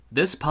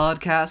This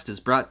podcast is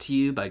brought to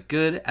you by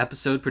Good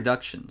Episode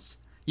Productions.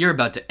 You're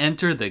about to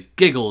enter the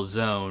giggle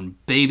zone,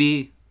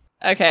 baby.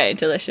 Okay,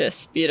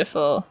 delicious,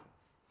 beautiful.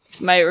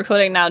 If my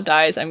recording now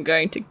dies, I'm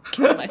going to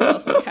kill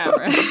myself on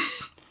camera.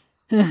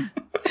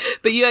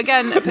 But you,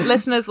 again,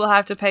 listeners will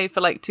have to pay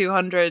for like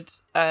 200.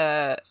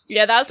 Yeah,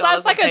 that's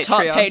like a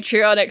top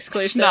Patreon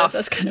exclusive. Snuff.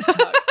 That's kind of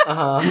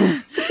dark.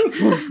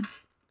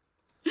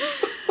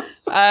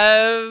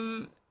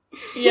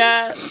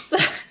 Yeah. So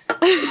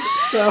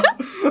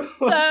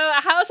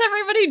how's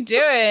everybody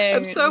doing?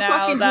 I'm so now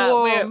fucking that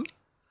warm.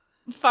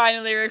 we're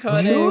finally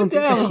recording. Too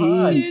damn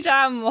hot. Too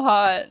damn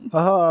hot.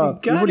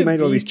 You've already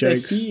made all these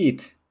jokes.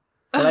 Heat.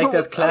 I like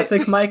that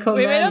classic Michael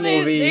Mann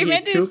movie,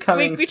 Heat 2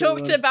 coming we soon.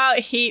 talked about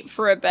Heat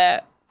for a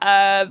bit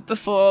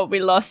before we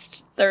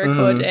lost the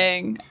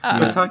recording.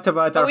 We talked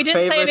about our we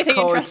didn't say favorite anything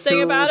cold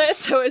interesting about it, soups.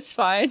 so it's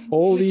fine.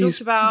 All We these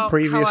talked about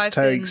previous how I've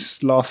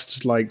takes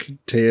lost like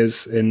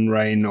tears in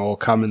rain or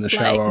come in the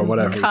shower or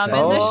whatever he Come said.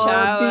 in the Oh,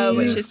 shower,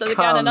 which these is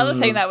again another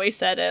thing comes. that we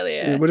said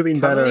earlier. It would have been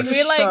better Comes in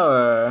We the like-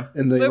 shower.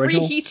 in the We're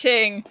original.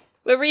 reheating.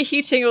 We're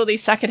reheating all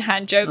these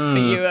secondhand jokes for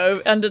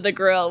you under the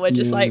grill. We're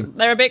just like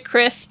they're a bit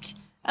crisped,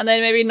 and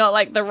then maybe not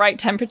like the right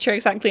temperature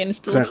exactly, and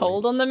still Exactly.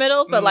 cold on the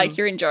middle. But like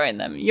you're enjoying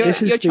them. You're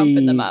This is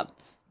chomping them up.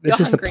 This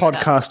You're is the hungry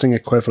now. podcasting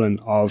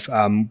equivalent of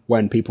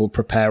when people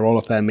prepare all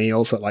of their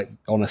meals at like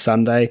on a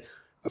Sunday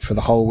for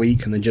the whole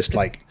week and then just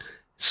like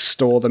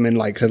store them in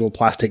like little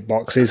plastic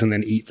boxes and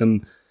then eat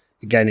them,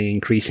 getting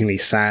increasingly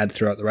sad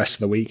throughout the rest of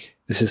the week.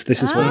 This is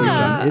what we've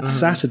done. It's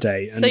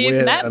Saturday and So you've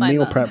we're met a my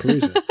meal mum. prep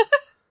loser.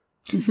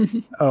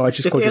 Oh, I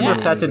just It called you is a mum,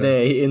 Lisa.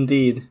 Saturday,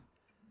 indeed.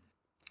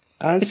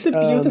 As, It's a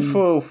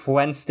beautiful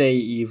Wednesday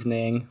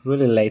evening.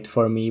 Really late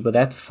for me, but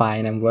that's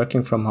fine. I'm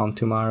working from home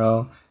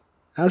tomorrow.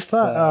 as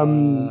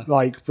that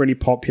like really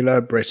popular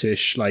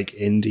British like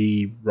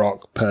indie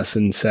rock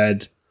person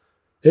said,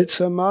 it's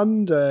a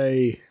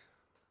Monday.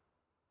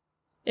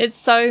 It's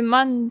so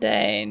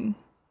mundane.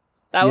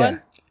 That Yeah.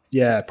 one.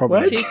 Yeah, probably.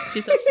 What?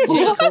 She's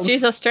Australian.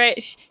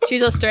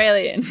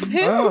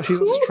 Oh, she's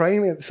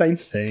Australian. Same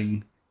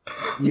thing.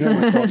 You know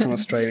my thoughts on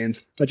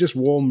Australians. They're just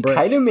warm Brits.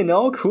 Kylie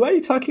Minogue? Who are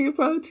you talking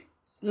about?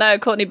 No,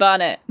 Courtney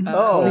Barnett.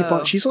 Courtney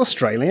Barnett, she's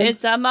Australian.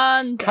 It's a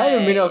Monday.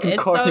 Kylie Minogue and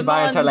It's Courtney a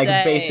Barnett are like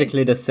Monday.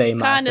 basically the same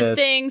Kind of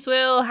artist. things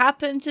will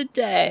happen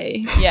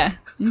today. Yeah.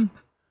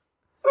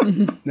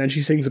 Then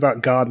she sings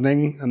about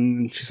gardening,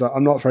 and she's like,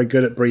 I'm not very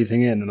good at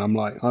breathing in. And I'm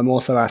like, I'm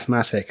also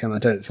asthmatic, and I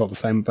don't feel the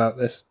same about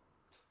this.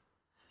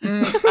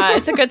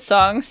 It's a good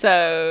song,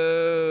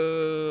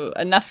 so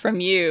enough from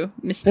you,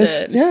 Mr.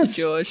 Yes, Mr. yes.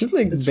 George. It's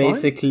like It's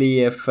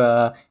basically if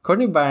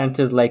Courtney Barnett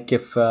is like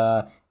if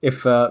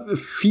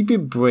Phoebe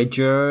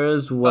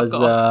Bridgers was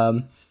Fuck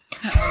off.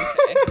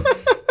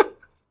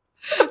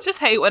 Just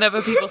hate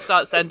whenever people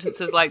start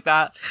sentences like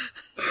that.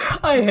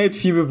 I hate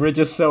Phoebe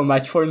Bridgers so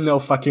much for no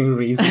fucking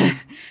reason.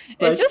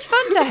 It's just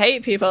fun to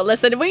hate people.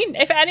 Listen,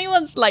 if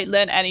anyone's like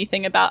learned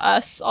anything about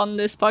us on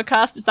this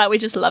podcast, is that we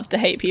just love to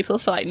hate people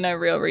for like no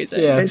real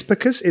reason. Yeah. It's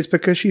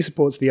because she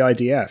supports the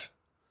IDF.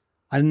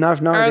 I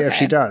have no idea if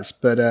she Okay. does,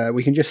 but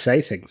we can just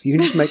say things. You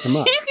can just make them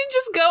up. You can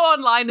just go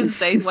online and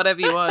say whatever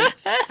you want.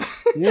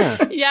 Yeah.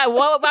 Yeah,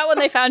 what about when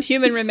they found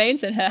human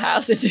remains in her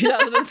house in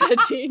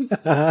 2013?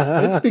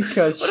 It's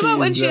because What about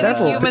when she's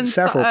Several- a human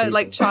several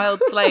like people. child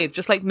slave,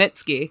 just like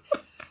Mitski?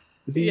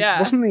 Yeah.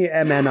 Wasn't the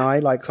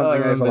MNI like something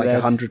over remember like that.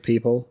 100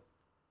 people?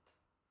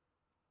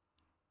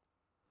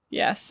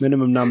 Yes.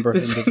 Minimum number of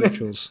This-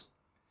 individuals.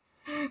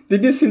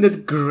 Did you see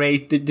that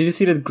great? Did you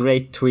see that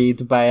great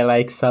tweet by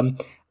like some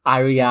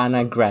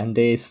Ariana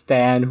Grande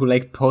stan who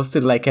like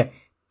posted like a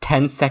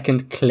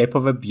 10-second clip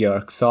of a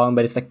Björk song,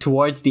 but it's like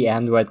towards the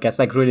end where it gets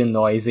like really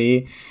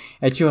noisy,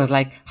 and she was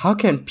like, "How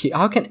can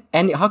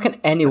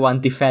anyone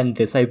defend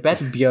this? I bet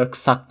Björk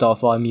sucked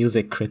off all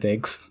music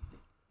critics."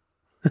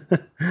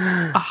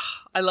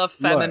 I love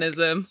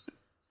feminism.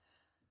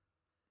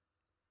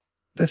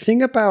 The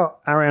thing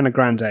about Ariana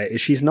Grande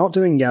is she's not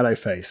doing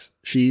yellowface.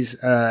 She's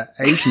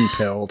Asian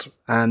pilled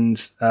and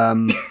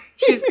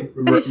She's,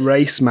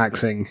 race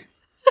maxing.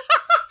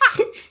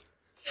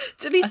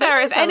 to be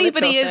fair, if that's a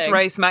anybody literal is thing.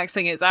 race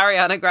maxing, it's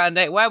Ariana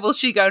Grande. Where will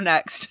she go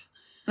next?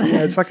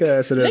 Yeah, it's like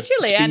a sort of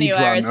Literally speed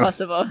anywhere is run,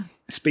 possible.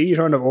 speed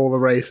run of all the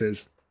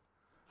races.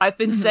 I've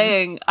been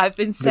saying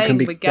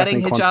be we're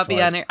getting definitely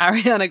hijabi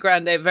Ariana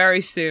Grande very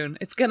soon.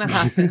 It's gonna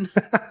happen.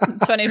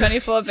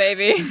 2024,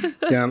 baby.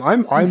 Yeah,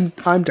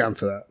 I'm down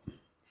for that.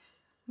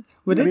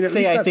 We I did mean, at say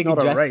least I that's think not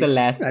a just race. the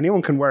last.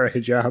 Anyone can wear a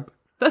hijab.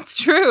 That's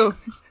true.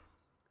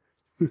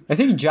 I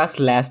think just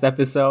last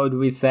episode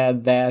we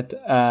said that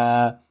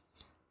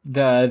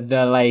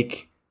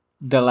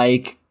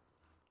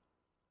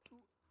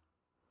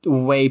the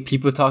way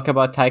people talk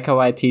about Taika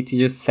Waititi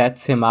just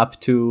sets him up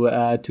to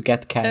get It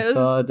was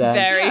cancelled. And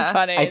very Yeah.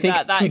 funny. I think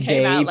that today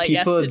came out like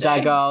people yesterday.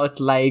 dug out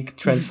like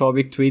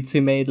transphobic tweets he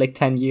made like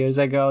 10 years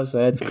ago, so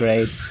that's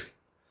great.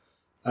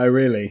 Oh,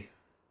 really?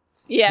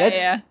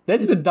 Yeah.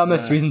 That's the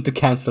dumbest reason to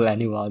cancel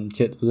anyone,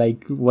 just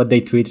like what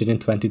they tweeted in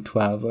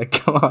 2012. Like,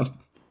 come on.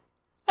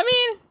 I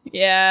mean,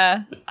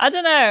 yeah. I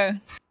don't know.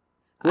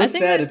 I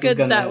think said it's it was good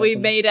gonna that we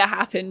happen? made it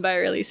happen by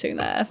releasing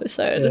that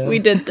episode. Yeah. We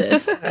did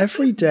this.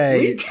 Every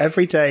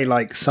day,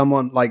 like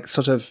someone, like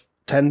sort of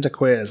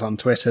tenderqueers on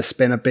Twitter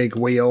spin a big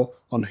wheel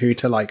on who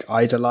to like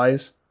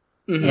idolize.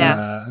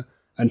 Yes.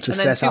 And to And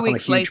then set 2 up on a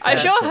weeks huge later- I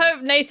sure pedestal.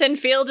 hope Nathan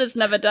Field has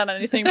never done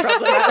anything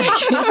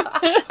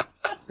problematic.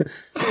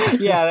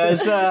 Yeah,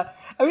 there's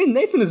I mean,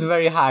 Nathan is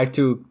very hard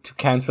to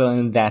cancel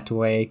in that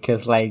way,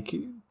 because like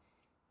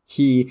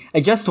I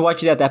just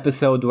watched that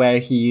episode where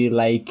he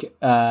like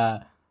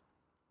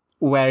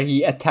where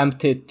he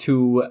attempted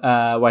to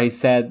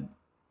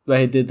where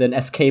he did an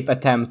escape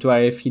attempt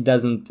where if he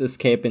doesn't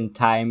escape in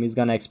time, he's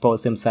gonna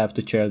expose himself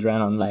to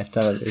children on live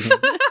television.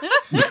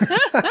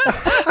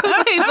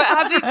 Okay, but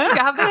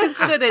have they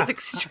considered it's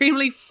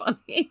extremely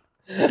funny?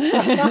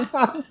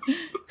 It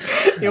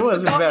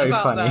was very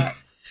about funny. that.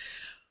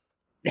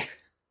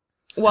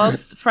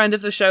 Whilst friend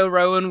of the show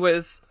Rowan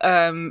was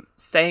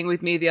staying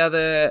with me the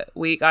other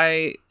week,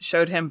 I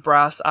showed him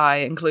Brass Eye,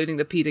 including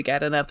the Peter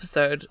Geddon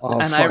episode, Oh,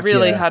 and I fuck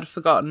really yeah. had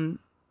forgotten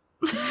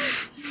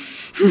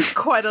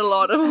quite a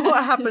lot of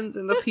what happens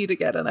in the Peter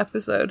Geddon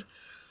episode.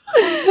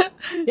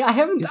 Yeah, I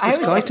haven't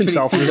disguised actually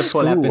himself seen as the a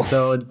full school.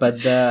 episode,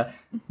 but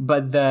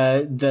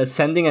the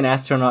sending a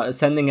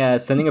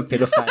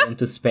pedophile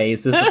into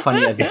space is the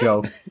funniest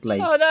joke. Like,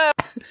 Oh no.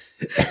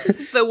 This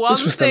is the one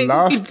This was the thing.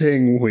 last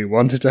thing we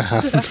wanted to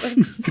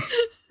happen.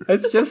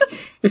 it's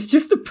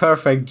just the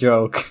perfect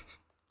joke.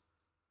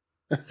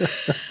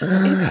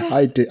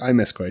 I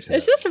misquoted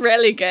It's it. just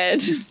really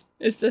good.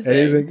 Is the thing. It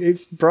is.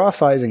 It's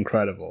Brass Eye is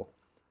incredible.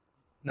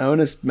 No one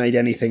has made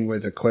anything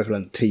with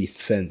equivalent teeth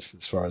since,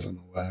 as far as I'm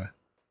aware.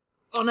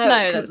 Oh No,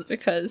 no, that's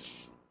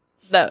because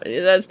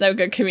there's no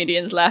good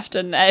comedians left,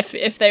 and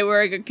if they were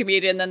a good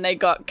comedian, then they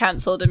got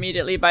cancelled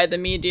immediately by the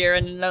media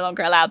and no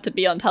longer allowed to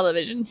be on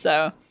television.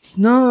 So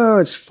No,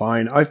 it's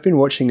fine. I've been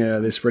watching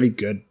this really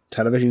good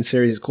television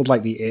series. It's called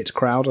like The It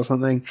Crowd or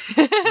something.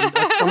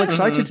 I'm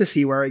excited to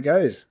see where it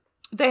goes.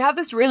 they have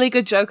this really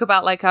good joke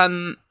about like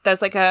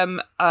there's like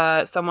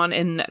someone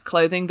in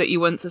clothing that you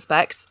wouldn't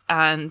suspect,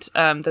 and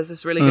there's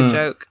this really good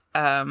joke,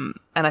 and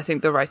I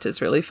think the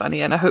writer's really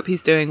funny, and I hope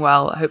he's doing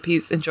well. I hope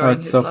he's enjoying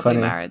it's his so lovely funny.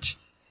 marriage.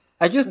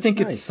 I just think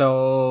nice. it's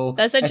so.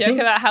 there's a I joke think-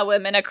 about how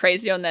women are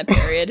crazy on their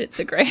period. It's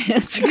a great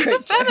He's a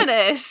joke.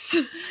 feminist.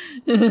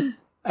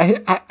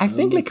 I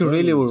think like a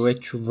really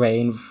rich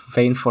vein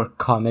for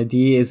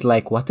comedy is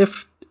like what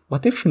if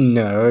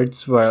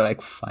nerds were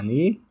like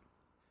funny?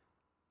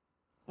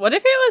 What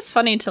if it was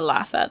funny to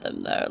laugh at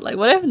them though? Like,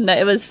 what if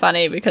it was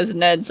funny because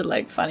nerds are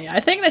like funny? I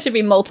think there should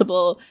be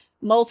multiple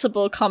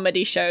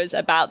comedy shows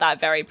about that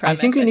very premise.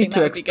 I think we need that to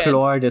would be good.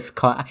 explore this.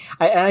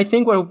 I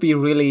think what would be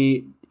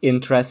really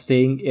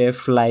interesting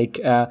if like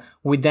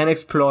we then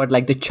explored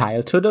like the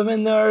childhood of a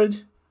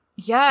nerd.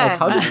 Yeah. Like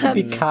how did he No,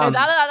 become?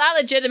 that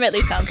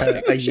legitimately sounds like a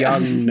A good show.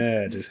 young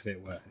nerd, as if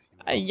it were.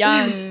 A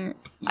young.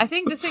 I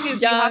think the thing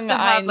is you have Young to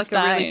have like a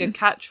really Einstein. good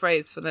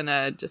catchpradphrase for the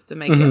nerd just to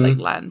make it like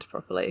land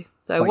properly.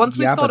 So Like once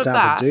we've Yabba thought of Dabba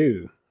that,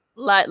 Doo.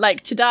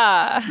 like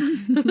ta-da.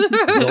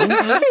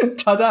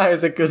 Tada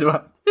is a good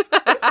one.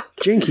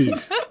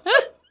 Jinkies.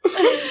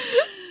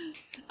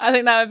 I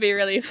think that would be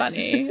really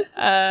funny,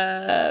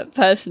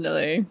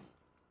 personally.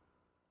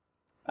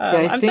 Yeah,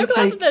 I I'm so think,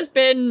 glad like- that there's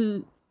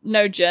been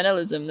no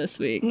journalism this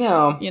week.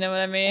 No, You know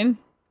what I mean?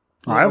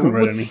 I haven't it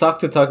read would any. suck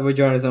to talk about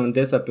journalism in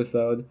this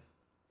episode.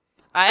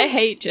 I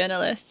hate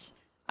journalists,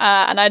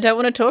 and I don't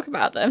want to talk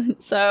about them.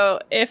 So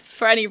if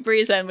for any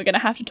reason we're going to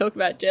have to talk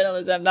about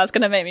journalism, that's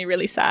going to make me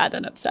really sad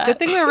and upset. good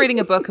thing we're reading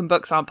a book and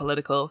books aren't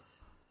political.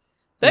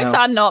 Books No.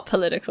 are not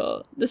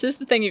political. This is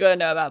the thing you got to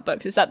know about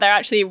books, is that they're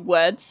actually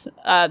words.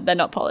 They're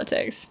not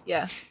politics.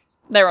 Yeah.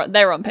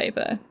 They're on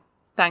paper.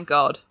 Thank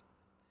God.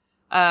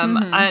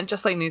 And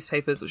just like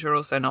newspapers, which are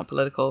also not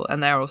political,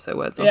 and they're also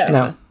words on Yeah.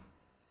 paper.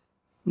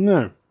 No,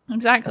 No.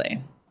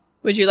 Exactly.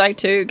 Would you like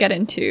to get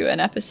into an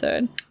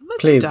episode?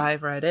 Let's Please.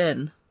 dive right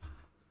in.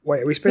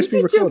 Wait, are we supposed to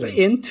be let's jump recording?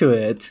 into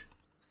it.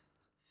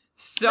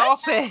 Stop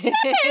it.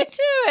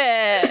 Into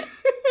it.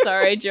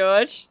 Sorry,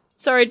 George.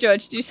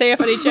 Did you say a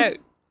funny joke?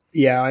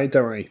 Yeah,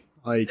 don't worry.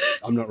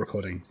 I'm not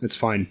recording. It's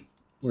fine.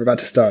 We're about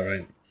to start,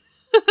 right?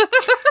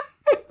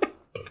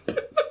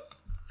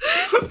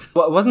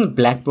 Wasn't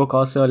Black Book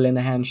also a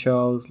Linehan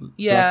show?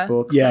 Yeah. Black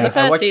Books? Yeah. The I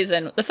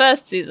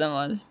first season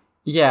was.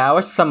 Yeah, I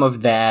watched some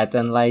of that,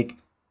 and like,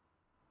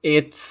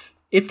 it's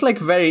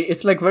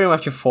very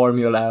much a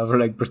formula of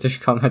like British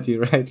comedy,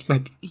 right?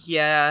 Like,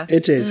 Yeah.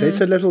 It is.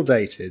 It's a little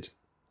dated.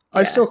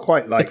 I still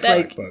quite like It's Black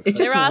like- Books. it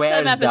just There are wears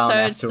some down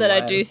episodes after a that I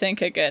while. do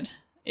think are good.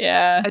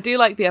 Yeah. I do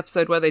like the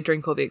episode where they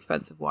drink all the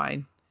expensive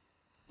wine.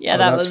 Yeah, Oh,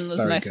 that that's one was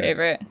very my good.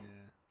 favorite.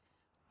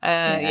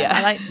 Yeah.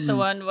 I like the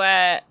one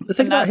where The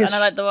thing about his- I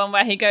like the one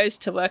where he goes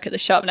to work at the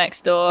shop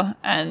next door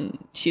and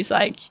she's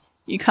like,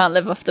 "You can't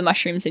live off the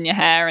mushrooms in your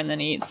hair," and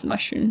then he eats the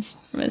mushrooms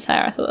from his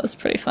hair. I thought that was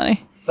pretty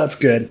funny. That's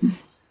good.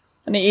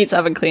 And he eats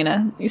oven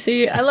cleaner. You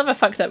see, I love a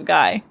fucked up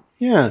guy.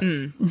 Yeah.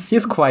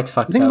 he's quite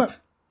fucked The up.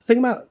 thing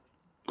about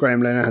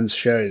Graham Linehan's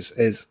shows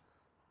is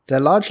they're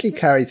largely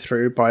carried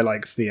through by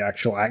like the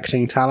actual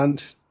acting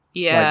talent.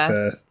 Yeah.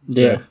 Like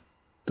Yeah.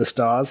 the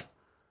stars.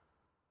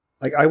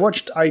 Like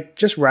I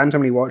just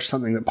randomly watched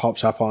something that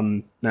pops up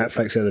on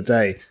Netflix the other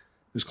day.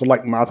 It was called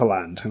like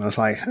Motherland, and I was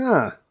like,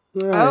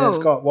 it's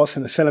got what's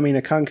in the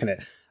Philomena Kunk in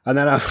it. And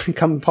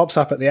then pops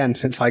up at the end,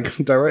 and it's like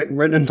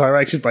written and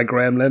directed by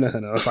Graham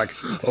Linehan. I was like,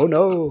 oh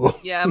no.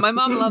 Yeah, my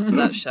mum loves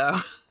that show.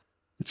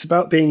 It's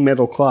about being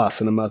middle class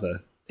and a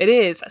mother. It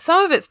is.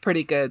 Some of it's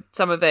pretty good.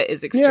 Some of it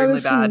is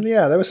extremely bad.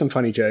 There were some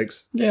funny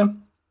jokes. Yeah.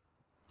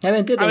 I mean,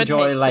 I did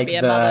enjoy like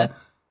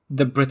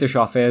the British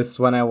Office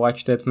when I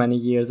watched it many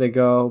years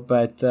ago,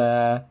 but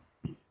the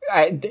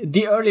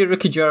early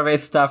Ricky Gervais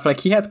stuff,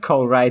 like he had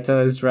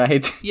co-writers,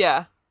 right?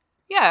 Yeah.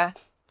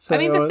 So I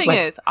mean, the thing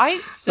is, I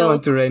still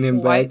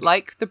quite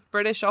like the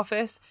British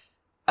Office.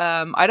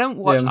 I don't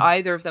watch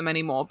either of them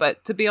anymore,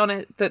 but to be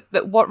honest,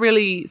 that what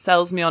really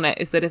sells me on it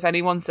is that if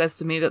anyone says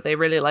to me that they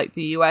really like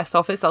the US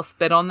Office, I'll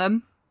spit on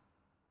them.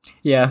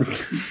 Yeah.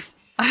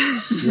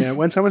 Yeah,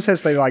 when someone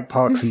says they like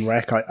Parks and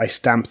Rec, I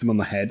stamp them on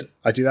the head.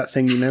 I do that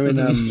thing, in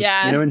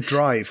in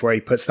Drive, where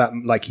he puts that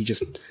he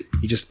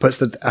just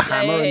puts a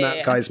hammer in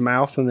that guy's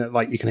mouth, and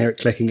that you can hear it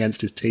clicking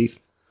against his teeth.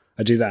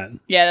 I do that.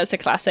 Yeah, that's a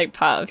classic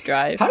part of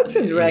Drive. Parks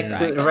and Rec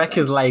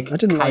is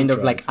kind of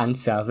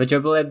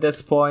unsalvageable at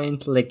this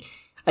point. Like,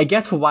 I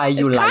get why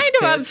you liked it. It's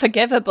kind of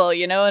unforgivable,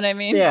 you know what I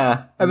mean?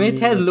 Yeah, I mean it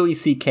has Louis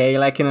C.K.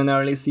 like in an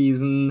early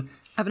season.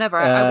 I've never.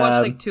 I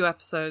watched like 2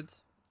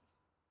 episodes.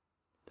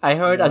 I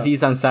heard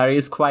Aziz Ansari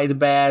is quite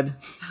bad.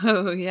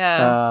 Oh,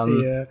 yeah.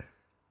 Yeah.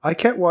 I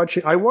kept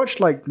watching. I watched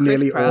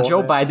nearly all.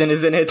 Joe Biden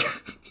is in it.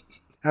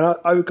 And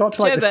I got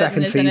to the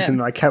second season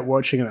and I kept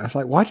watching it. I was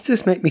like, why does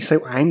this make me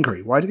so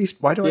angry? Why do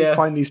I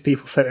find these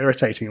people so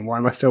irritating, and why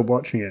am I still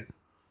watching it?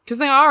 Because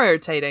they are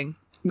irritating.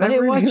 I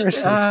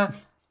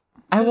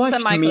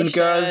watched Mean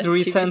Girls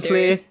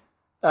recently,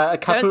 a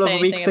couple of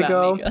weeks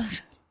ago.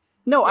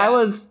 No, yeah.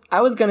 I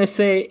was gonna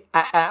say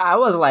I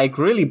was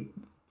really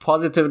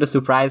positively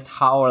surprised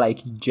how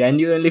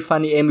genuinely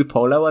funny Amy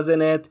Poehler was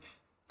in it,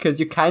 because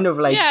you kind of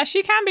yeah,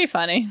 she can be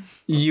funny.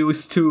 You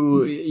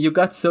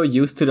got so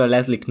used to the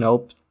Leslie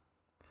Knope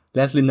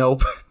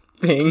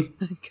thing.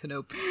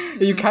 Knope.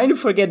 You kind of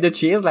forget that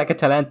she is a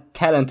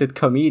talented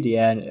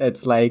comedian.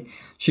 It's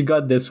she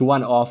got this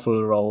one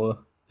awful role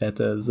that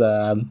is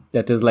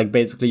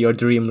basically your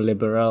dream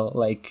liberal.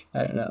 I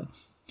don't know.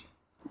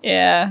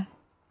 Yeah,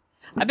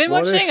 I've been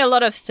watching a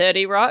lot of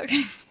 30 Rock.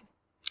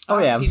 Oh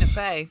yeah, Tina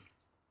Fey.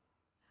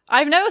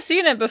 I've never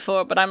seen it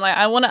before, but I'm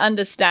I want to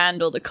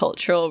understand all the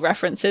cultural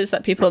references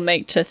that people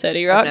make to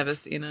 30 Rock. I've never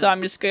seen it. So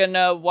I'm just going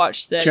to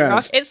watch 30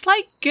 Rock. It's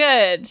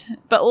good,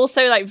 but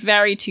also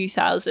very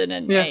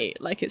 2008.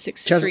 Yeah. It's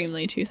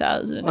extremely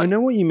 2000. I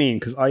know what you mean,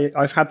 because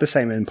I've had the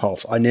same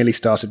impulse. I nearly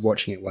started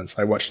watching it once.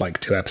 I watched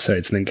 2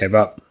 episodes and then gave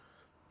up.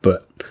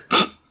 But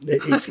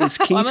it's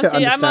key to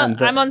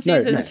understand I'm on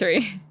season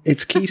 3.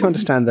 It's key to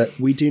understand that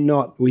we do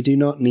not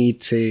need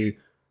to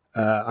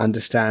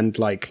understand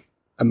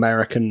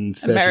American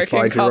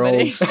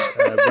 35-year-olds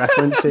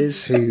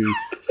references who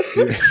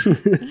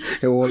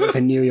all live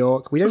in New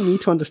York. We don't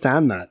need to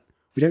understand that.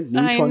 We don't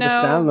need to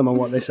understand them on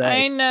what they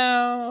say. I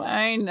know.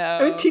 I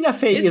mean, Tina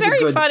Fey is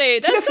very funny.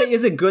 Tina Fey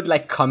is a good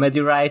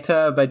comedy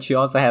writer, but she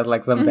also has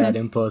some bad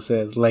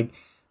impulses. Mean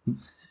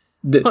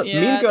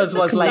Girls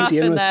was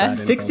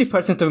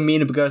 60% of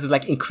Mean Girls is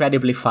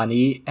incredibly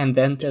funny, and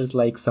then there's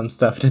some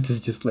stuff that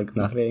is just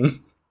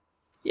nothing.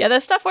 Yeah,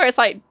 there's stuff where it's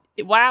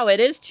wow, it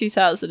is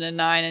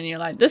 2009, and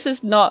you're this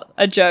is not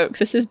a joke.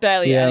 This is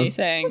barely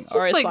anything. It's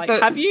just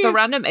have you the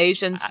random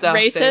Asian stuff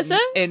racism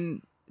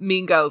in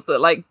Mean Girls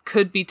that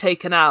could be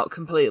taken out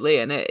completely,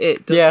 and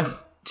it doesn't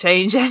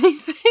change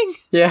anything.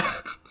 Yeah.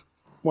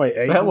 Wait,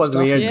 Asian that was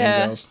stuff weird. In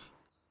Mean Girls?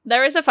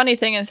 There is a funny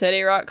thing in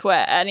 30 Rock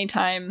where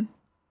anytime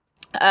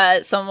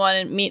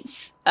someone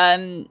meets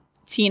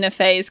Tina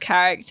Fey's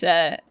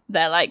character,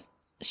 they're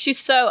she's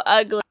so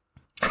ugly.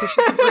 She's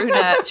a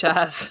brunette,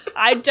 Chaz.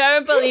 I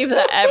don't believe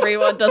that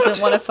everyone doesn't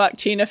want to fuck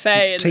Tina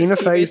Fey in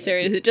this TV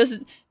series. It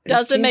just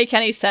doesn't make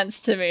any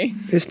sense to me.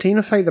 Is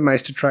Tina Fey the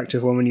most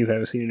attractive woman you've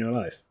ever seen in your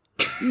life?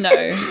 No.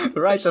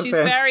 Right. She's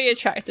very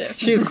attractive.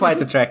 She's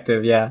quite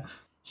attractive, yeah.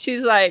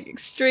 She's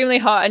extremely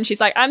hot, and she's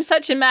I'm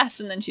such a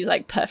mess, and then she's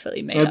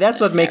perfectly made. That's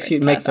what makes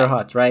her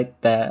hot, right?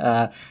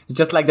 It's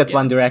just like that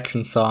One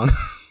Direction song.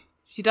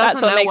 She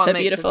doesn't That's what know makes what her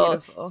makes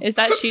beautiful. Is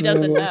that she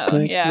doesn't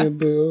know? Yeah.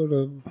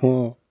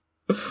 Beautiful.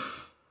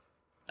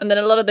 And then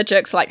a lot of the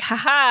jokes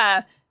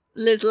haha,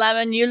 Liz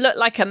Lemon, you look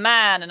like a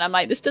man. And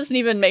I'm this doesn't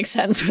even make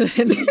sense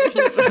within the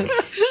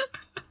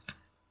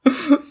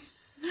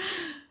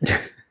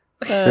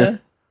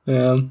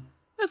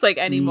It's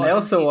any more. I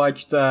also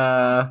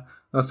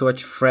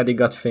watched Freddy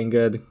Got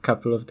Fingered a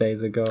couple of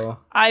days ago.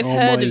 I've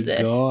heard of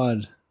this. Oh my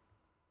god.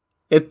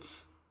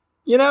 It's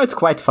it's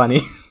quite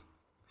funny.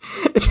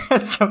 It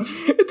has some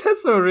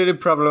really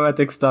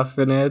problematic stuff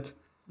in it.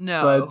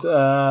 No.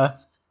 But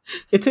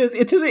it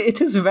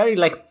is very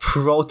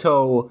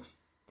proto.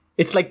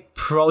 It's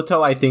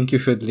proto I Think You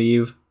Should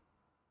Leave.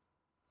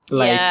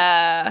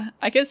 Yeah,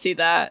 I can see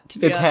that. To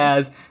be honest.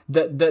 Has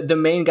the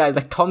main guy,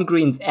 Tom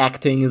Green's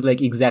acting is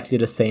exactly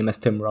the same as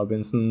Tim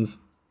Robinson's.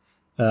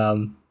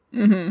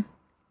 Mm-hmm.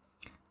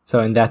 So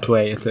in that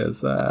way, it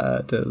is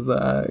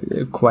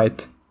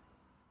quite.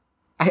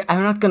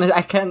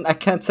 I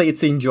can't say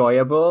it's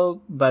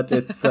enjoyable, but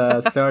it's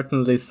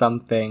certainly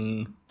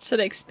something. It's an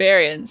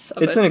experience.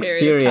 It's an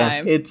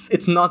experience.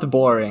 It's not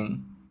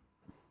boring.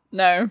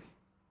 No.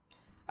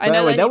 I By the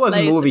know way, that that he was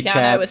plays movie the piano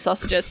chat. with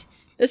sausages.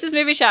 This is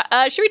movie chat.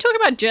 Should we talk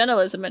about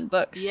journalism and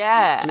books?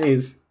 Yeah.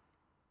 Please.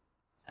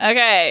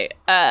 Okay.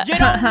 You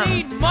don't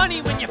need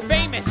money when you're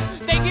famous.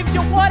 They give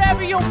you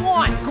whatever you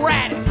want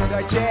gratis.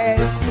 Such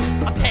as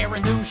a pair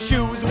of new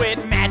shoes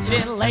with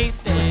matching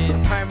laces.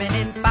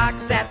 Permanent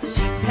box at the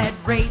Sheep's Head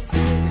races.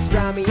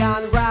 Pastrami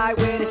on rye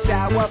with a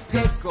sour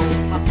pickle.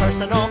 A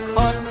personal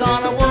course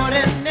on a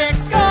wooden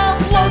nickel.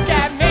 Look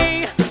at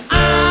me,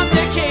 I'm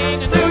the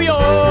king of New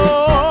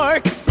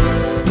York.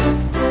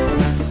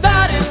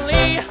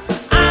 Suddenly,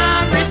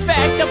 I'm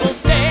respectable,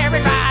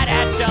 staring right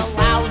at you,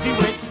 lousy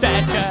with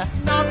stature.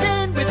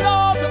 Knocking with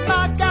all the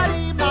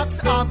Macari mocks.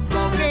 I'm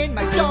blowing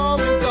my dough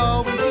and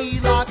going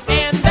deluxe.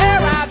 And there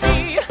I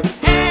be,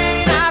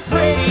 ain't I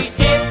pretty?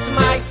 It's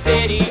my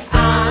city,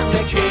 I'm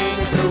the king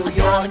of New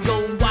York.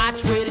 Go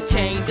watch with a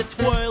chain to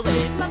twirl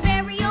it. My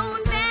very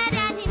own bed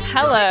and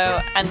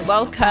Hello and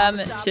welcome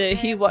to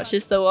Who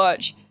Watches the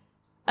Watch,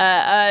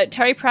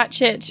 Terry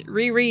Pratchett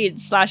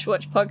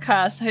reread/watch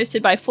podcast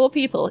hosted by 4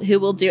 people who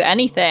will do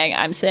anything.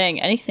 I'm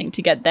saying anything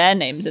to get their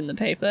names in the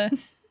paper.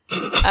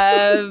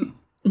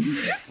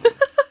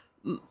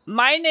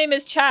 My name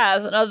is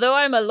Chaz, and although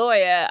I'm a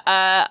lawyer,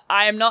 I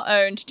am not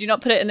owned. Do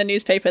not put it in the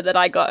newspaper that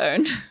I got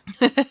owned.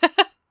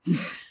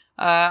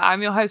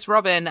 I'm your host,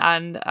 Robin,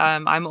 and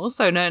I'm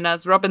also known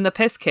as Robin the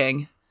Piss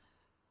King.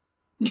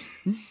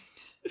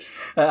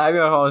 I'm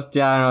your host,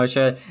 Janos.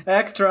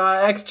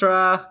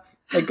 Extra!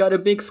 I got a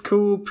big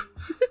scoop.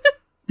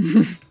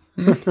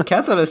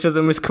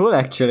 Catholicism is cool,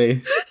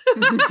 actually.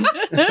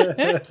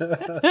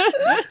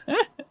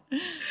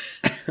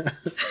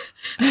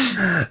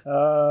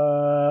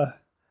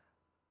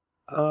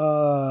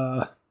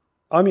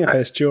 I'm your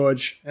host,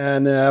 George,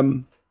 and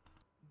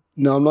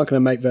no, I'm not going to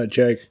make that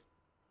joke.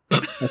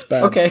 That's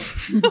bad. Okay.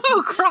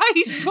 Oh,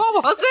 Christ,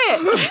 what was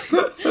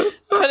it?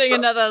 putting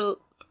another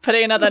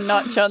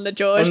notch on the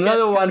George.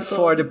 Another gets one cancelled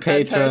for the podcast.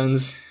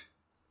 patrons.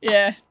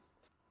 Yeah.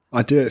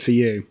 I do it for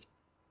you.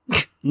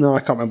 No, I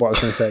can't remember what I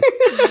was going to say.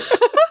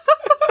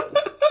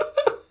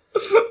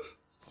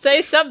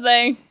 Say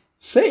something.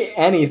 Say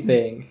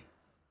anything.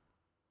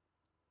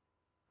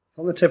 It's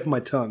on the tip of my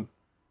tongue.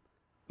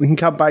 We can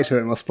come back to it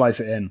and we'll splice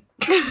it in.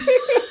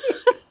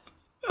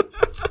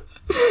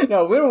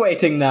 No, we're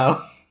waiting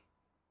now.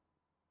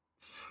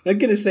 Not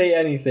gonna say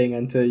anything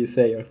until you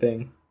say your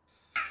thing.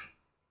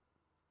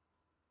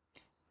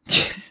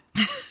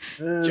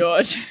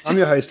 George. I'm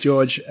your host,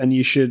 George, and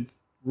you should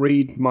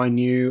read my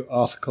new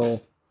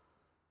article.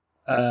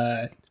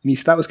 That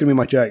was going to be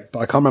my joke, but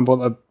I can't remember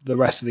what the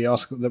rest of the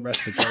article, the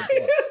rest of the joke was.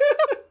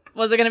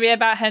 Was it going to be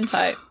about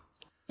hentai?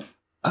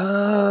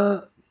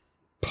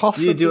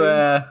 Possibly. You do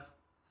a.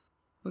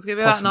 Was it going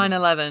to be about Possibly.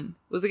 9/11?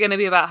 Was it going to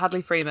be about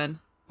Hadley Freeman?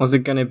 Was it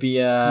gonna be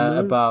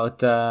about?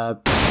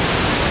 That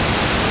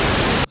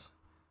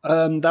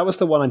was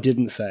the one I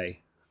didn't say.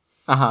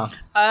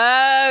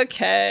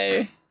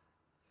 Okay.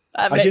 That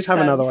I makes did have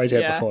another sense,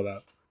 idea yeah. before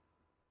that.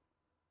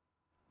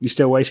 You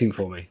still waiting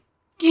for me?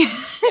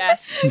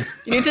 Yes.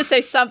 You need to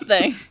say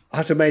something. I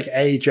have to make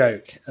a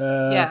joke.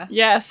 Yeah.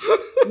 Yes.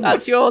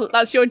 That's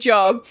your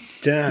job.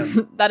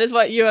 Damn. That is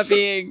what you are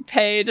being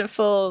paid a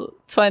full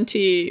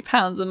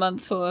 £20 a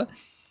month for.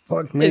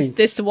 Fuck me. Is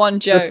this one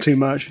joke. That's too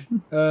much.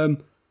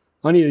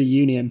 I need a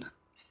union.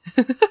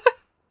 With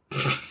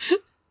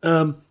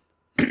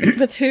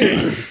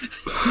who?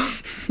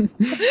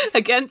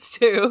 Against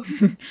who?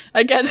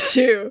 Against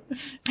who?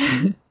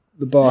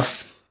 The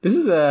boss. This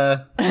is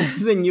a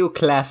new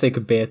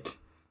classic bit.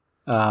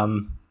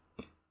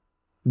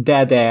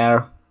 Dead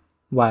air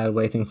while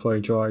waiting for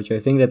George. I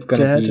think that's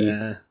gonna Dead be.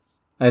 air.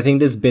 I think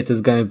this bit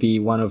is gonna be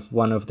one of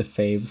the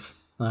faves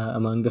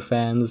among the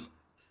fans.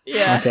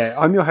 Yeah. Okay,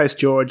 I'm your host,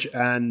 George,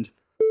 and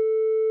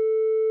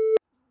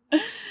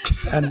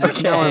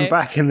Okay. now I'm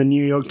back in the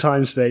New York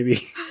Times,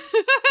 baby.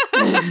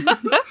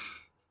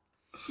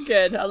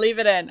 Good. I'll leave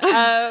it in.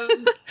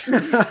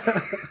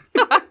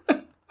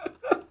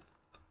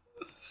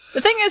 The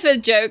thing is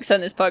with jokes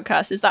on this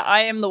podcast is that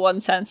I am the one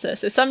censor.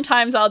 So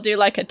sometimes I'll do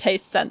like a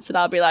taste sense and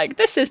I'll be like,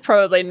 this is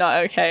probably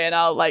not okay, and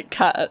I'll like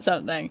cut at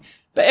something.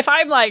 But if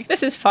I'm like,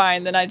 this is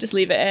fine, then I just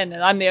leave it in,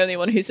 and I'm the only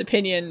one whose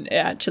opinion it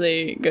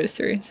actually goes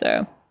through.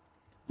 So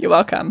you're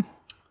welcome.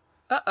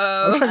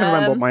 I wish I could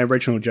remember what my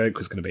original joke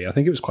was going to be. I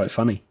think it was quite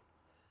funny.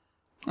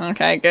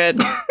 Okay,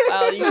 good.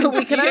 Well,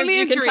 We can only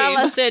you can tell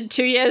dream. us in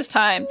 2 years'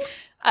 time.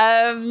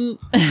 Hello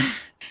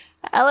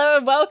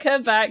and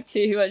welcome back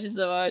to Who Watches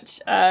the Watch.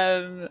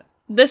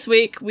 This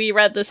week we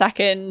read the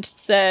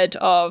third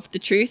of The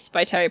Truth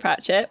by Terry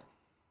Pratchett.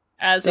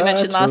 As we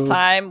mentioned last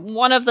time,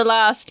 one of the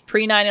last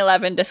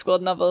pre-9/11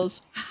 Discworld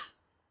novels.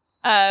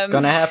 It's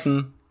gonna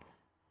happen.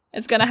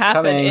 It's gonna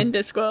happen coming. in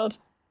Discworld.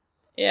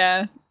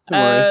 Yeah.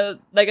 worry.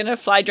 They're gonna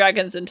fly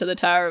dragons into the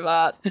Tower of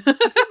Art. Have we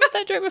made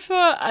that joke before?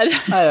 I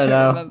don't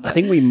know. remember. I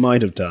think we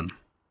might have done.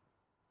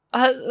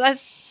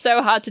 That's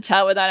so hard to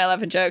tell with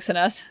 9/11 jokes on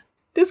us.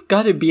 There's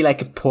gotta be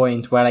like a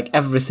point where like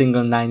every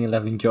single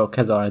 9/11 joke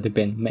has already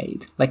been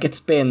made. Like it's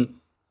been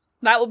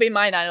That will be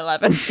my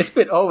 9/11. it's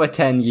been over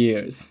 10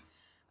 years.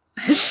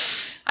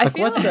 I Like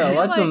feel what's the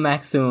like-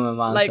 maximum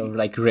amount like- of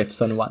like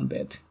riffs on one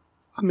bit?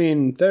 I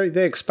mean,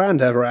 they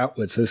expand ever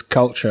outwards as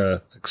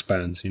culture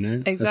expands, you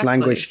know? As Exactly.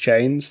 language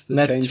changes.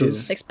 That's true.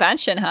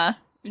 Expansion, huh?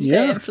 Did you say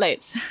Yeah. it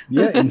inflates?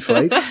 Yeah,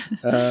 inflates.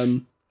 Yeah,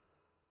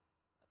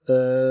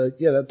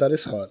 that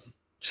is hard.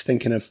 Just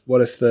thinking of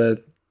what if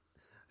the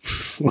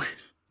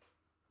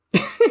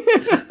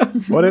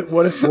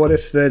what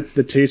if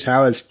the two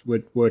towers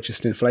were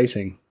just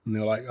inflating and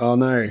they're like, oh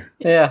no,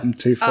 Yeah. I'm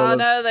too full Oh of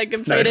no, they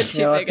completed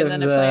too Yeah, big and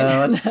then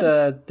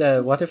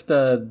it what if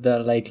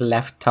the like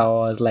left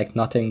tower is like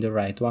not in the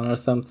right one or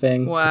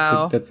something?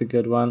 Wow. That's a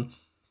good one.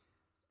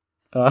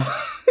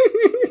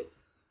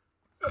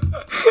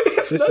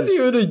 It's This not is-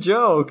 even a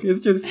joke.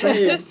 It's just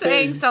saying Just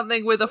saying things.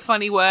 something with a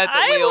funny word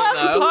that we I all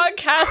love know.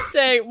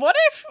 podcasting. What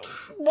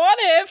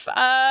if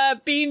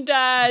Bean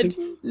Dad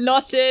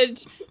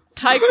knotted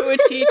Taika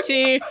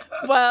Waititi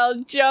while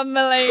John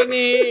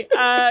Mulaney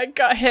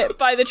got hit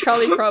by the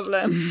trolley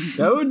problem?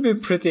 That would be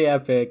pretty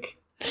epic.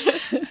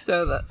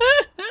 So that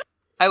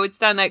I would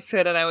stand next to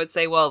it and I would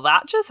say, well,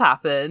 that just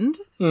happened.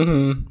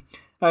 Mm-hmm.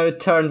 And it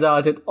turns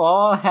out it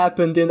all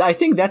happened in... I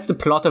think that's the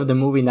plot of the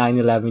movie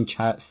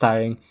 9/11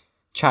 starring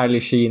Charlie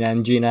Sheen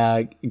and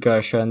Gina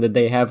Gershon, that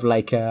they have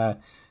like a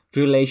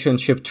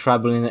relationship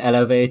trouble in an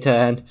elevator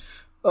and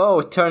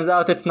it turns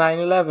out it's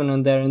 9/11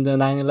 and they're in the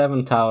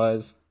 9/11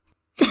 towers.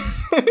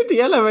 The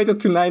elevator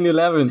to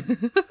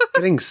 9/11.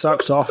 getting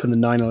sucked off in the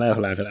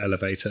 9/11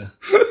 elevator.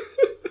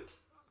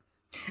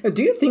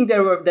 Do you think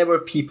there were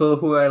people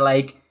who were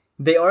like,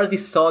 they already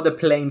saw the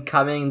plane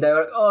coming, they were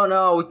like, oh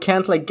no, we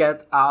can't like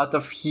get out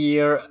of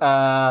here,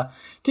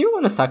 do you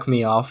want to suck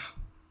me off?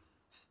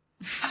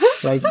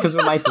 Like, because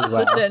we might as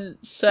well. Listen,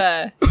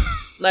 sir.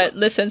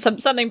 Listen,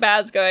 something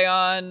bad's going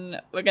on.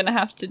 We're gonna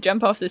have to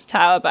jump off this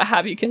tower, but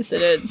have you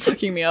considered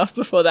sucking me off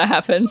before that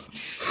happens?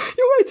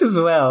 You might as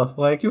well.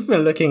 Like, you've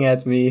been looking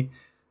at me.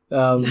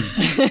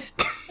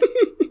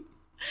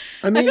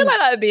 I mean, I feel like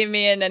that would be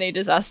me in any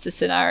disaster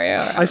scenario.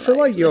 I feel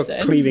like you're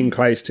listen. cleaving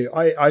close to.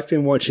 I've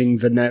been watching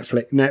the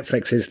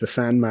Netflix's The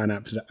Sandman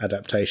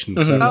adaptation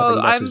because I have nothing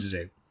better I'm- to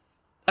do.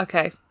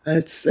 Okay.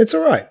 It's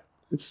all right.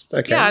 It's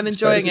okay. Yeah, I'm It's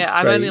enjoying very- it. it's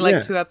I'm very- only like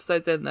yeah. 2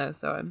 episodes in though,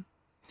 so I'm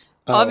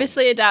Oh.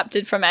 Obviously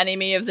adapted from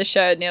Enemy of the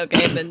Show, Neil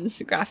Gaiman's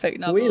graphic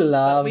novels. We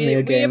love but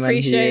Neil Gaiman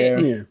appreciate, here.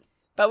 Yeah.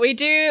 But we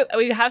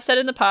have said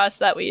in the past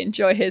that we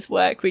enjoy his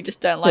work. We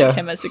just don't like Yeah.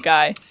 him as a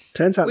guy.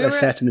 Turns out We they're were-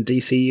 set in the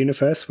DC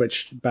universe,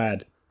 which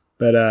bad.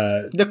 But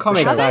The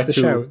comics are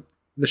too.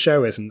 the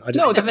show isn't. I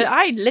don't No, know. the-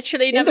 I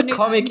literally In never the knew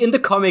comic, that. in the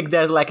comic,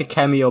 there's like a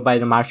cameo by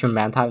the Martian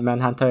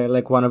Manhunter,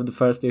 like one of the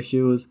first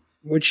issues.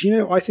 Which, you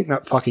know, I think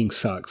that fucking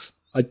sucks.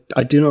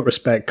 I do not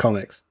respect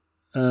comics.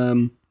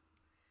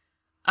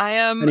 I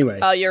am Anyway,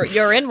 Oh,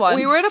 you're in one.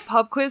 We were at a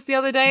pub quiz the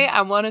other day,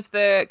 and one of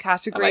the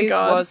categories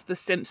God. was the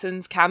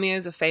Simpsons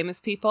cameos of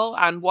famous people.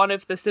 And one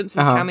of the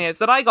Simpsons Uh-huh. cameos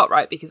that I got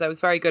right, because I was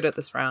very good at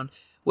this round,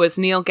 was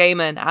Neil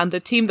Gaiman. And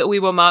the team that we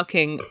were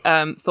marking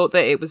thought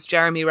that it was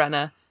Jeremy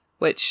Renner,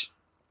 which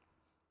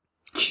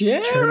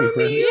Jeremy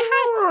He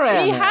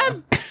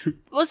had.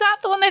 Was that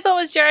the one they thought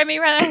was Jeremy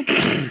Renner?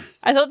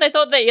 I thought they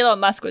thought that Elon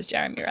Musk was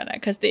Jeremy Renner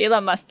because the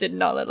Elon Musk did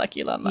not look like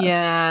Elon Musk.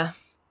 yeah.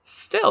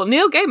 Still,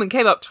 Neil Gaiman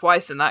came up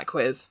twice in that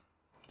quiz.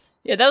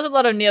 Yeah, there was a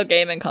lot of Neil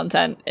Gaiman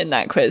content in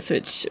that quiz,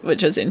 which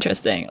was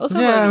interesting. Also,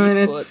 a Yeah, lot I of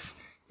mean, esports.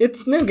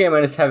 it's Neil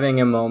Gaiman is having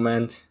a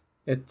moment.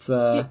 It's you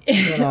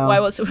know. Why?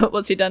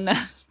 What's he done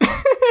now?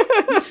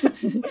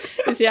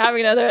 Is he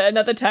having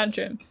another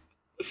tantrum?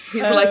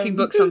 He's liking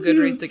books on this is-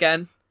 Goodreads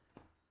again.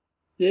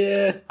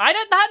 Yeah.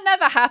 That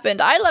never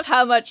happened. I love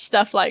how much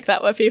stuff like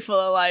that where people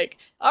are like,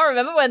 "Oh,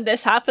 remember when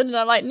this happened?" And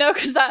I'm like, "No,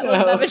 because that was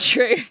No. never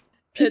true."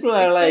 People It's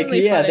are like,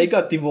 extremely yeah, funny. they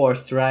got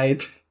divorced,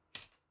 right?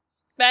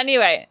 But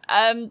anyway,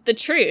 the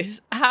truth.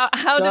 How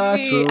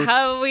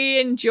are we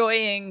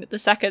enjoying the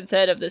second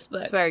third of this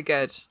book? It's very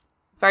good.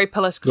 Very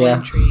political Yeah.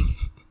 intrigue.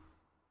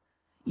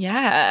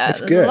 Yeah, It's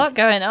there's good. a lot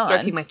going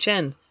Stroking on. my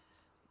chin.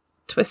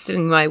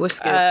 Twisting my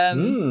whiskers.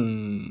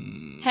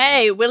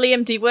 Hey,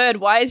 William D. Word,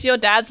 why is your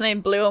dad's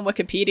name blue on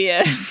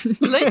Wikipedia?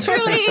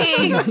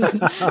 Literally!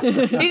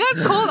 He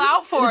gets called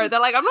out for it. They're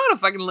like, I'm not gonna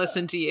fucking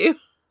listen to you.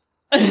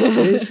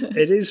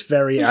 it is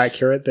very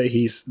accurate that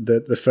he's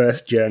the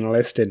first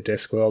journalist in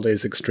Discworld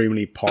is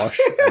extremely posh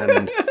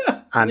and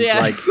Yeah.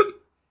 like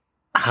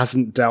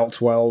hasn't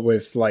dealt well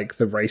with like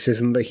the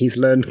racism that he's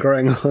learned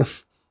growing up.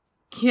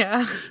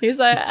 Yeah. He's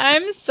like,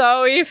 I'm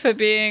sorry for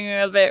being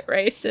a bit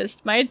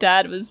racist. My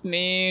dad was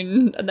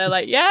mean. And they're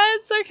like, yeah,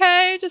 it's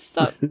okay. Just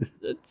stop.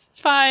 It's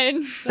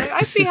fine. Like,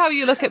 I see how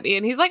you look at me.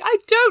 And he's like, I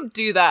don't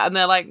do that. And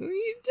they're like,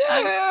 you do.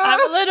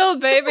 I'm a little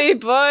baby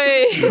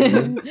boy.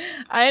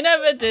 I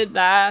never did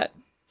that.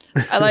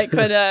 I like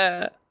when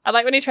I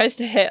like when he tries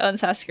to hit on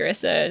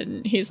Saskarissa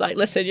and he's like,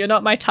 listen, you're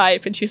not my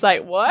type. And she's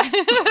like, what?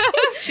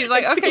 She's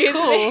like, okay, Excuse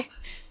cool. me.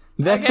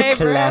 That's Okay, a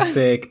bro.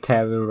 classic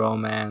Tevin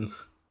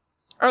romance.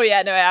 Oh,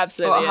 yeah, no,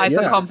 absolutely. Or a is.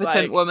 It's hyper-competent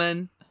like-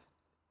 woman,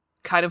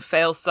 kind of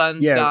fail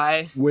son Yeah,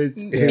 guy. with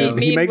Mean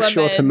he makes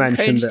sure to woman,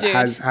 mention cringe that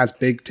dude. has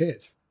big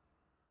tits.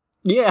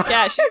 Yeah.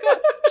 Yeah,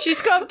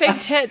 she's got big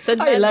tits.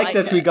 And I men like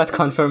that it. we got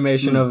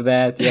confirmation of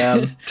that,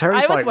 yeah.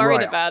 Terry's I was like, worried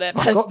right, about it,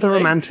 I've got the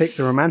personally.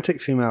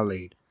 romantic female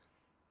lead.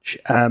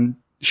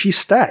 She's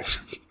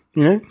stacked,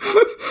 you know.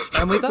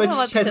 And we got But a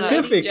lot to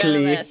say.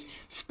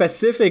 journalist.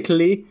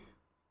 specifically,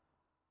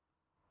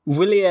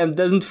 William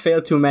doesn't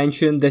fail to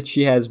mention that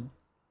she has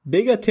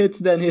bigger tits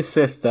than his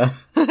sister.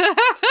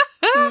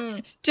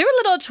 Do a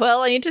little twirl.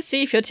 I need to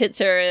see if your tits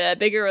are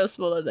bigger or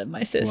smaller than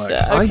my sister.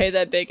 Right. Okay,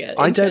 they're bigger.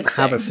 I don't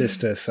have a Interesting.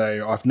 sister,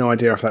 so I've no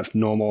idea if that's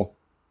normal.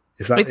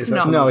 Is that? It's is that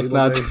not. something No, it's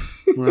people not. do?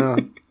 Well,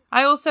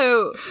 I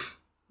also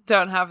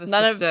don't have a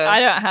sister. I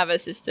don't have a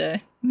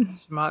sister.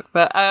 Mark,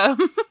 but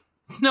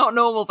it's not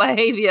normal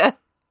behavior.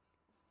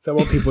 is that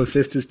what people with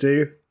sisters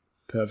do?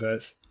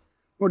 Perverts.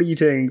 What are you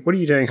doing? What are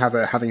you doing?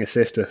 Having a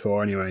sister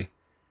for anyway?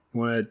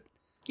 Want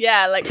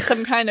Yeah, like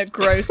some kind of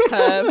gross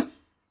perv.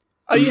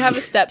 Oh, you have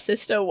a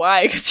stepsister?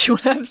 Why? Because you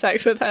want to have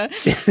sex with her?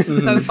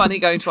 It's so funny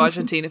going to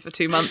Argentina for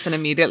 2 months and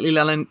immediately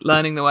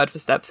learning the word for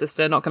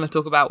stepsister. Not going to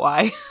talk about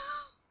why.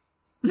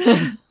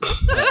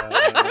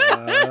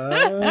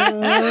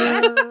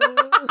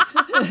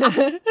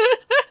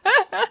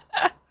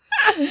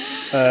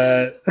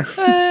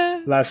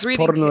 las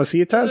Reading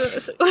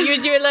pornositas?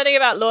 You were learning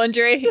about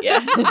laundry?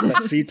 Yeah.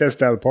 Las citas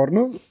del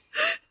porno?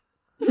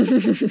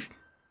 Is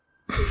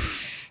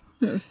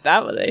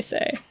that what they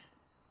say?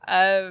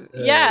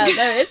 Yeah,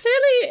 no, it's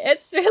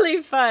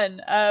really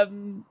fun.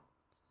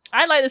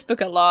 I like this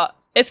book a lot.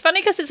 It's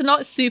funny because it's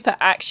not super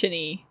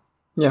actiony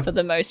Yeah. for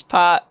the most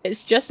part.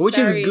 It's just Which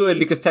very- is good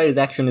because Terry's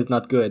action is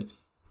not good.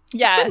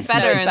 yeah,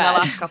 Better no, it's in bad. the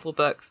last couple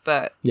books,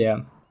 but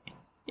Yeah.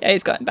 Yeah,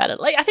 he's gotten better.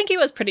 Like I think he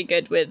was pretty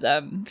good with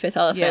Fifth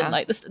Elephant. Yeah.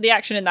 Like the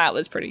action in that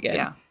was pretty good.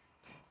 yeah.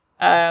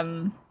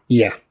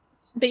 Yeah.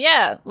 But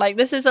yeah, like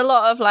this is a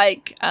lot of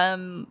like I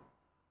don't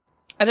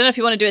know if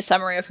you want to do a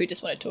summary or if we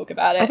just want to talk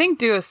about it. I think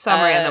do a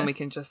summary and Uh, then we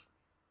can just...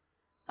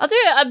 I'll do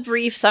a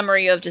brief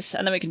summary of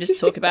and then we can just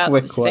Just a talk about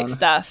quick specific one.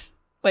 stuff,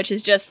 which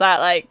is just that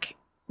like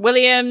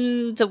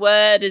William the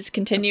Word is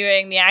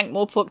continuing. The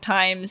Ankh-Morpork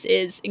Times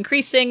is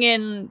increasing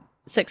in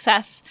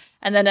success,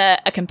 and then a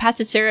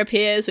competitor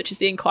appears, which is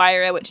the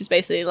Inquirer, which is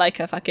basically like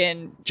a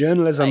fucking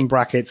Journalism Like,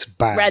 brackets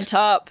bad. red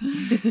top,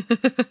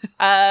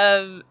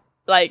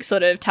 like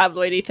sort of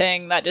tabloidy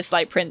thing that just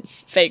like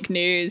prints fake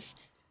news.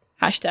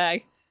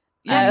 Hashtag.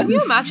 Yeah, can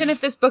you imagine if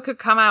this book had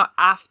come out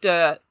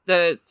after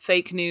the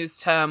fake news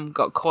term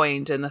got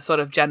coined in the sort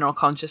of general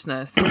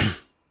consciousness? It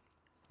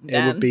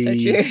Damn, would be so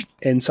true.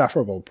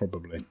 insufferable,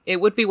 probably. It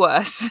would be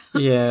worse.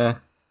 Yeah.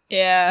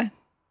 Yeah.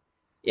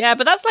 Yeah,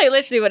 but that's like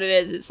literally what it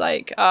is. It's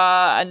like,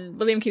 and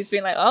William keeps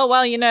being like, oh,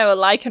 well, you know, a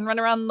lie can run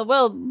around the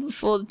world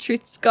before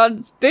truth's got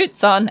its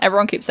boots on.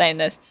 Everyone keeps saying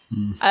this.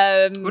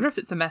 I wonder if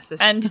it's a message.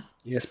 And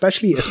Yeah,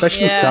 especially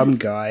Yeah. some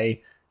guy,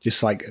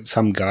 just like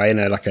some guy in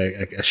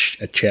a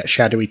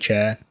shadowy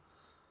chair.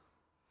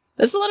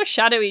 there's a lot of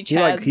shadowy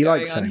chairs He going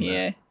likes on saying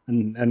here. that.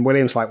 And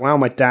William's like, well,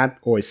 my dad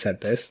always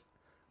said this.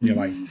 And you're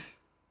like,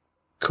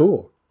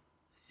 cool.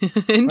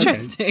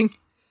 Interesting.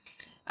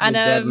 And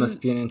Your dad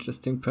must be an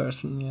interesting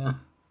person, yeah.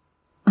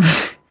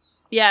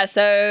 yeah,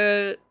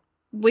 so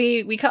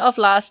we cut off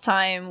last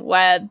time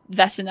where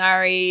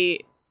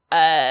veterinary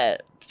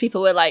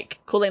people were like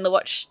calling the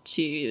watch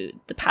to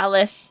the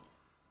palace,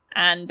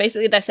 and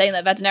basically they're saying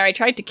that veterinary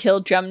tried to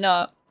kill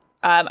Drumknot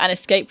and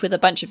escape with a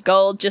bunch of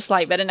gold, just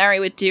like veterinary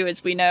would do,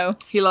 as we know.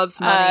 He loves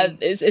money.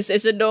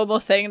 Is a normal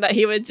thing that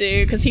he would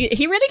do because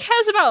he really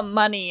cares about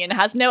money and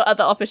has no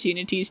other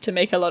opportunities to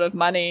make a lot of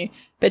money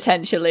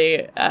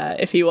potentially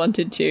if he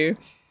wanted to.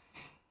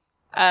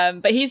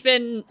 But he's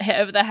been hit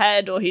over the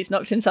head or he's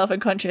knocked himself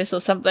unconscious or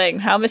something.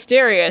 How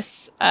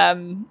mysterious.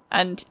 And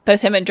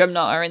both him and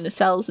Drumknot are in the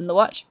cells in the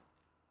watch.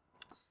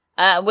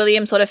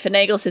 William sort of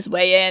finagles his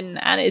way in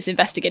and is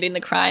investigating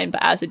the crime,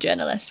 but as a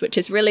journalist, which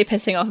is really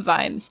pissing off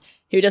Vimes,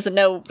 who doesn't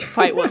know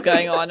quite what's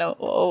going on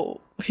or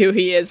who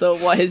he is or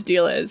what his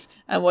deal is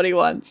and what he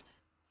wants.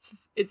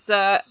 It's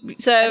an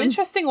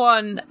interesting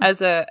one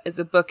as a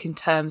book in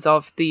terms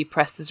of the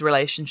press's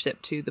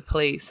relationship to the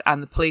police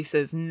and the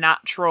police's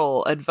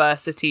natural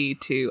adversity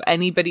to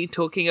anybody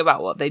talking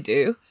about what they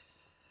do.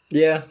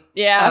 Yeah.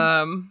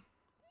 Yeah.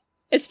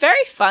 It's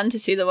very fun to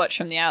see the watch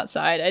from the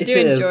outside. I do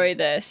is. enjoy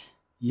this.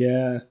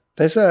 Yeah.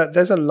 There's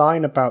a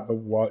line about the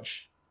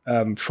watch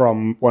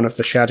from one of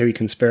the shadowy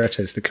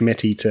conspirators, the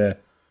committee to,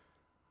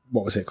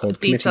 what was it called?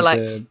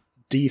 Deselect.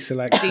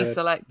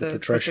 Deselect the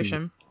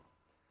patrician.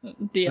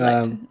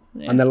 Dialect.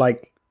 And they're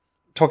like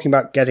talking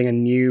about getting a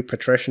new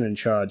patrician in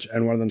charge,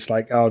 and one of them's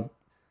like, oh,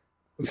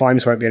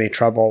 Vimes won't be any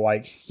trouble,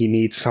 like he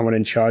needs someone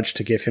in charge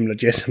to give him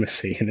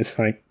legitimacy. And it's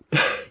like,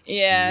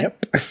 Yeah.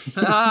 yep.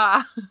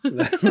 Ah.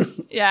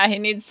 Yeah, he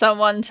needs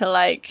someone to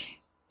like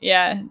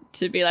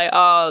to be like,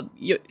 oh,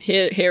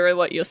 here are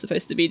what you're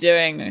supposed to be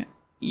doing.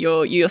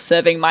 You're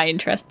serving my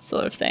interests,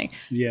 sort of thing.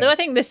 Yeah. Though I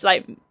think this,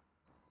 like,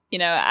 you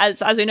know,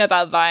 as we know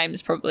about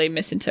Vimes, probably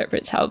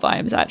misinterprets how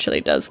Vimes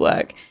actually does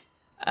work.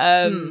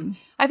 I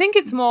think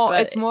it's more.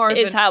 But It's more.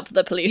 It's of how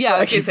the police Yeah, I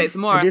was work. going to say it's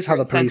more. It is how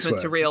the accurate police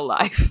sentiment to work. real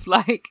life.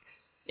 Like,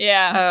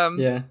 Yeah.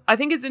 Yeah. I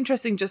think it's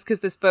interesting just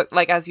because this book,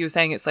 like as you were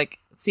saying, it's like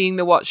seeing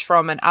the watch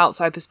from an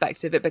outside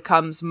perspective. It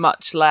becomes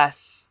much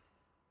less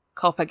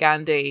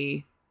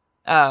propaganda.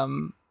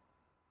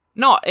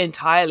 Not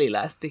entirely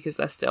less, because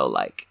they're still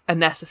like a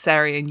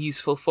necessary and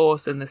useful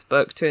force in this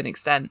book to an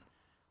extent.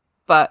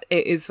 But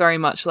it is very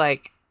much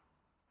like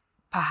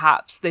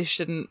perhaps they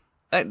shouldn't.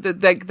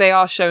 They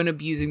are shown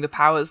abusing the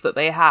powers that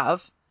they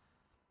have.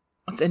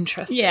 That's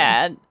interesting.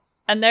 Yeah,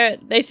 and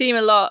they seem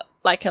a lot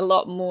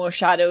more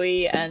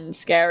shadowy and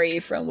scary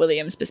from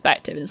William's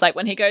perspective. And it's like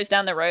when he goes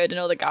down the road and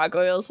all the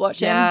gargoyles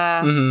watch him.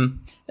 Yeah. Mm-hmm.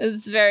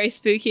 It's very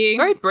spooky.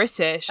 Very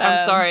British. I'm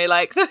sorry.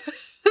 Like,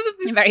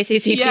 very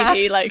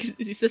CCTV, Yeah. like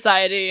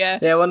society, yeah.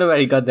 Yeah, I wonder where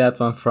he got that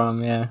one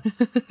from, yeah.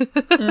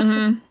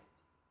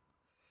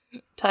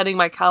 turning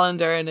my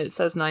calendar and it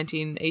says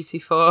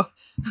 1984.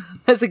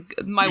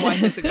 My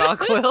wife is a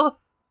gargoyle.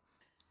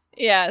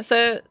 Yeah,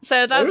 so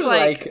I that's really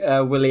like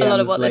Williams, a lot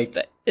of what like, this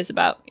book is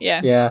about.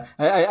 Yeah. Yeah,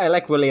 I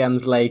like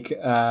Williams, like,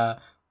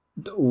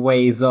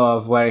 ways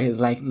of where he's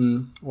like,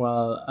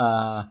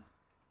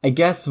 I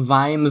guess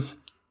Vimes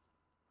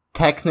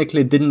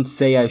technically didn't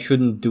say I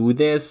shouldn't do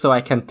this, so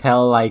I can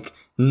tell, like,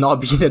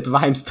 Nobby that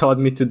Vimes told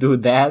me to do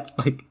that.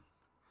 Like,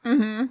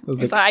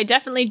 It's like, I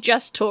definitely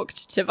just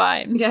talked to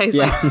Vimes. Yeah, he's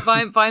Yeah.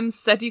 like, Vimes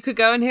said you could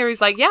go in here.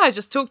 He's like, yeah, I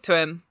just talked to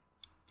him.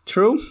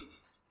 true,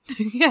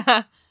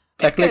 Yeah.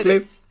 technically.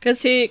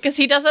 Because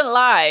he doesn't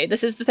lie.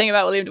 This is the thing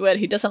about William DeWitt.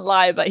 He doesn't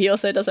lie, but he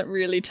also doesn't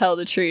really tell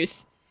the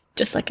truth,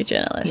 just like a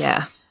journalist.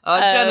 Yeah.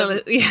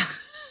 Journalist. Yeah.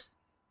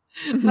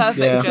 Perfect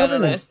Yeah.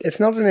 journalist. It's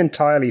not an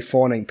entirely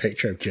fawning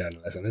picture of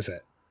journalism, is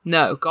it?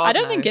 No, God, I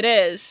don't no. think it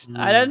is.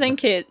 I don't think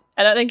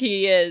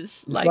he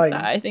is like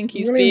that. I think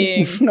he's being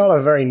William's not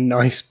a very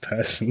nice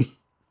person.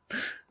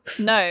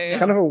 no.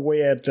 Kind of a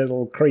weird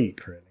little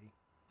creep, really.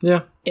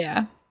 Yeah.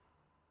 Yeah.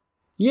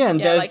 Yeah, and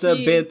Yeah, there's like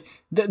a bit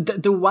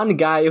the one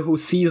guy who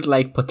sees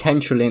like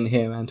potential in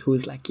him and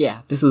who's like,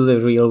 yeah, this is a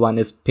real one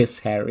is Piss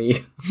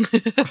Harry.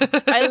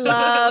 I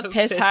love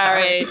Piss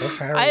Harry. Piss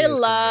Harry I is great.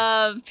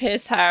 love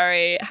Piss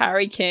Harry.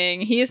 Harry King.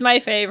 He's my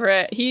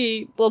favorite.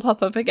 He will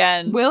pop up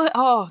again. Will it?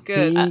 Oh,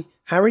 good.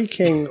 Harry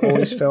King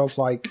always feels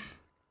like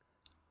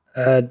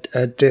a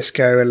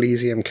Disco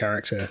Elysium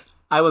character.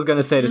 I was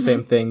gonna say the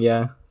same thing,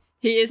 yeah.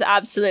 He is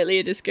absolutely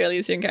a Disco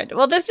Elysium character.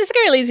 Well, this Disco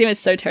Elysium is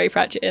so Terry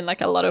Pratchett in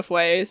like a lot of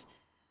ways.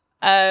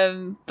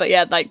 But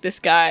yeah, like this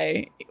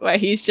guy where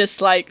he's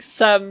just like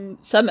some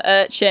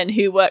urchin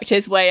who worked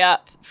his way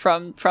up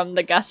from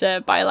the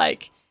gutter by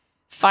like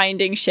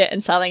finding shit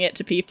and selling it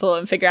to people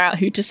and figuring out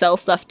who to sell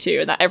stuff to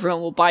and that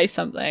everyone will buy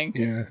something.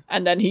 Yeah.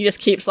 And then he just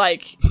keeps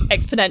like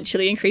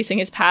exponentially increasing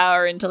his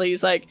power until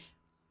he's like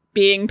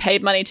being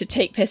paid money to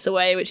take piss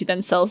away, which he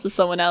then sells to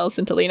someone else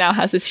until he now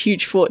has this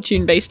huge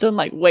fortune based on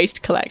like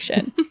waste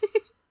collection.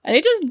 And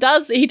he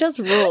does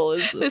rule.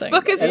 Is the This thing.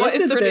 book is I what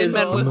love if that the bin there's-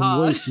 men were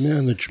hard.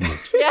 management.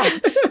 Yeah.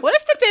 What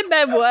if the bin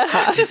men were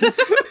hard?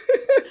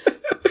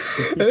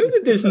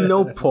 There's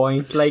no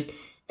point. Like,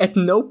 at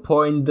no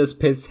point does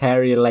Piss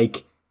Harry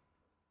like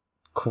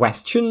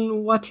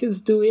question what he's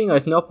doing, or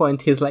at no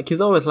point he's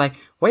always like,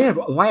 why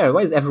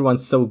is everyone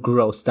so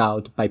grossed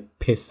out by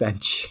piss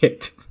and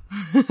shit?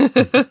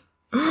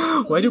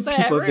 Why do So people think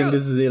everyone-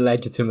 this is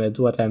illegitimate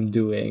what I'm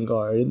doing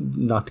or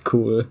not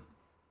cool?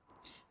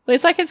 Well,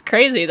 it's like it's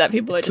crazy that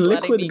people are It's just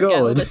letting liquid me get all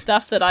gold. the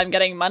stuff that I'm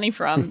getting money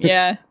from.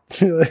 Yeah.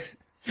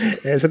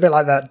 It's a bit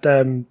like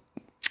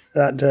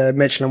that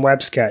Mitchell and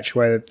Webb sketch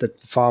where the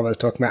farmer's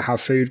talking about how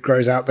food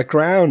grows out the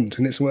ground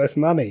and it's worth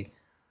money.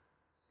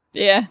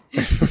 Yeah.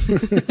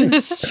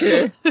 It's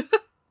true.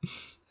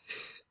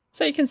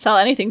 So you can sell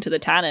anything to the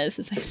tanners.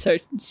 It's like so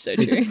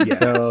true.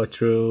 So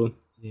true.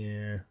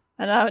 Yeah.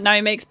 And now he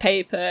makes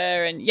paper,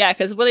 and yeah,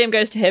 because William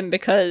goes to him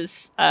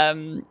because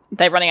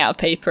they're running out of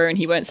paper, and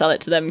he won't sell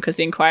it to them because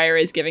the Inquirer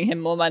is giving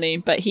him more money.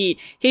 But he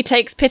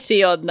takes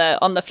pity on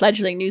the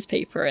fledgling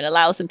newspaper and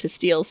allows them to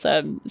steal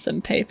some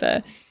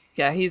paper.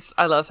 Yeah,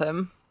 I love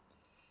him.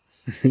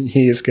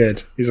 He is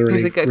good. He's a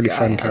really, good really guy,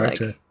 fun I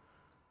character. like.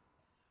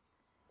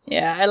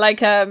 Yeah, I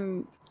like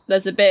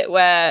there's a bit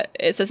where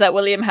it says that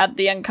William had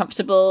the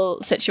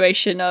uncomfortable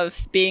situation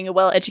of being a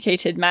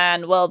well-educated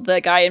man while the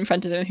guy in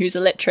front of him who's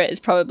illiterate is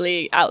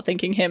probably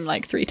outthinking him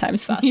like 3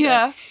 times faster.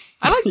 Yeah.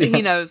 I like that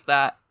he knows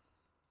that.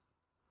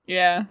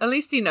 Yeah. At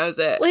least he knows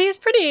it. Well, he's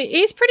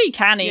pretty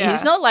canny. Yeah.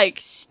 He's not like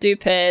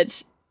stupid,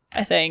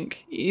 I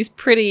think. He's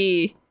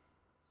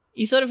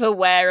sort of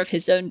aware of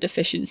his own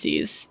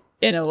deficiencies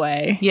in a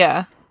way.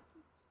 Yeah.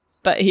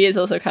 But he is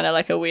also kind of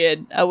like a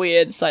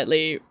weird,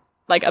 slightly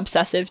like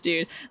obsessive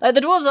dude. Like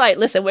the dwarves are like,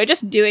 listen, we're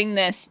just doing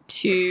this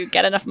to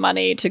get enough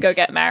money to go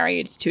get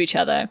married to each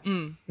other.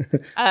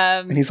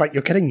 And he's like,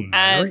 "You're getting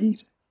married?"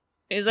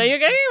 He's like, "You're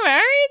getting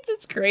married?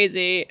 That's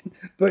crazy."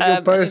 But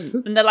you're both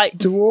And they're like,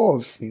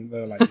 dwarves. And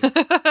they're like,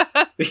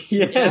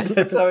 Yeah,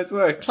 that's how it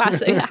works.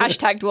 classic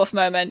hashtag dwarf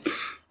moment.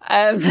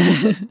 And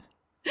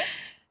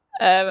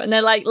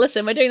they're like,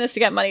 "Listen, we're doing this to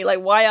get money. Like,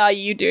 why are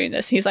you doing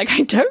this?" He's like,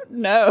 "I don't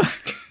know.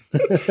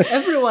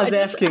 Everyone's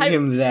asking I've-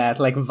 him that.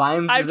 Like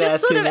Vimes I've is just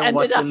asking sort of him,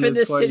 ended up "What's in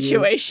this for you?"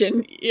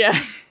 situation." Yeah,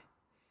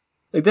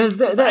 Like,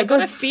 there's I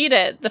gotta that's, feed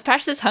it. The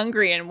pest is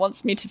hungry and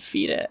wants me to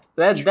feed it.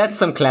 that's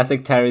some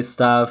classic Terry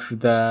stuff.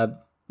 The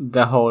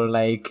whole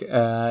like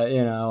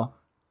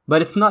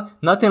but it's not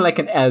in like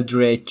an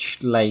eldritch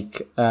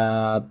like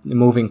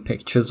moving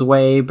pictures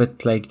way,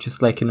 but like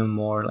just like in a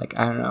more like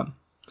I don't know.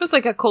 It's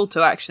like a call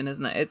to action,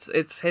 isn't it?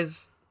 It's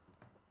his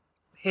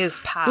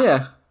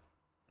path.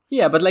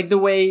 Yeah, but like the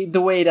way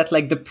that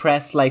like the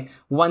press like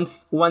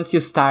once you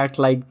start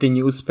like the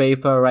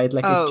newspaper, right?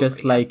 Like Oh, it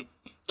just yeah. like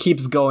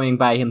keeps going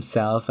by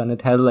himself, and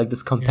it has like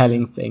this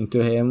compelling thing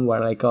to him where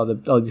like all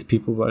these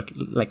people work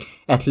like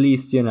at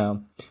least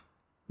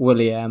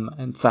William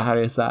and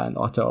Saharissa and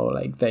Otto,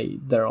 like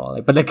they're all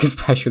like, but like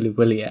especially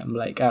William,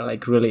 like are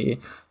like really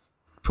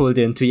pulled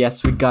into.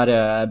 Yes, we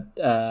gotta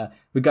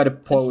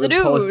post the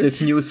news.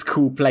 this new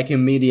scoop like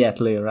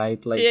immediately,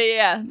 right? Like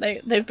Yeah.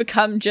 They've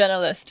become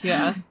journalists.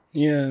 Yeah.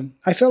 yeah.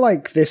 I feel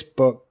like this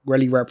book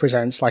really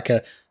represents like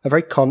a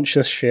very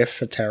conscious shift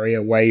for Terry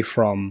away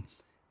from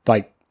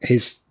like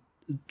his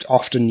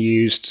often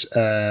used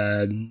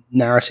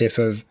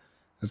narrative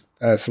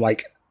of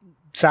like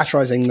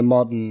satirizing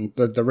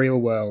the real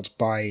world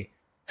by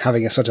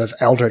having a sort of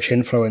eldritch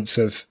influence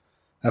of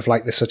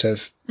like this sort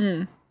of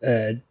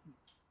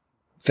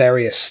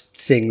various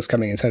things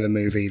coming into the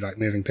movie, like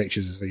moving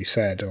pictures, as you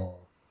said, or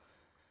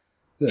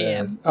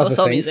Yeah, other or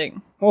soul things. music.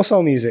 Or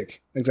soul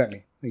music,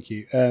 exactly. Thank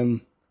you.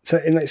 So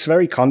and it's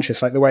very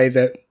conscious, like the way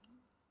that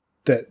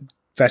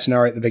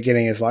Veterinary at the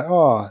beginning is like,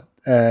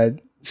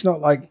 it's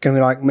not like going to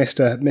be like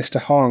Mr.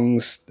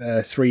 Hong's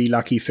 3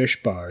 Lucky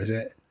Fish Bar, is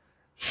it?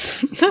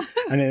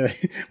 And then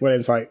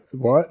William's like,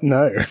 what?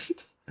 No.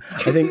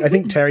 I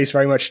think Terry's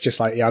very much just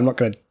like, yeah, I'm not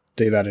going to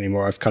do that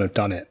anymore. I've kind of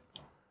done it.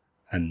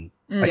 And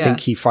I think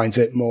he finds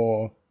it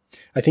more,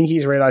 I think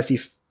he's realized he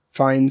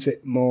finds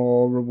it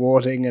more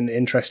rewarding and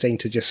interesting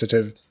to just sort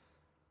of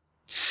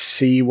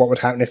see what would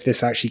happen if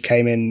this actually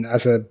came in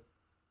as a,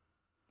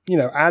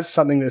 as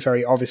something that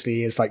very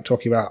obviously is like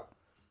talking about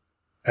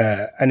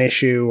an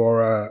issue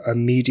or a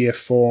media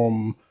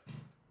form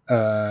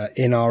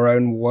in our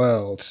own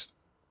world,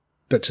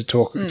 but to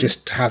talk,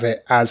 just to have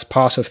it as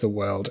part of the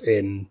world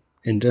in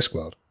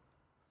Discworld.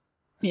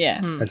 Yeah.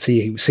 And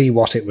see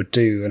what it would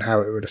do and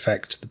how it would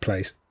affect the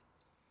place.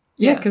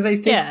 Yeah, because I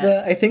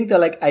think the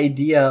like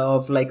idea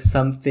of like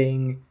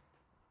something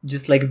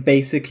just like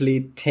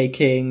basically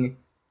taking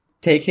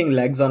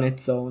legs on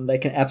its own,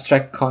 like an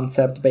abstract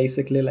concept,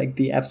 basically like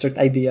the abstract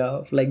idea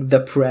of like the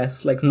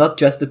press, like not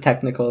just the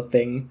technical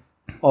thing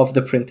of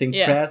the printing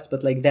press,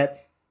 but like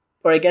that,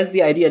 or I guess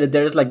the idea that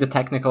there is like the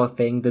technical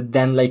thing that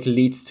then like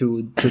leads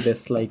to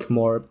this like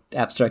more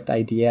abstract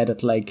idea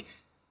that like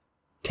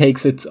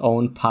takes its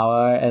own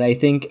power. And I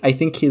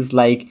think he's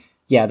like,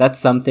 yeah, that's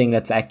something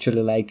that's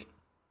actually like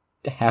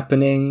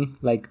happening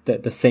like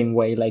the same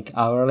way like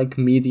our like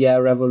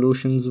media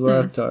revolutions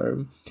worked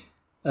or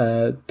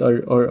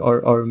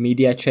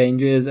media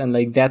changes, and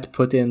like that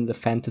put in the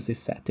fantasy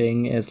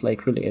setting is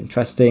like really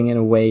interesting in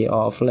a way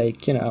of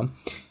like,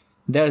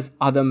 there's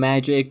other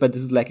magic, but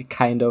this is like a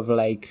kind of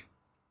like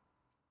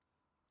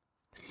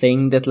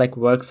thing that like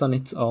works on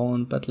its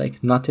own, but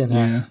like not in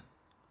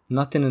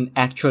an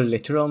actual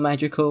literal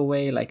magical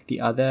way like the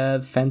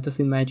other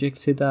fantasy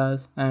magics he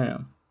does. I don't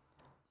know.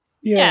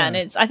 Yeah,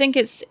 and I think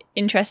it's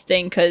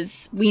interesting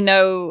because we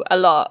know a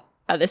lot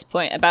at this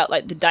point about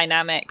like the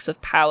dynamics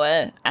of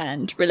power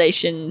and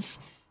relations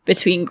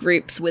between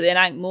groups within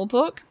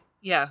Ankh-Morpork.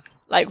 Yeah.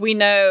 Like we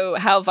know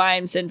how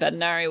Vimes and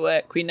Veterinary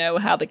work, we know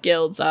how the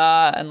guilds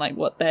are and like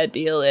what their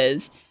deal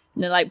is.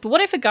 And they're like, but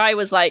what if a guy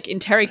was like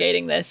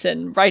interrogating this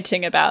and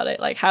writing about it?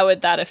 Like how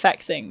would that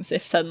affect things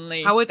if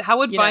suddenly How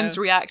would Vimes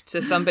react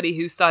to somebody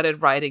who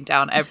started writing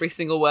down every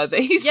single word that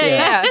he said?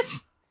 Yeah.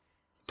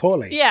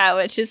 Poorly. Yeah,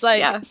 which is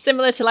like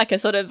similar to like a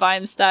sort of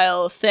Vime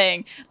style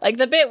thing. Like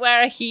the bit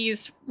where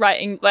he's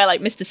writing, where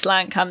like Mr.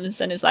 Slant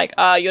comes and is like,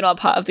 you're not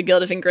part of the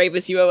Guild of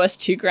Engravers, you owe us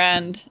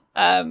 $2,000.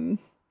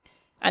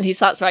 And he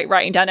starts like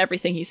writing down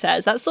everything he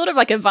says. That's sort of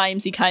like a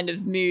Vimesy kind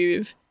of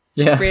move,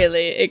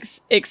 really,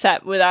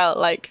 except without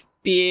like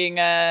being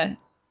a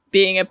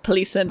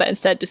policeman, but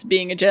instead just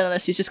being a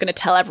journalist who's just going to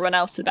tell everyone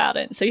else about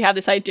it. So you have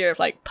this idea of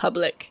like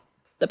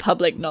the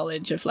public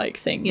knowledge of like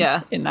things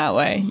in that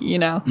way,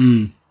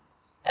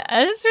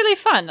 And it's really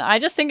fun. I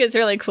just think it's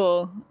really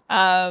cool.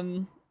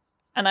 And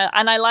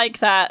I like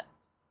that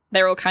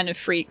they're all kind of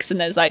freaks,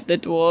 and there's like the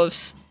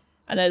dwarves,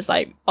 and there's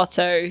like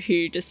Otto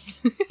who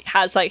just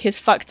has like his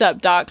fucked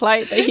up dark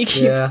light that he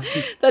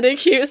keeps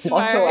Otto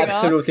firing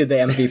absolutely the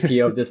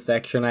MVP of this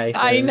section.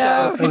 I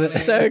know,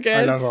 he's so good.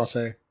 I love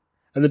Otto.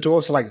 And the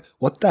dwarves are like,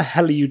 what the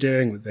hell are you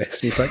doing with this?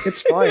 And he's like,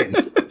 it's fine.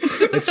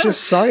 It's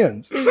just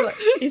science.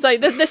 He's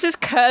like, this is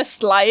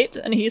cursed light,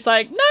 and he's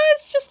like, no,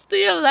 it's just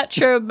the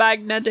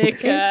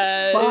electromagnetic,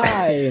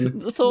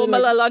 Fine.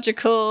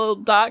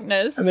 thermological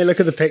darkness. And they look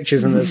at the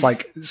pictures and there's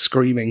like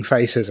screaming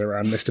faces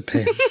around Mr.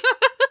 Pym.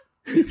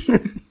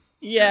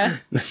 Yeah.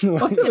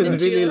 Otto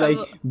is really Energy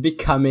like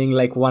becoming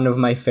like one of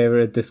my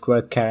favorite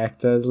Discworld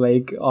characters,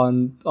 like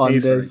on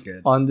He's very this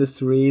good. on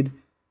this read,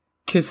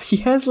 because he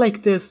has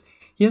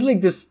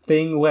this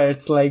thing where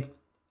it's like,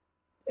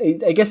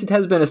 I guess it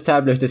has been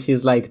established that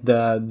he's like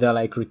the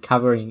like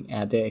recovering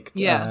addict,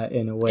 Yeah.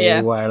 in a way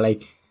Yeah. where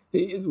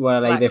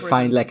Black they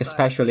find ribbons like a aside.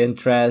 special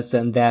interest,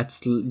 and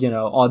that's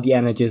all the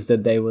energies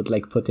that they would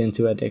like put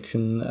into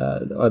addiction,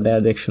 or their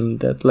addiction,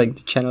 that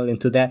like channel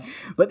into that.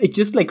 But it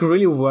just like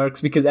really works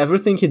because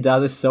everything he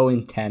does is so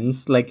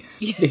intense. Like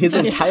his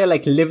entire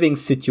like living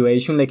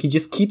situation, like he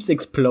just keeps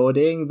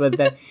exploding. But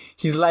then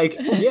he's like,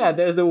 yeah,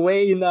 there's a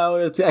way now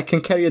that I can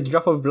carry a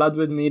drop of blood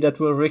with me that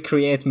will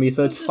recreate me,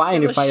 so it's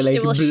fine if I like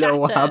it will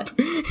blow shatter. up,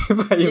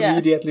 if I Yeah.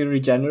 immediately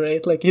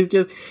regenerate. Like he's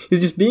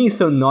just being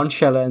so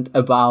nonchalant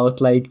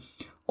about like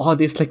all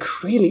these like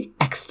really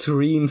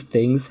extreme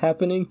things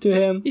happening to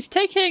him. He's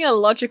taking a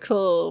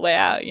logical way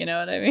out, you know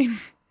what I mean?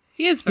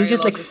 He is very He's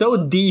just like so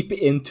logical. deep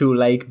into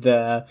like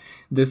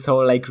this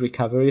whole like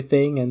recovery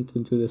thing, and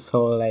into this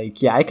whole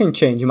like, yeah, I can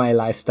change my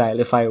lifestyle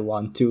if I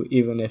want to,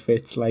 even if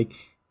it's like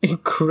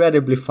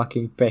incredibly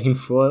fucking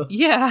painful.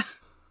 Yeah.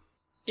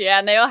 Yeah,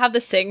 and they all have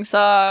the sing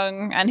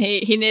song, and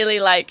he nearly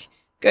like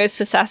goes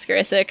for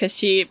Saskarissa because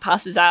she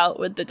passes out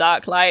with the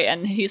dark light,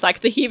 and he's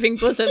like, the heaving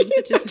bosoms,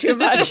 it is too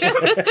much.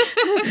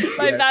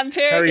 My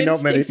vampiric Terry not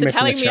instincts are missing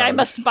telling a me I chance.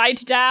 must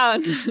bite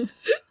down.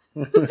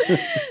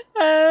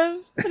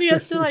 And he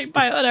has to like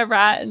bite on a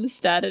rat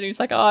instead, and he's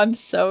like, oh, I'm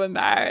so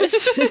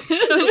embarrassed.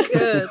 So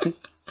good.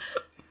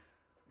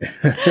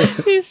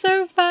 He's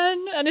so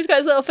fun, and he's got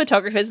his little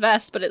photographer's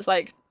vest, but it's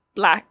like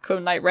black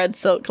and like red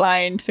silk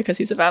lined because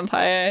he's a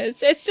vampire.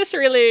 It's just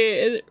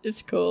really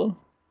it's cool.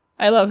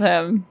 I love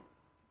him.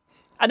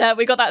 And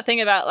we got that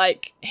thing about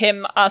like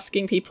him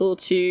asking people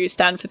to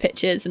stand for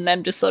pictures and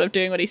them just sort of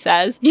doing what he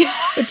says,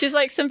 which is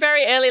like some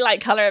very early like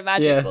color and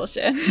magic Yeah.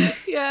 bullshit.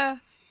 Yeah.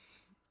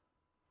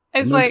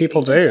 It's Many like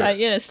people do.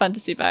 It's fun to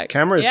see back.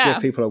 Cameras Yeah.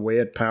 give people a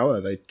weird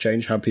power. They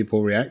change how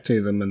people react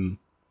to them,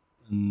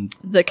 and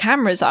The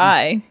camera's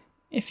eye,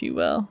 if you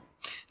will.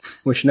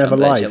 which never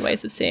Convergent lies.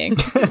 ways of seeing.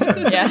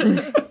 Yeah.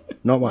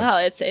 Not once. Well,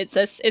 it's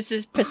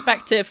a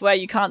perspective where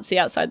you can't see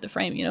outside the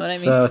frame. You know what I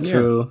mean? So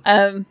true.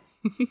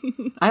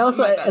 I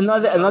also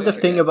another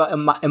thing about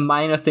a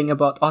minor thing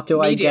about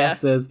Otto, I Media.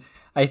 guess, is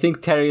I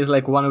think Terry is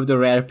like one of the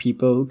rare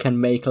people who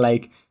can make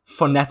like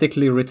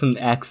phonetically written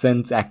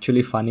accents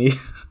actually funny.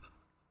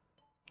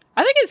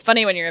 I think it's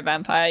funny when you're a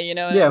vampire. You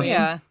know what Yeah. I mean?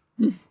 yeah.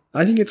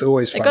 I think it's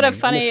always They funny. got a I'm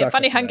funny sucker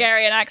for that.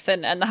 Hungarian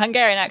accent, and the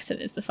Hungarian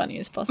accent is the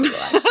funniest possible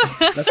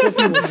accent. That's what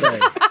people say.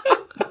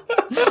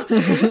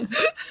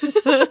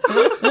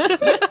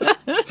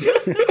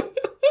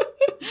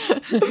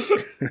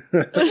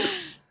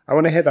 I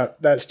want to hear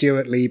that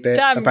Stuart Lee bit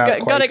Damn,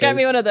 about gotta get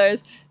me Quakers, one of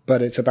those.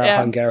 but it's about Yeah.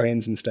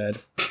 Hungarians instead.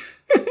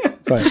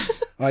 Like,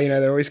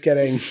 they're always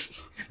getting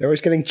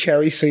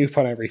cherry soup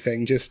on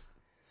everything, just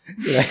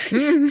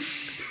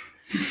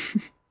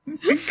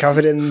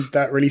covered in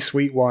that really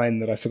sweet wine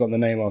that I forgot the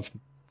name of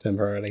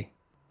temporarily.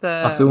 The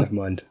Asu. Never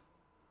mind.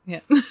 yeah.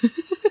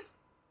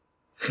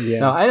 Yeah.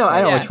 No, I know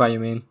Yeah. which one you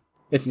mean.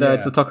 It's the Yeah.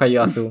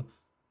 Tokayasu.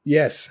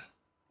 Yes.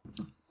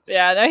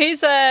 Yeah, no,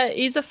 he's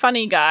a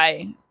funny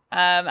guy,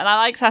 and I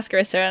like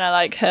Saskarissa, and I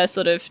like her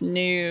sort of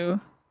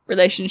new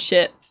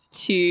relationship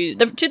to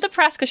the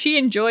press because she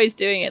enjoys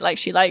doing it. Like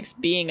she likes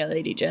being a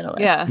lady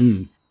journalist. Yeah.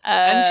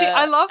 And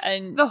I love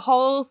and the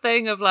whole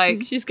thing of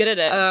like she's good at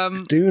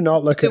it. Do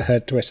not look at her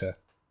Twitter.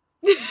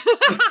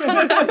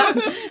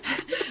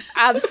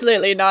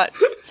 Absolutely not.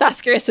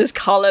 Saskarissa's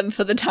column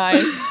for the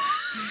Times.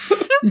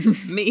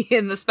 me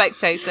in the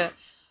Spectator.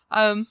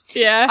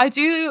 Yeah, I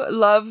do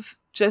love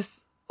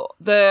just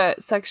the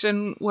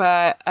section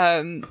where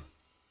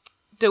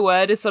De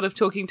Word is sort of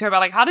talking to her about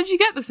like, how did you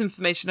get this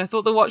information? I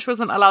thought the Watch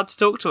wasn't allowed to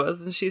talk to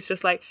us, and she's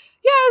just like,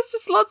 yeah, it's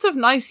just lots of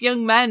nice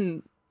young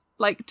men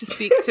like to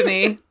speak to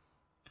me.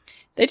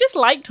 they just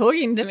like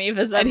talking to me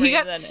for some And he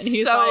reason. gets and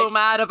he's so like,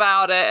 mad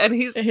about it, and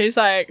he's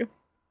like,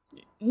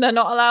 they're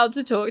not allowed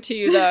to talk to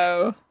you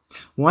though.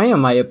 Why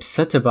am I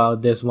upset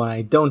about this when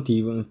I don't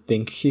even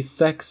think she's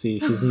sexy?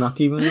 She's not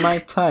even my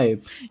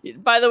type.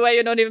 By the way,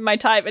 you're not even my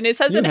type. And it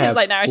says You in his have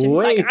like narrative, he's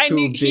way like, he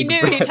too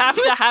knew big he'd breasts."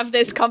 have to have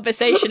this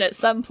conversation at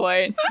some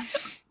point.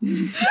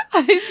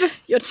 it's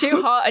just You're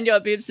too hot and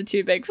your boobs are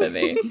too big for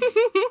me.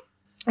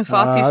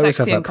 far I too always have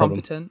sexy that and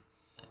problem. competent.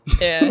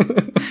 Yeah.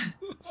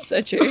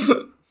 So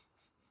true.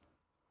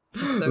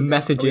 So good.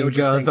 Messaging We were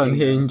just girls on thinking,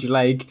 Hinge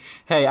like,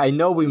 hey, I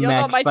know we You're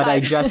not matched, my but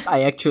type."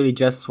 I actually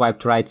just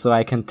swiped right so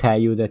I can tell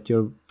you that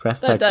your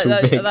breasts are too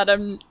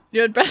big.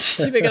 Your breasts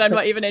are too big and I'm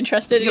not even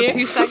interested in You're you.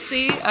 too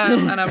sexy,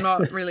 and I'm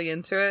not really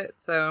into it.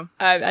 So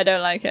I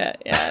don't like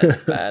it. Yeah,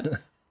 it's bad.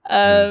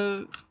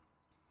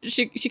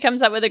 She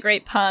comes up with a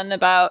great pun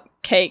about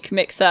cake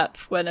mix up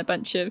when a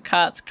bunch of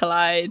carts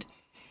collide.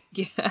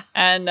 Yeah.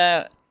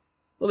 And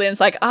William's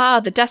like,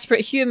 the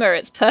desperate humor,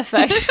 it's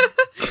perfect.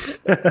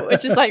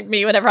 Which is like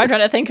me whenever I'm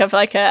trying to think of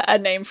like a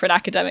name for an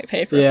academic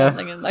paper or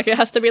something, and like it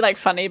has to be like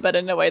funny, but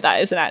in a way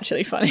that isn't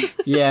actually funny.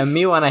 Yeah,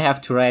 me when I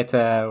have to write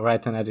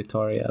an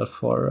editorial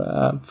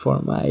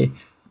for my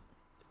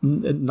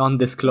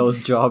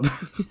non-disclosed job.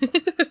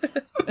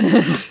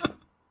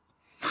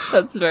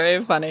 That's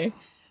very funny.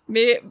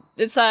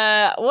 It's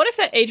what if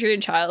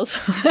Adrian Chiles?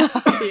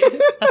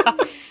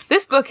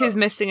 This book is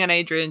missing an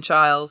Adrian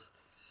Chiles.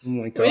 Oh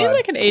my We need god.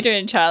 like an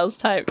Adrian Chiles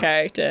type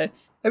character.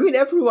 I mean,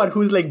 everyone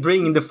who's like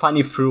bringing the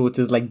funny fruit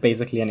is like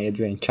basically an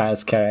Adrian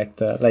Childs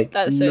character. Like,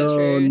 That's so No,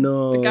 true.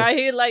 no. The guy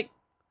who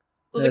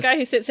the guy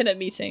who sits in at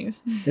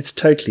meetings. It's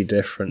totally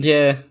different.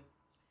 yeah,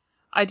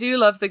 I do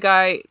love the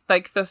guy,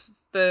 like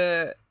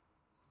the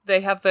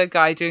they have the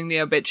guy doing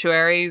the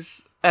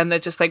obituaries, and they're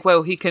just like,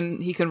 whoa, he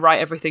can write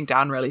everything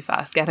down really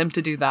fast. Get him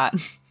to do that.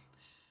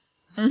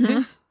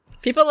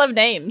 People love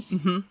names.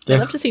 They Yeah.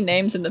 love to see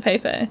names in the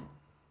paper,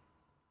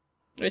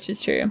 which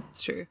is true.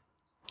 It's true.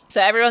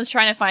 So everyone's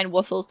trying to find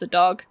Wuffles the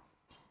dog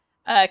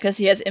because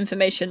he has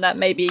information that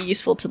may be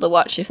useful to the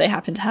Watch if they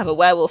happen to have a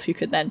werewolf who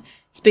could then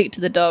speak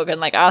to the dog and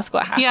like ask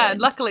what happened. Yeah,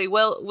 luckily,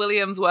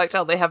 Williams worked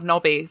out they have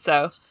Nobby,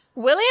 so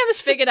Williams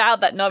figured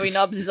out that Nobby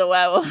Nobbs is a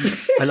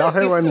werewolf. I love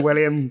it when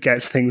William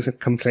gets things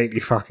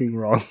completely fucking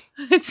wrong.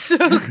 it's so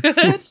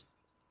good.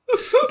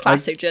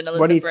 Classic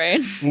journalism when he-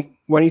 brain.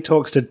 When he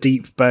talks to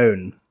Deep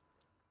Bone,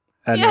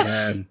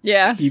 and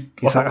Yeah.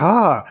 he's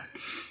like,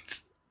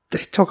 they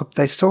talk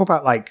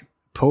about like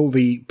pull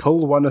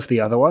one of the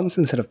other ones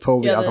instead of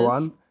pull the The other others.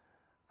 one,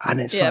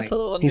 and it's Yeah, like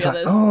pull one of he's the like,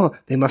 others. oh,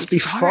 they must It's be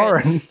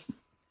foreign.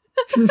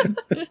 foreign.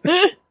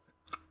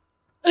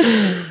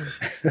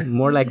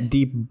 more like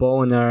deep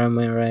boner, am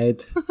I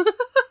right?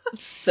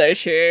 It's so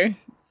true.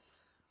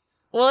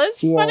 Well,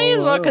 it's funny as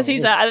well because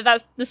he's at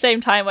that's the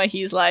same time where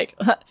he's like,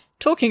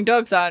 talking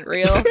dogs aren't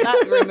real.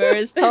 That rumor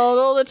is told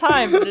all the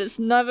time, but it's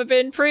never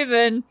been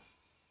proven.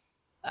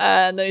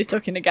 And then he's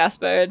talking to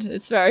Gaspard.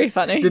 It's very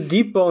funny. The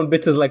deep bone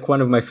bit is like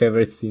one of my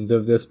favorite scenes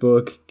of this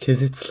book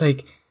because it's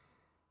like,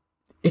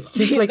 it's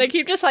just like they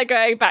keep just like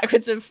going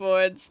backwards and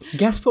forwards.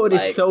 Gaspard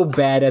like- is so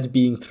bad at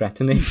being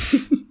threatening,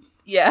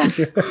 Yeah.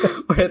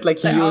 or at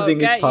like Like, using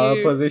his get power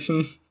you.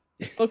 position.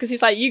 Well, because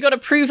he's like, you got to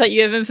prove that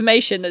you have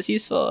information that's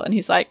useful. And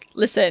he's like,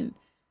 listen,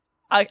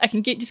 I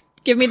can just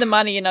give me the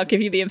money and I'll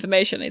give you the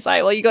information. And he's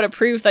like, well, you got to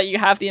prove that you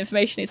have the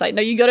information. He's like,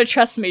 no, you got to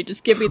trust me.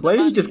 Just give me the Why don't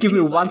money. you just give me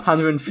And he's like,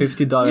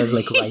 $150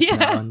 like right Yeah.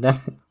 now? And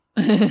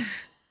then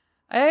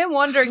I am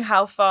wondering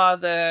how far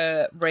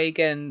the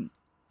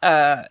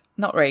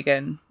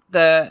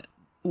the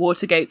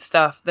Watergate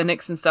stuff, the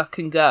Nixon stuff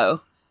can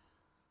go.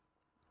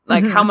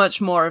 Like, how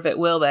much more of it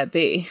will there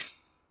be?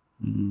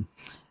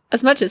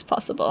 as much as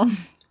possible.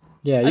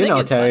 yeah, I you think know,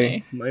 it's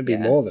Terry. funny. Might be Yeah.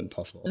 more than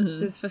possible.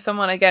 This is for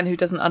someone, again, who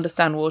doesn't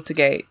understand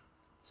Watergate.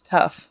 It's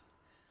tough.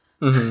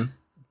 Mhm.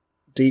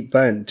 Deep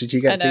Bone. Did you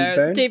I get Deep know.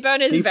 Bone? Deep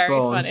Bone is Deep very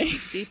Bone. funny.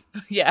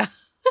 Yeah.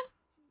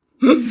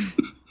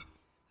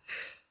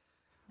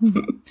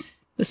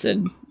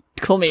 Listen,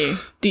 call me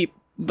Deep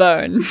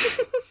Bone.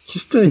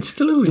 Just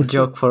a little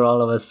joke for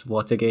all of us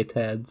Watergate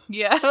heads.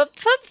 Yeah. But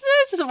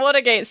this is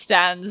Watergate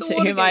stands The who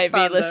Watergate might be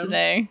fandom.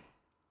 listening.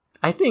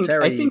 I think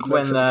Terry when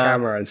looks at the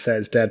camera and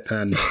says,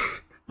 "Deadpan."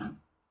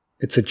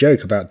 It's a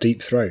joke about Deep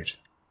Throat.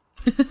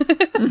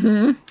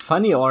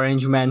 Funny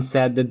Orange Man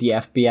said that the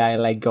FBI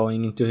like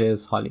going into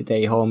his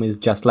holiday home is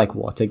just like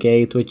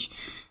Watergate, which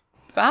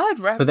Bad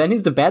rep. but then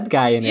he's the bad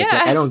guy in it.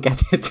 Yeah. I don't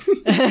get it.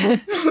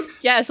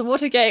 Yeah, it's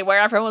Watergate where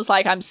everyone was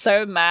like, I'm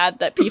so mad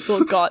that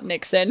people got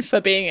Nixon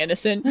for being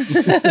innocent.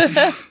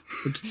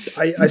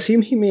 I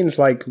assume he means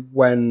like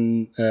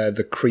when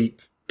the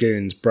creep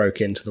goons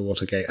broke into the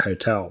Watergate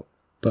hotel,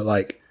 but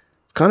like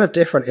it's kind of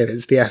different if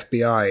it's the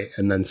FBI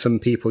and then some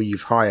people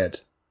you've hired,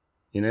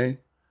 you know?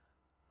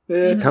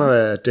 Kind of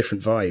a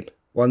different vibe.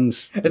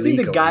 One's I think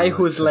the guy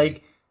who's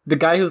like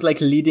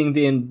leading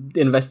the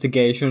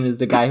investigation is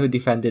the guy who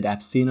defended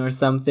Epstein or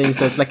something.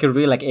 So it's like a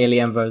real like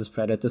Alien versus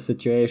Predator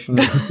situation.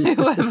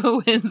 Whoever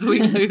wins,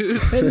 we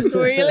lose.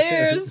 We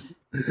lose.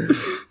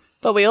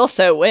 But we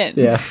also win.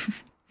 Yeah.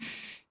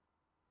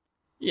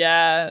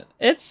 Yeah,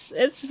 it's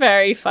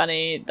very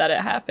funny that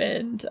it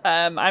happened.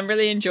 I'm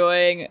really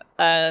enjoying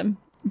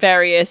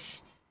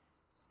various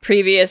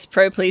previous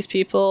pro-police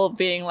people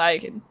being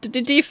like,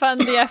 defund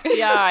the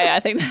FBI. I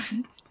think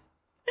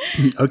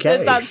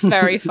Okay. that's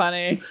very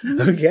funny.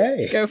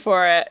 Okay. Go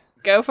for it.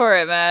 Go for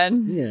it,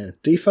 man. Yeah.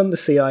 Defund the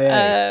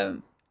CIA.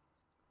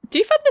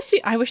 Defund the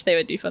CIA. I wish they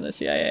would defund the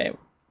CIA.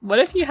 What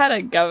if you had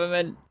a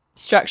government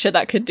structure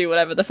that could do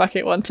whatever the fuck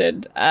it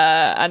wanted,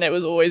 and it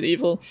was always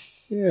evil?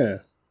 Yeah.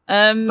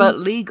 But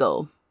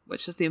legal,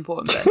 which is the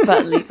important bit.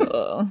 but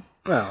legal.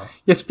 Well,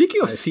 Yeah,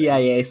 speaking of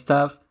CIA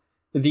stuff,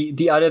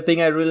 the other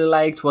thing I really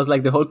liked was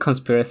like the whole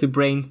conspiracy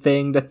brain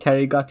thing that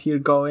Terry got here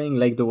going,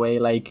 like the way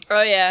like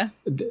Oh yeah.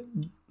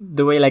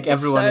 the way like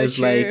everyone so is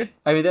true. like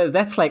I mean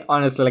that's like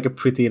honestly like a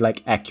pretty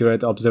like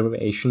accurate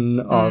observation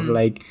of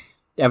like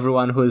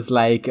everyone who's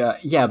like,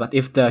 yeah, but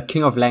if the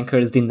king of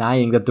Lancre is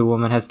denying that the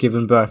woman has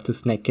given birth to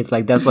snake kids,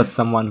 like that's what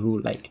someone who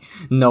like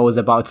knows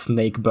about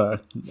snake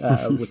birth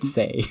would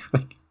say.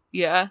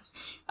 Yeah.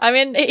 I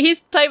mean,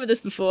 he's played with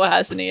this before,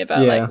 hasn't he?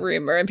 About Yeah. like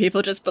rumor and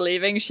people just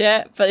believing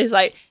shit. But he's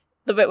like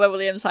the bit where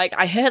William's like,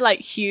 I heard like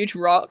huge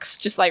rocks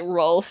just like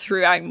roll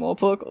through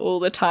Ankh-Morpork all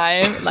the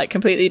time, like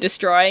completely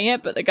destroying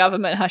it, but the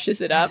government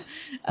hushes it up.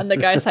 And the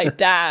guy's like,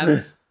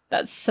 damn,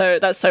 that's so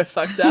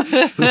fucked up.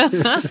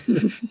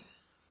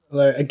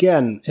 Although,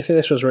 again, if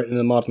this was written in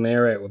the modern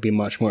era, it would be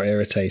much more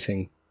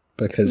irritating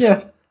because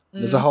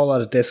there's a whole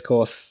lot of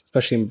discourse,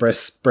 especially in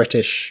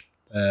British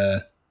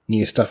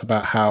news stuff,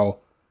 about how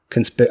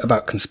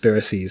about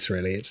conspiracies.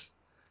 Really, it's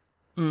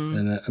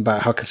and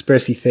about how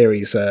conspiracy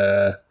theories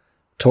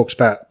talked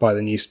about by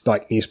the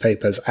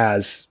newspapers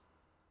as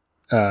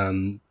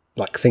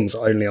like things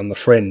only on the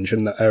fringe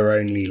and that are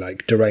only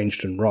like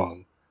deranged and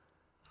wrong,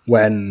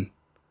 when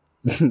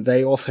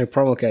they also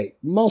promulgate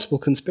multiple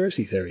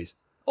conspiracy theories.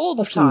 All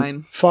the Often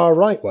time. far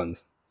right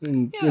ones.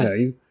 And, Yeah.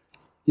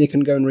 you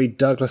can go and read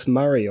Douglas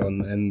Murray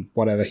and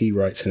whatever he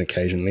writes in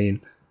occasionally, and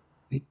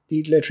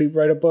he literally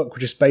wrote a book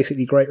which is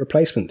basically great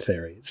replacement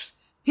theory. It's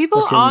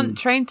People fucking- aren't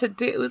trained to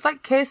do. It was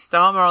like Keir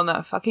Starmer on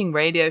that fucking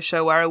radio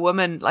show where a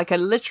woman, like a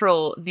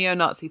literal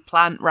neo-Nazi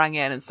plant, rang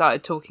in and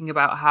started talking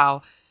about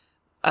how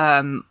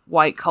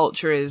white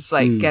culture is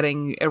like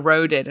getting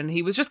eroded, and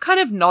he was just kind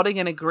of nodding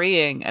and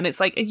agreeing. And it's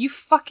like, you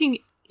fucking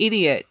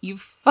idiot, you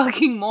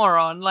fucking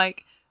moron!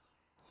 Like,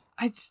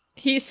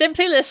 He's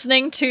simply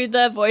listening to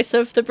the voice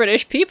of the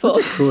British people.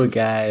 Poor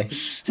guy.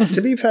 To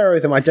be fair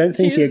with him, I don't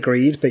think he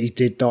agreed, but he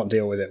did not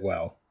deal with it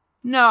well.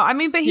 no, I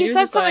mean, but he was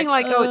said just something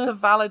like, like, "Oh, it's a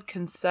valid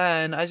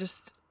concern." I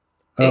just,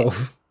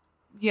 Oh,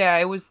 yeah,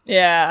 it was.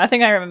 Yeah, I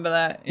think I remember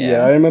that.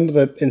 yeah. I remember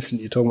the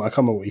incident you're talking about. I can't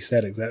remember what he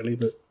said exactly,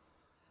 but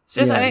It's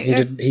just, yeah, I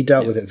think, he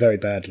dealt with it very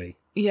badly.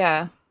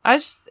 yeah,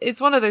 it's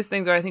one of those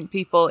things where I think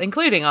people,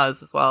 including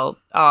us as well,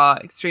 are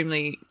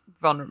extremely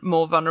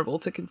more vulnerable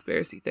to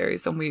conspiracy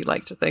theories than we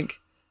like to think.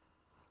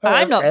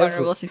 I'm not Every-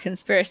 vulnerable to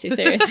conspiracy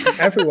theories.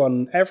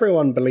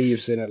 Everyone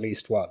believes in at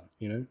least one,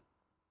 you know?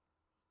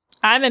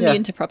 I'm immune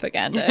Yeah. to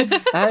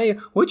propaganda.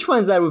 Which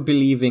ones are we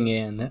believing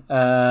in?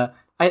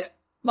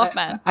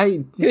 Mothman.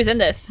 I Who's in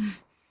this?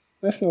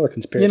 That's not a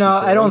conspiracy you know,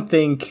 theory. I don't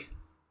think.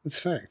 It's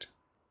fact.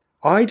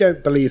 I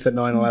don't believe that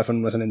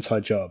 9/11 was an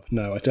inside job.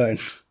 No, I don't.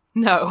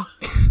 No,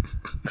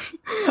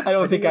 I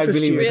don't think I it's a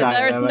believe stupid- that.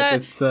 There is but no,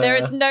 it's, there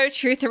is no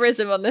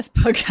trutherism on this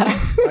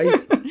podcast.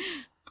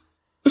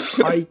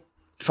 I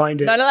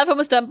find it... 9/11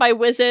 was done by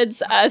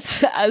wizards,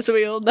 as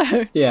we all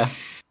know. Yeah.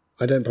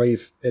 I don't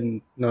believe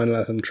in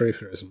 9/11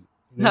 trutherism.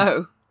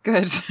 no,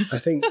 good. I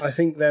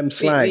think them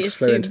slags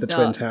flew into the assume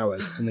Twin not.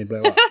 Towers and they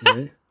blew up,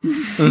 you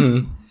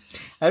know?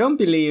 I don't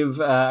believe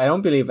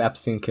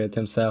Epstein killed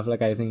himself.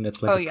 Like, I think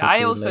that's like. Oh a yeah, I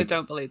pretty, also like-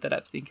 don't believe that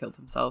Epstein killed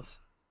himself.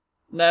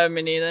 No,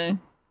 me neither.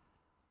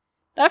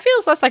 That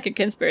feels less like a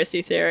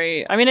conspiracy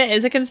theory. I mean, it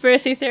is a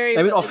conspiracy theory.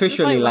 I mean, but it's just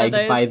officially, one of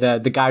like by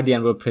those- the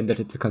Guardian will print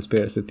that it's a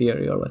conspiracy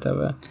theory or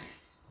whatever.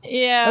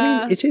 Yeah. I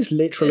mean, it is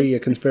literally a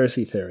it's-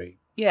 conspiracy theory.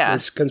 Yeah,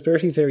 It's,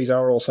 conspiracy theories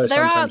are also there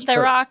sometimes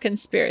are true.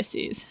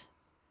 conspiracies.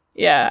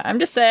 Yeah, I'm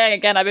just saying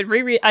again. I've been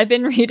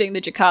reading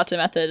the Jakarta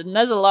Method, and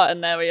there's a lot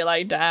in there where you're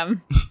like,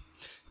 damn.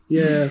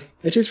 Yeah,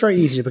 it is very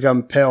easy to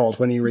become pilled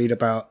when you read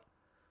about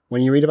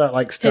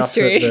like stuff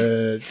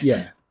History.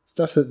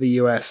 stuff that the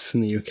US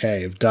and the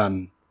UK have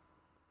done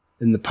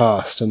in the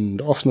past,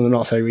 and often in the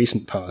not so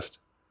recent past.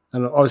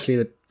 And obviously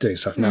they do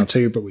stuff now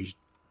too, but we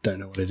don't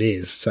know what it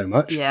is so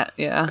much yeah.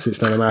 because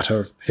it's not a matter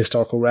of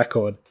historical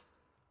record.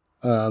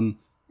 And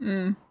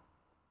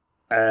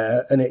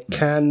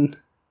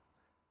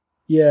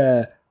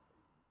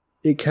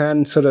it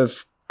can sort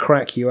of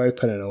crack you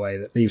open in a way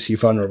that leaves you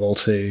vulnerable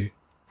to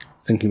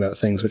thinking about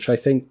things, which I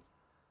think,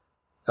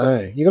 I don't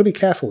know, you gotta be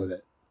careful with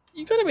it.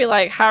 You gotta be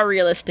like, how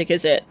realistic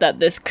is it that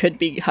this could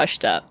be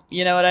hushed up?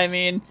 You know what I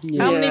mean?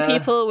 How many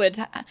people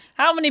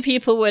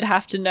would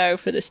have to know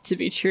for this to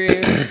be true?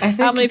 I think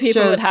How many it's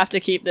people would just- have to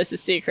keep this a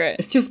secret?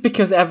 It's just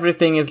because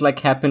everything is like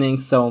happening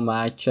so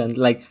much, and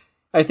like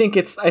I think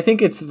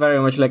it's very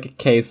much like a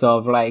case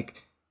of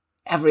like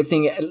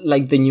everything,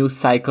 like the news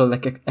cycle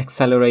like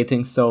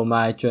accelerating so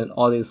much, and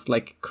all this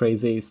like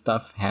crazy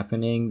stuff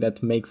happening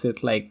that makes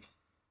it like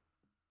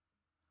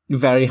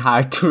very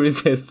hard to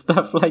resist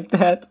stuff like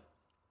that.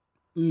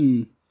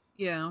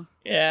 Yeah.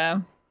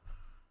 Yeah.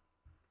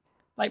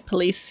 Like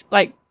police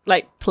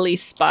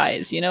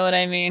spies, you know what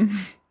I mean?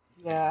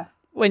 Yeah.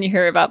 When you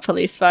hear about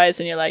police spies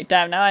and you're like,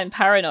 damn, now I'm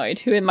paranoid.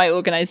 Who in my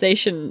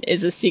organization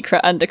is a secret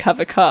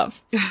undercover cop?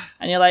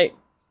 And you're like,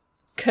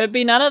 could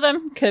be none of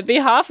them, could be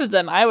half of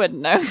them, I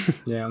wouldn't know.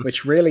 Yeah.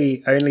 Which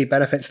really only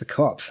benefits the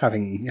cops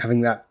having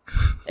that,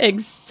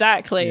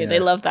 Exactly. Yeah. They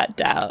love that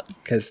doubt.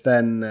 because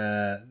then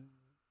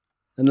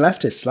and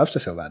leftists love to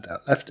feel that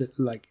doubt.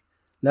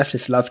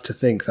 Leftists love to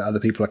think that other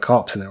people are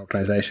cops in their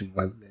organisation,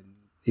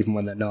 even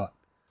when they're not.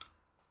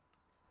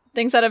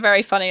 things that are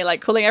very funny,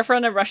 like calling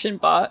everyone a Russian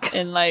bot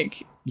in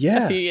like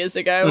Yeah. a few years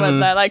ago when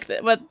they're like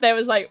when there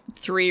was like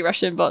 3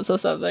 Russian bots or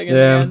something in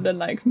Yeah. the end, and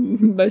like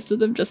most of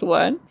them just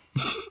weren't.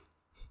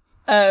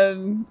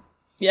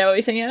 Yeah, what were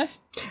you saying, Yash?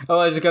 Oh,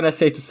 I was gonna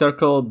say, to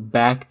circle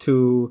back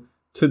to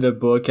the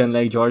book and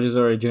like George's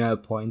original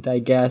point, I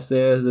guess,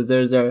 is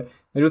that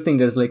I do think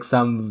there's like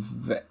some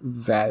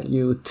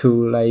value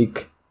to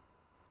like,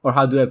 or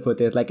how do I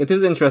put it? Like, it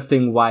is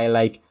interesting why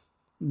like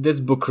this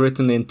book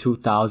written in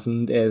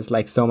 2000 is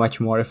like so much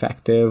more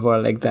effective,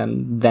 or like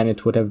than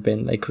it would have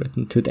been like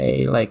written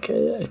today. Like,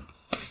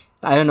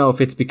 I don't know if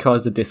it's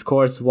because the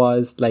discourse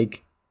was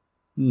like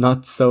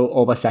not so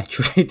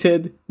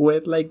oversaturated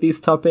with like these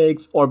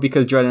topics, or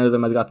because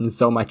journalism has gotten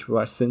so much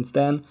worse since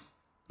then.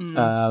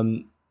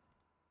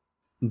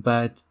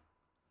 But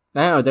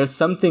I don't know, there's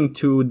something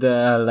to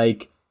the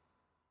like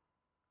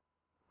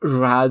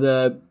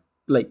rather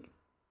like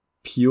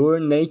pure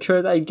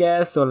nature, I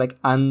guess, or like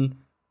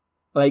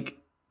like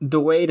the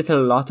way that a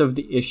lot of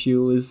the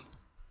issues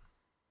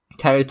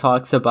Terry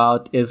talks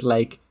about is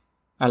like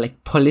are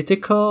like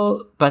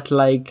political, but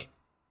like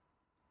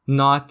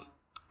not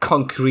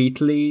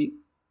concretely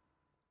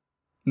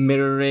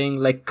mirroring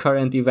like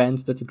current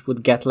events, that it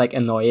would get like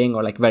annoying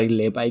or like very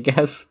lib, I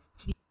guess.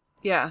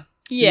 Yeah.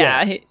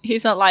 Yeah,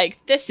 he's not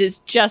like, this is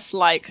just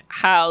like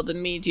how the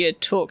media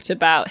talked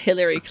about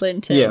Hillary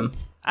Clinton. Yeah.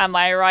 Am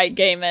I right,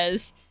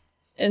 gamers?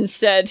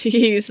 Instead,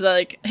 he's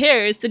like,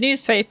 here's the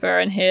newspaper,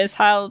 and here's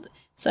how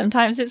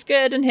sometimes it's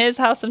good, and here's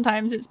how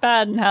sometimes it's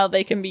bad, and how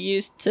they can be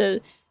used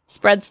to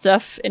spread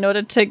stuff in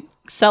order to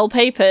sell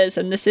papers.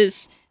 And this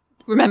is,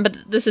 remember,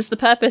 this is the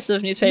purpose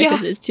of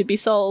newspapers, is to be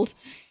sold.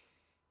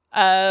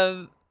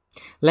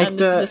 Like and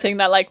this is the thing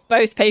that like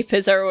both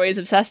papers are always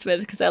obsessed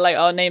with, because they're like,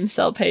 oh, names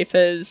sell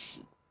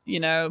papers. You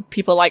know,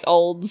 people like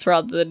olds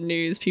rather than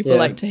news. People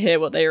like to hear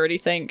what they already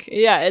think.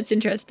 Yeah, it's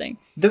interesting.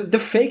 The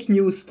fake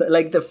news,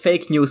 like the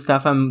fake news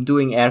stuff, I'm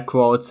doing air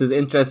quotes, is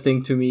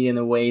interesting to me in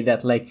a way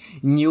that like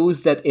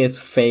news that is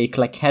fake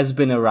like has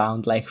been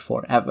around like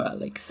forever,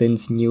 like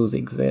since news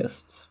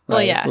exists. Right?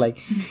 Well, yeah. Like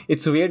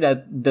it's weird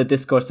that the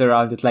discourse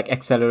around it like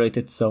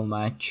accelerated so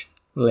much,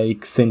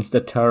 like since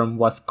the term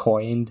was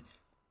coined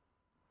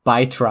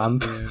by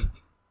Trump.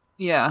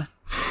 Yeah.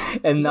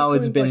 And now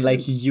it's been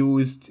like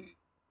used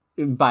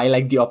by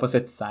like the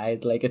opposite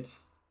side. Like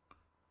it's,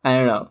 I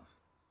don't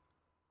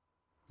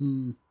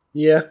know.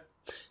 Yeah.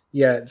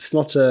 It's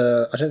not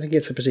I don't think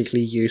it's a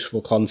particularly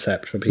useful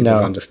concept for people's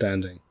No.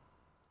 understanding.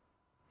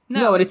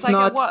 No, it's like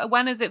not-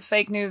 when is it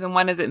fake news and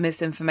when is it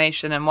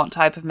misinformation, and what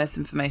type of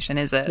misinformation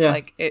is it? Yeah.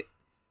 Like it.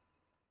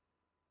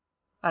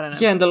 I don't know.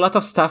 Yeah, and a lot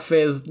of stuff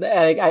is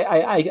like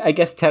I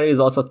guess Terry is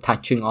also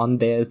touching on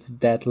this,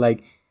 that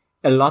like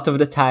a lot of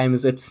the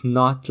times it's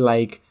not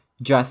like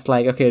just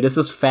like, okay, this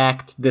is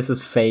fact, this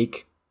is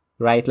fake,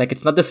 right? Like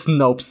it's not the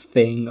Snopes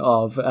thing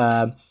of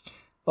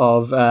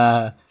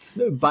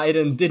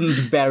Biden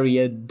didn't bury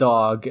a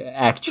dog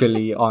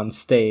actually on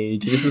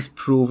stage. This is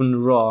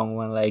proven wrong,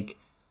 when like,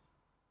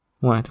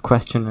 well, the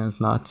question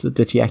is not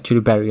did he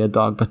actually bury a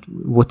dog, but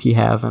would he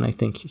have? And I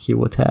think he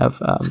would have.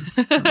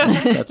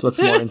 That's what's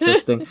more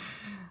interesting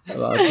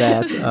about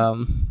that.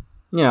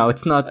 You know,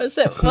 it's not.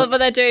 But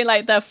they're doing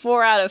like the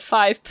 4 out of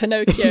 5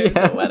 Pinocchios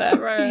or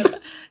whatever.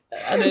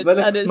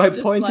 But my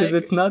point is,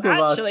 it's not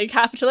about, actually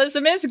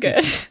capitalism is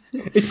good.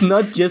 it's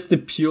not just the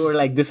pure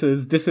like this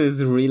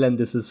is real and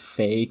this is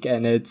fake,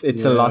 and it's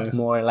a lot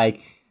more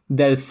like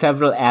there's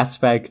several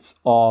aspects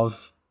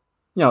of,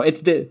 you know,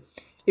 it's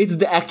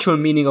the actual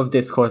meaning of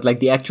discourse, like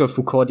the actual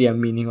Foucauldian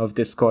meaning of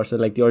discourse, or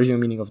like the original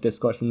meaning of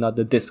discourse, and not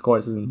the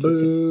discourses in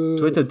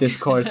Twitter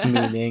discourse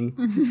meaning,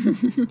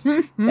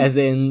 as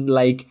in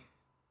like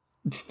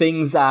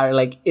things are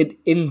like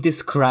in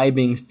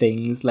describing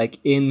things, like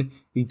in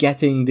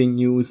getting the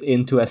news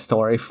into a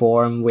story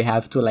form, we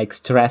have to like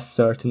stress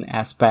certain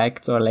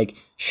aspects or like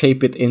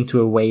shape it into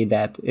a way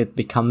that it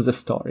becomes a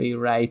story,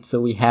 right? So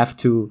we have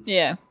to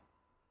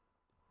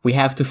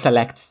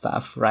select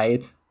stuff,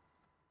 right?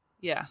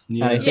 Yeah.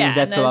 And I think Yeah,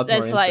 that's a and lot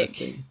more there's, like,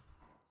 interesting.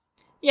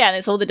 Yeah, and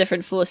it's all the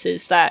different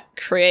forces that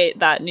create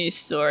that news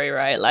story,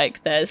 right?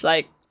 Like there's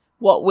like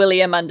what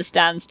William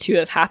understands to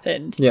have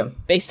happened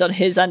based on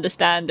his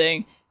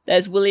understanding.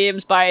 There's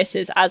William's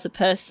biases as a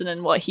person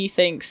and what he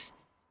thinks,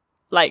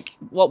 like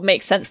what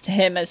makes sense to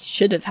him as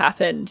should have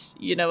happened.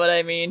 You know what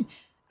I mean?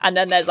 And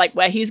then there's like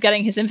where he's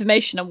getting his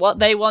information and what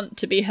they want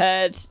to be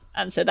heard.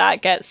 And so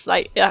that gets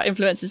like, that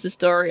influences the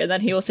story. And then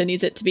he also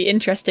needs it to be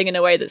interesting in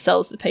a way that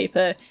sells the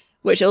paper,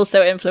 which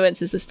also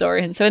influences the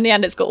story. And so in the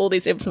end, it's got all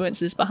these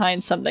influences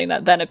behind something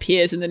that then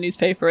appears in the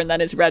newspaper and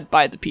then is read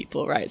by the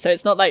people, right? So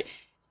it's not like,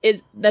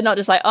 they're not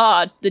just like,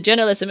 the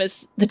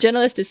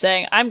journalist is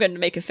saying, I'm going to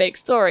make a fake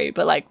story,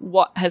 but like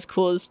what has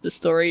caused the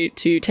story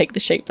to take the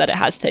shape that it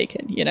has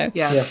taken, you know?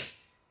 Yeah.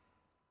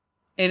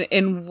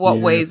 In what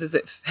ways is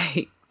it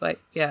fake?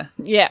 Like, yeah.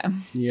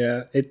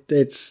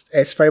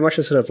 It's very much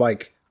a sort of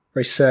like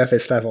very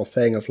surface level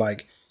thing of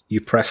like, you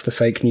press the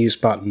fake news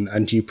button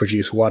and you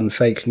produce one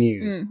fake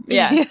news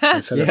Yeah.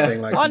 instead of being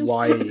like, One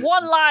why?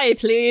 lie,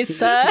 please,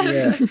 sir.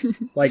 Yeah,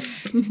 like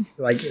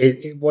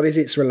what is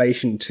its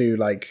relation to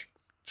like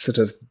sort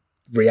of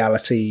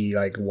reality?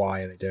 Like,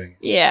 why are they doing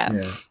it?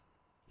 Yeah.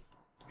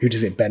 Who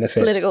does it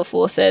benefit? Political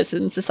forces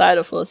and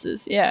societal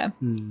forces. Yeah.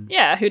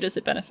 Yeah, who does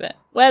it benefit?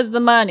 Where's the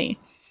money?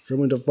 Show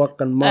me the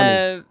fucking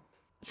money.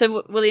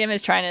 So William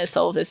is trying to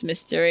solve this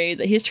mystery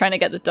that he's trying to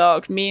get the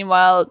dog.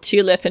 Meanwhile,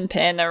 Tulip and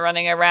Pin are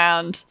running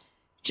around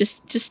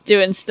just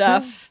doing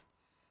stuff.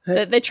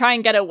 They try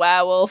and get a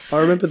werewolf.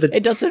 I remember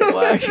It doesn't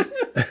work.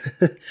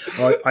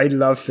 I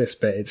love this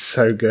bit. It's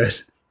so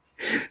good.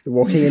 They're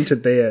walking into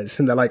Beers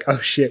and they're like, oh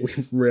shit,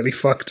 we've really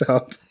fucked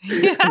up.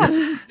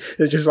 Yeah.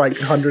 There's just like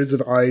hundreds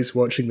of eyes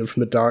watching them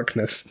from the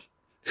darkness.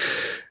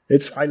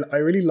 I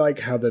really like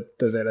how the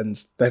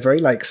villains, they're very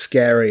like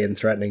scary and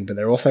threatening, but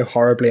they're also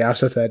horribly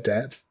out of their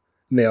depth.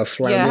 And they are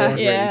floundering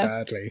really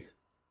badly.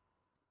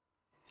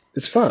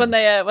 It's fun.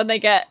 It's when they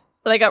got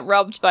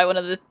robbed by one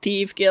of the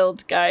Thief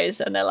Guild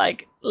guys and they're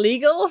like,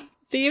 legal?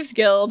 Thieves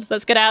Guild,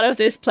 let's get out of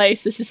this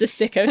place. This is a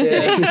sicko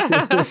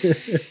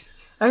city.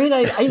 I mean,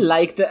 I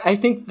like the. I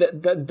think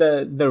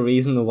the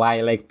reason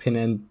why like Pin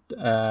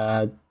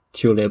and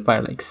Tulip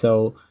are like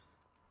so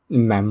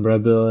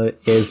memorable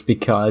is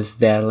because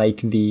they're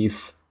like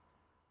these.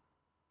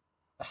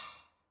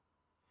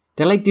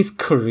 They're like these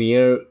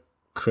career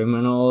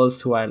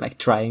criminals who are like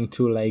trying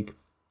to like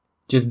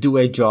just do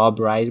a job,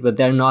 right? But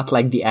they're not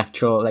like the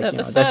actual like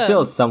there's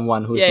still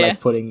someone who's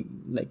putting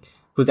like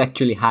who's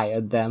actually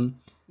hired them.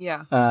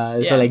 Yeah.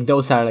 So like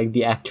those are like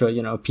the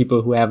actual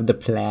people who have the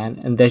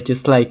plan, and they're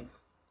just like.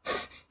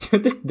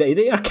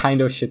 they are kind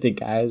of shitty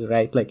guys,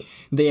 right? Like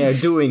they are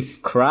doing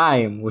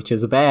crime, which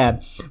is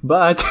bad,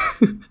 but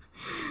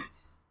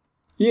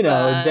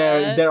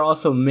they're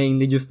also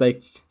mainly just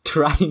like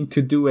trying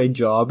to do a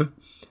job,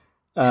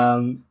 it's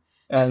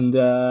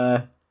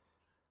not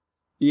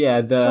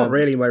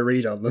really my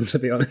read on them, to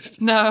be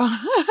honest. No.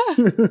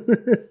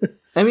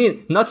 I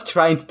mean, not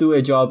trying to do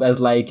a job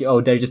as like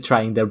they're just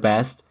trying their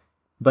best,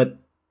 but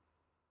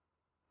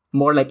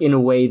more like in a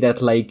way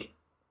that like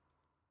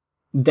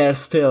they're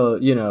still,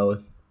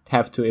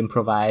 have to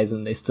improvise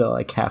and they still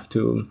like have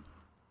to,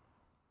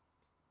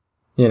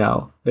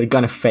 they're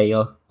gonna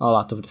fail a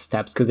lot of the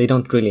steps because they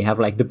don't really have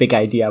like the big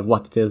idea of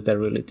what it is they're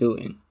really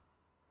doing.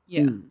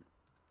 Yeah.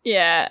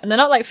 Yeah, and they're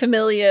not like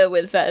familiar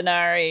with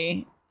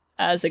Veterinary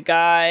as a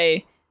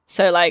guy,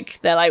 so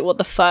like they're like, what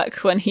the fuck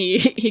when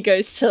he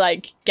goes to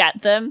like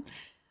get them.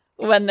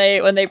 When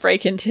they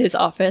break into his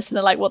office and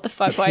they're like, what the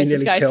fuck, why is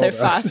this guy so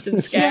fast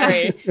and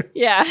scary?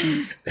 Yeah.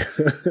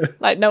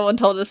 Like no one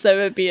told us there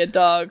would be a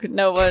dog.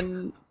 No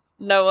one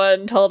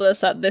told us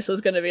that this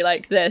was going to be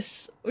like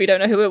this. We don't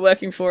know who we're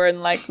working for,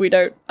 and like we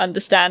don't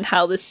understand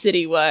how this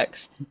city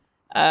works.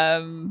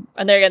 And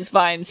they're against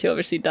Vines, who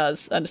obviously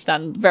does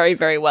understand very,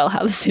 very well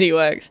how the city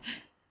works.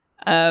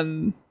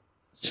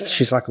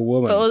 She's like a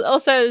woman. But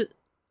also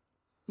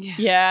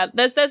yeah,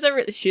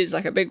 she's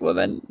like a big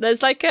woman.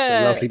 There's like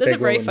there's a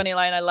very funny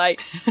line I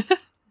liked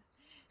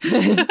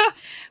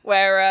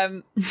where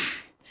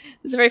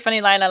there's a very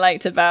funny line I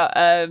liked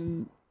about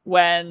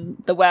when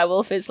the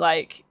werewolf is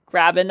like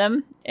grabbing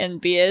them in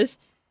Beers,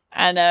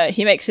 and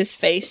he makes his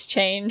face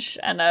change,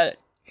 and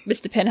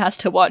Mr. Pin has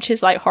to watch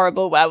his like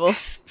horrible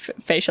werewolf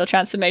facial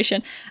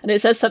transformation, and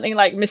it says something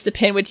like Mr.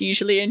 Pin would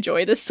usually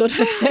enjoy this sort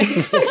of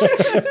thing.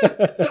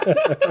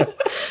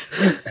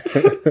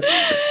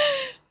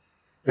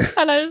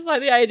 And I just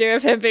like the idea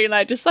of him being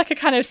like just like a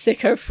kind of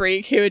sicko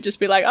freak who would just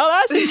be like,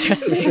 oh, that's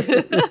interesting.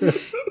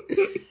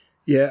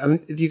 Yeah, and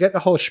you get the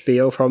whole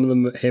spiel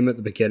from him at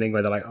the beginning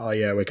where they're like, oh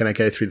yeah, we're going to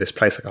go through this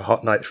place like a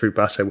hot night through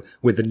butter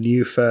with the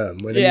new firm.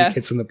 We're the new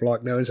kids on the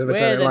block. No one's ever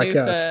done it like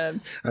us.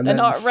 Firm. And they're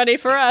not ready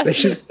for us. They're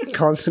just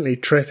constantly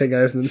tripping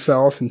over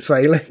themselves and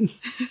failing.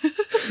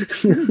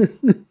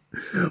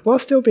 While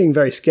still being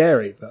very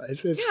scary, but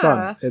it's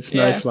fun. It's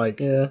nice,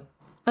 like... Yeah.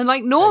 And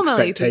like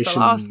normally people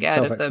are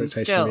scared of them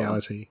still.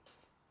 Reality.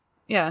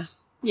 Yeah.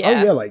 Yeah.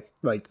 Oh yeah,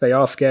 like they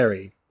are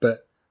scary,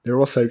 but they're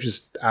also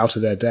just out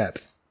of their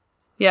depth.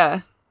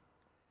 Yeah.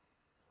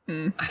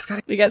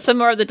 We get some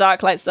more of the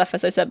dark light stuff,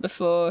 as I said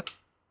before,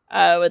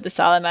 with the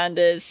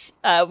salamanders.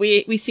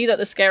 We see that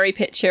the scary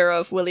picture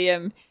of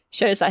William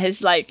shows that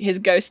his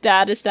ghost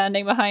dad is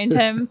standing behind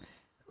him,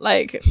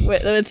 like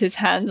with his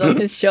hands on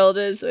his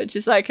shoulders, which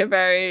is like a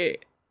very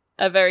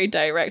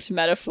direct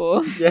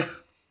metaphor. Yeah.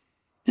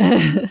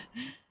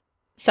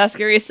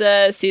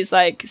 Saskarisa sees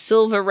like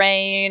silver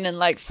rain and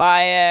like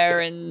fire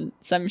and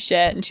some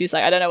shit, and she's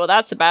like, I don't know what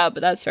that's about,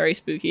 but that's very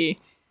spooky.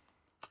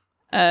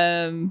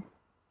 Yeah,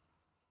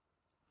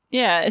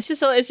 it's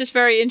just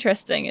very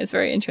interesting. It's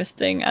very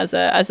interesting as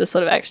a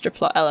sort of extra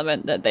plot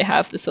element that they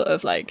have the sort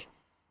of like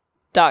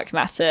dark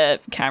matter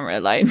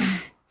camera line.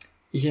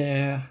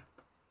 Yeah.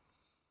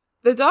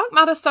 The dark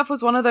matter stuff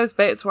was one of those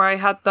bits where I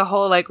had the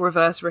whole like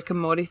reverse Rick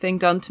and Morty thing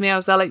done to me. I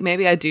was there like,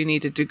 maybe I do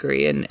need a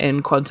degree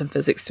in quantum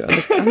physics to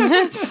understand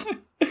this.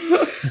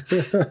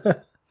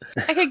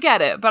 I could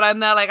get it, but I'm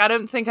there like, I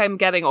don't think I'm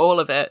getting all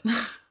of it.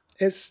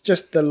 It's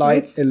just the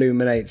light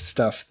illuminates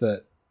stuff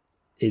that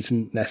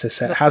isn't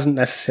necessary, hasn't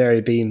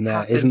necessarily been there,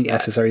 Happened isn't yet.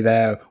 necessarily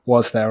there,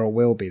 was there, or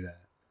will be there.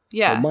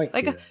 Yeah, Or might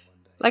be there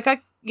one day.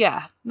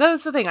 yeah,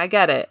 that's the thing. I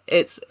get it.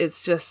 It's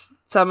just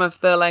some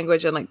of the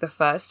language, and like the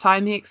first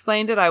time he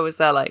explained it, I was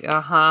there like,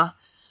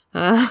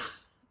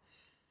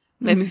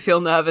 made me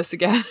feel nervous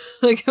again.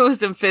 Like it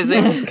was in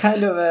physics. It's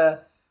kind of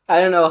I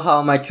don't know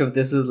how much of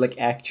this is like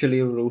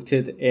actually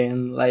rooted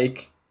in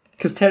like,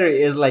 because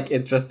Terry is like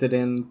interested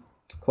in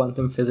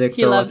quantum physics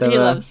He or loves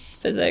whatever.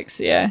 physics,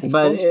 yeah.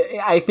 But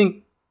I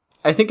think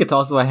it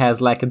also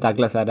has like a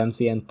Douglas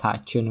Adamsian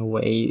touch in a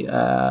way,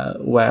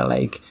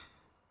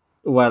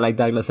 where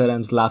Douglas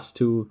Adams loves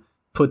to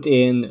put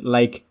in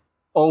like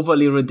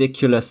overly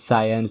ridiculous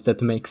science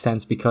that makes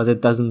sense because it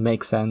doesn't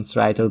make sense,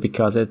 right? Or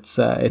because it's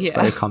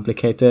very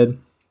complicated.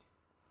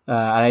 And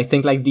I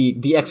think like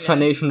the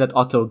explanation that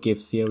Otto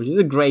gives here, which is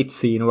a great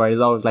scene where he's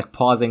always like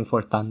pausing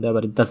for thunder,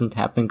 but it doesn't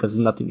happen because it's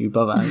not in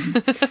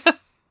Überwald.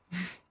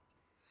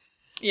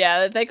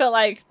 Yeah, they got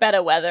like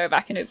better weather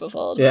back in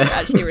Ubervold. Yeah. Which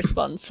actually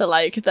responds to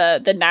like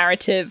the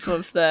narrative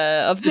of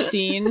the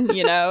scene.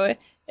 You know, it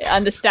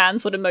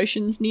understands what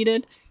emotions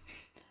needed.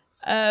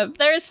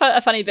 There is a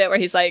funny bit where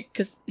he's like,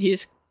 because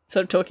he's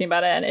sort of talking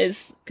about it, and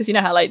is because you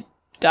know how like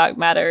dark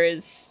matter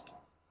is.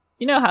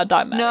 You know how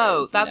dark matter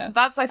No, is.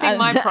 that's I think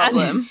my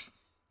problem.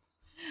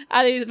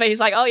 But he's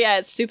like, oh yeah,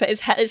 it's super.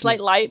 It's like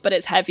light, but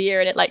it's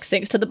heavier, and it like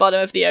sinks to the bottom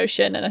of the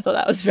ocean. And I thought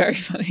that was very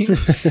funny.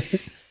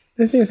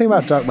 The thing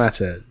about dark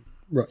matter,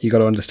 you got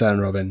to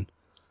understand, Robin.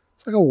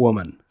 It's like a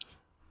woman.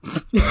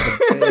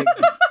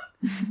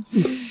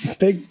 A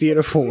big,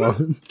 beautiful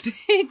woman.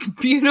 Big,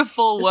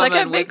 beautiful It's like a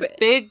woman with big-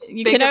 big,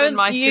 you bigger can than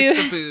my you-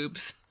 sister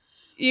boobs.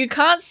 You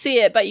can't see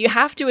it, but you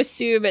have to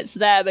assume it's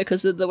there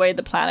because of the way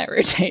the planet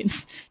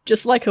rotates,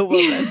 just like a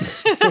woman.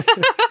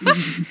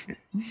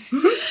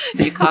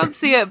 You can't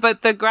see it,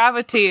 but the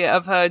gravity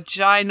of her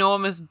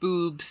ginormous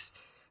boobs.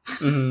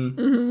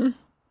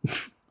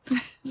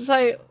 It's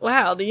like,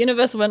 wow, the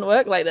universe wouldn't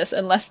work like this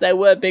unless there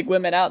were big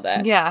women out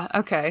there. Yeah,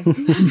 okay.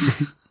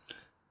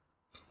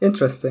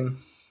 Interesting.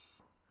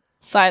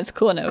 Science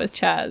Corner with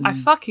Chaz. I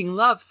fucking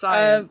love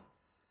science.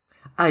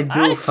 I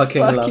do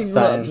fucking love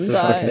science.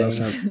 That's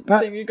the thing.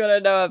 Thing you gotta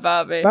know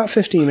about me. About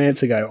 15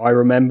 minutes ago, I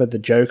remembered the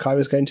joke I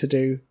was going to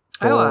do.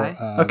 Oh, for,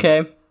 aye.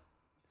 Okay.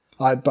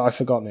 But I've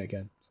forgotten it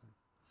again.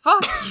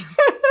 Fuck you.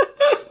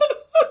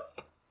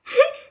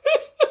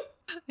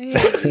 I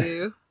hate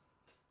you.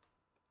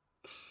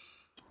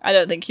 I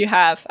don't think you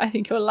have. I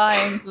think you're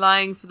lying.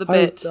 Lying for the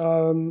bit.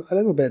 I'm a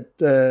little bit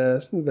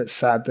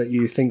sad that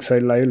you think so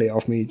lowly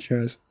of me,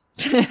 Chaz.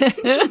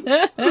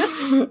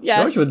 Yes.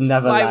 George would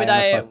never Why lie would on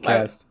a I?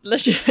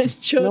 podcast.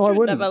 George No, I would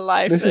wouldn't. never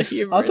lie This for is-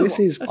 humor. This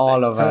is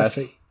All of us.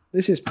 perfect.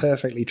 This is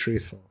perfectly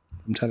truthful.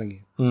 I'm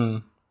telling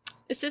you.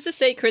 This is a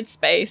sacred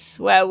space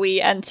where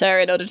we enter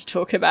in order to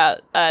talk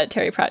about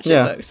Terry Pratchett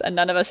Yeah. books, and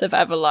none of us have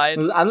ever lied.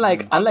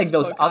 Unlike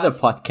those podcast. other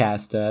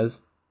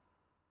podcasters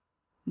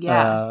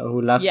Yeah.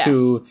 who love Yes.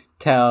 to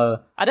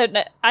tell. I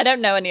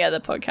don't know any other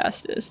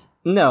podcasters.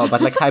 No, but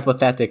like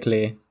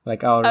hypothetically,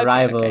 like our Okay,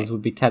 rivals okay.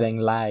 would be telling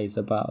lies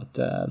about.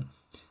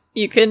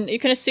 You can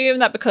assume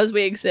that because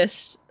we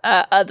exist,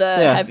 other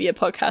Yeah. heavier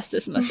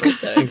podcasters must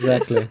also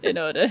Exactly. exist in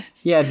order.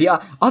 Yeah,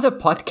 the other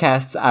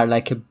podcasts are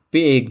like a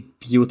big,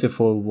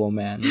 beautiful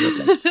woman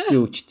with like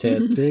huge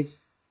tits. Big.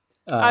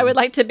 I would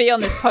like to be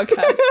on this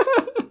podcast.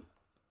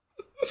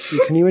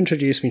 Can you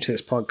introduce me to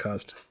this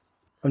podcast?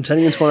 I'm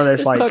turning into one of those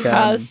This like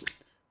podcast.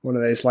 one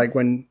of those like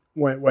when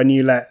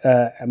you let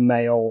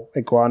male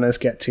iguanas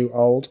get too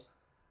old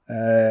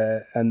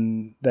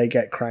and they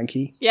get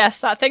cranky. Yes,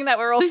 that thing that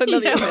we're all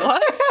familiar with.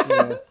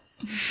 What?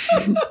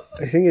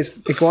 The thing is,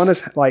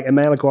 iguanas, like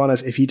male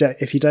iguanas, if you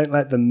don't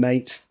let them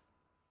mate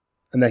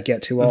and they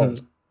get too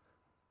old,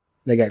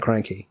 they get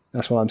cranky.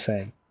 That's what I'm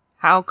saying.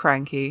 How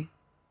cranky.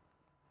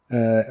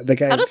 They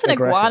get How does an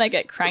aggressive. iguana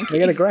get They cranky?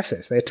 get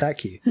aggressive. They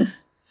attack you.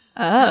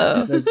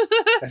 Oh.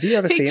 Have you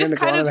ever He seen just an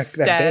kind iguana? of They're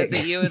stares big.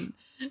 at you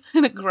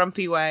in a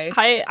grumpy way.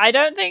 I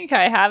don't think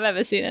I have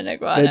ever seen an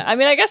iguana. They- I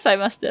mean, I guess I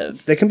must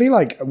have. They can be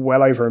like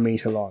well over a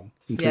meter long,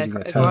 including Yeah,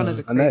 their tail, iguanas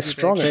are and they're crazy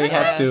strong. big. as They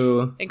hell. have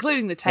to.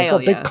 Including the They've tail,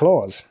 got big yeah.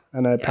 claws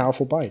and a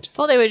powerful bite. I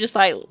thought they were just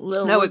like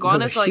little. No,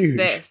 iguanas They're like huge.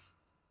 this.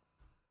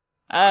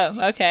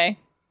 Oh, okay.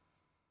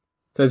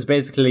 So it's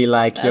basically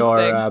like That's your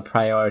big.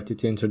 priority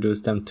to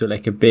introduce them to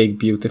like a big,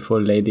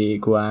 beautiful lady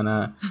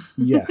iguana.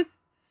 Yeah.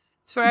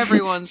 It's for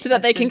everyone. So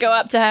that they can go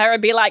up to her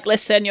and be like,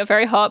 "Listen, you're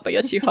very hot, but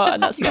you're too hot,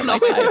 and that's not my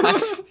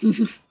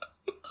type."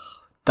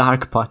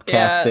 Dark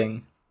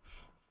podcasting.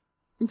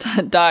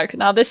 Dark.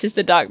 Now this is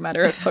the dark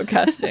matter of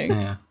podcasting.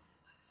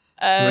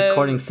 Yeah.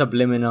 Recording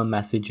subliminal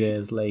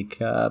messages like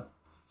or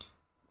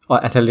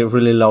at a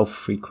really low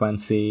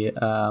frequency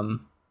that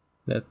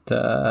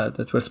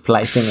we're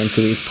splicing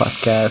into these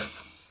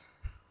podcasts.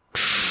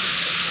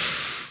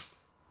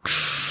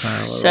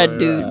 Said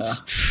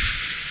dudes.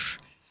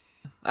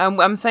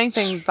 I'm saying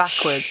things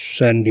backwards.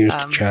 Send news to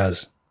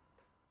Chaz.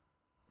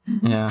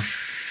 Yeah.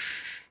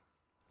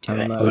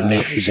 Oh,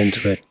 Nick is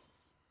into it.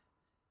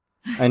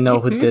 I know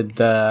who did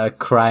the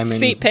crime in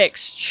Feet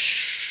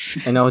pics.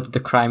 I know who did the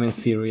crime in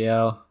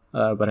Serial,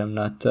 but I'm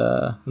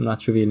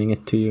not revealing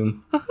it to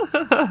you.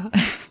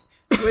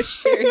 Which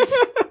series?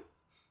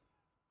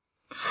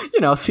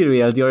 You know,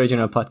 Serial, the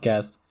original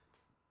podcast.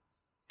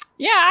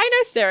 Yeah, I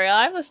know Serial.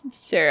 I've listened to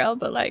Serial,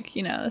 but like,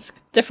 you know, it's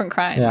different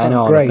crimes. Yeah, I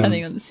know all Great. of them.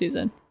 Depending on the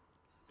season.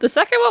 The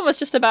second one was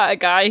just about a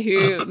guy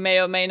who may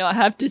or may not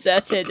have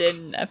deserted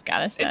in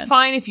Afghanistan. It's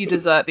fine if you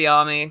desert the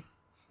army.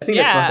 I think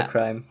Yeah. that's not a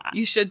crime.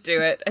 You should do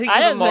it. I think I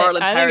you have a don't moral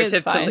think- I think it's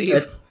imperative to fine.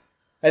 leave.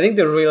 I think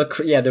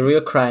the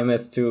real crime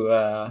is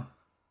to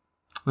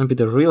maybe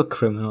the real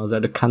criminals are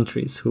the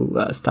countries who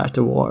start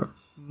a war.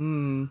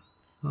 The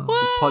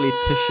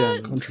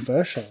politicians.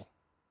 Controversial.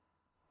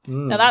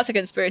 Now that's a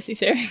conspiracy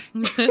theory.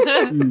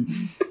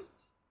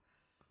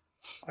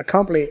 I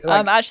can't believe.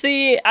 Like,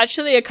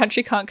 Actually, a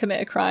country can't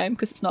commit a crime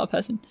because it's not a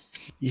person.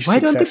 you Why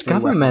don't the successfully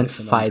governments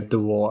weaponized fight the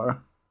semantics.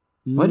 war?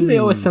 Why do they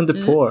always send the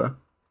poor?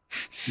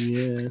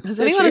 Yeah. Has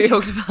So anyone true.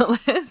 talked about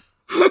this?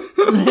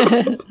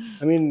 I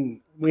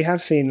mean, we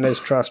have seen Liz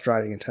Truss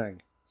driving a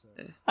tank.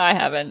 I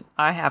haven't.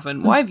 I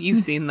haven't. Why have you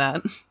seen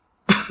that?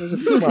 There's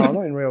well,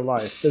 not in real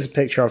life. There's a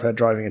picture of her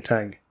driving a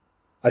tank.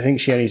 I think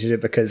she only did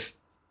it because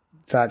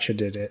Thatcher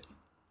did it,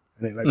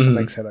 and it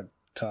makes her look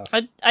tough.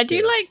 I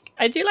do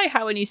like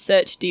how when you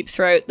search Deep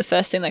Throat, the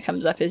first thing that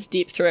comes up is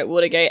Deep Throat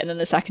Watergate, and then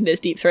the second is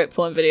Deep Throat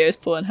porn videos,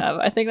 Pornhub.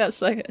 I think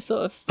that's like a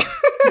sort of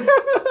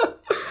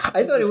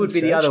I thought it would be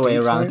the other way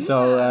around.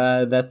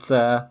 So that's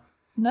no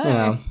you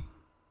know.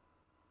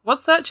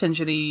 What search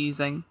engine are you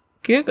using?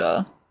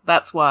 Google.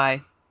 That's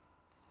why.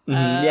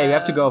 Yeah, you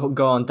have to go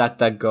on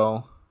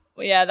DuckDuckGo.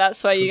 Well, yeah,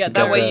 that's where you get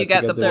That the way you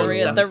get the the porn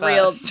real- stuff the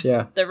real first.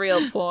 Yeah, the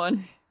real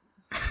porn,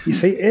 You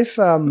see, if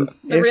the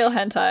real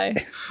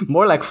hentai.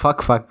 more like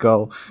fuck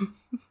go.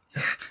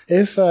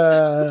 if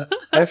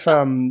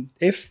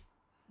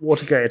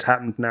Watergate had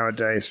happened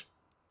nowadays,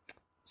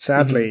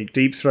 sadly,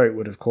 Deep Throat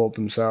would have called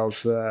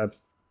themselves Throat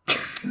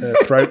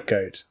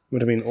Goat.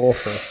 Would have been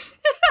awful.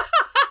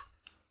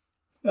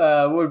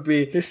 Would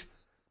be This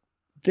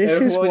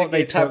is what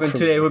they took happened from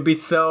today. me. Would be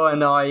so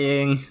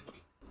annoying.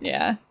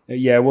 Yeah.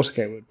 Yeah,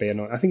 Watergate would be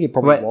annoying. I think it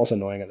probably Right. was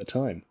annoying at the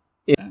time.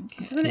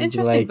 This is an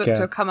interesting like, book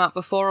to have come out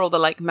before all the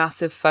like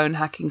massive phone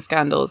hacking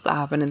scandals that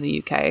happen in the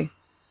UK.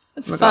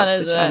 It's In fun, regards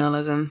to isn't it?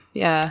 journalism.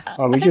 Yeah.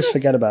 Oh, we just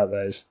forget about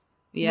those.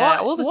 Yeah, What?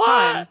 all the What?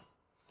 time.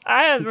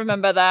 I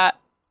remember that.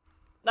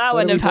 That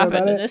What wouldn't do we have do happened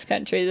about in it? this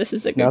country. This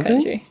is a good Nothing?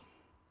 country.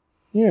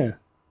 Yeah.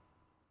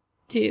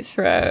 Deep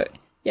Throat.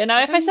 Yeah,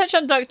 now if I search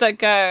on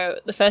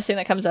DuckDuckGo, the first thing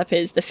that comes up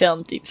is the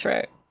film Deep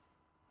Throat.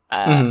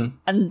 And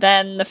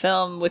then the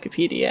film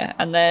Wikipedia.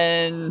 And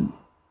then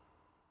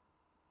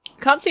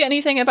can't see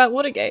anything about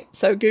Watergate.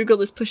 So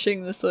Google is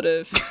pushing the sort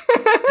of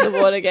the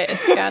Watergate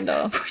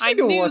scandal. I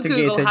the knew Watergate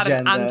Google had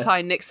an agenda.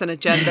 anti-Nixon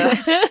agenda.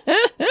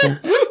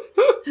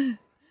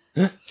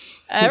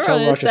 Everyone tell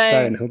is Roger saying,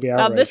 Stone, he'll be now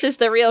outraged. this is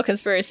the real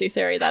conspiracy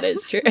theory that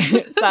is true.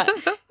 That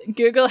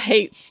Google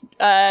hates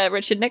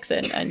Richard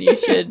Nixon, and you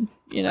should,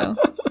 you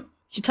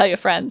should tell your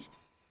friends.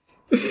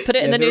 Put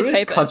it in the real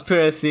newspaper.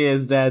 conspiracy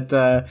is that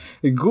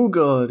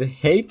Google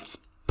hates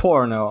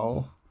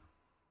porno.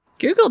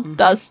 Google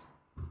does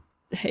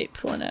hate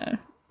porno.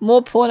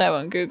 More porno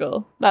on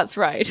Google. That's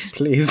right.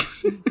 Please,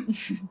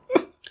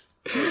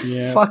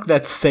 Yeah. fuck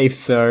that safe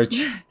search.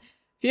 If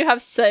you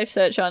have safe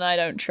search on, I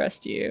don't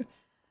trust you.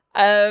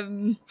 I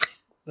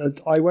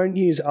won't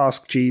use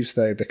Ask Jeeves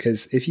though,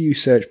 because if you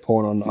search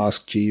porn on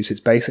Ask Jeeves, it's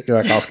basically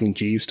like asking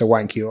Jeeves to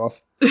wank you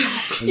off.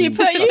 you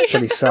put That's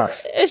pretty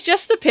sus. It's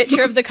just a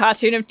picture of the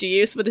cartoon of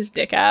Jeeves with his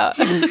dick out.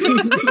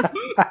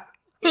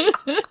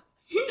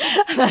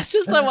 That's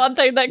just the one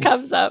thing that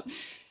comes up.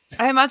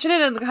 I imagine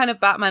it in the kind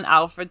of Batman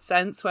Alfred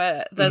sense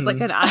where there's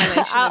like an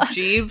animation of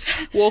Jeeves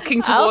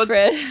walking towards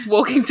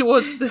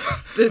the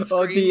screen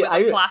the- with are a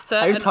you- platter.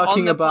 are you and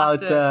talking on the about,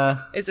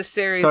 platter is a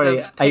series sorry,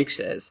 of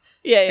pictures.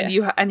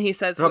 Yeah. And he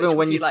says, Robin, "Which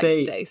when would you you like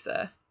say- today,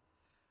 sir?"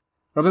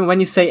 Robin, when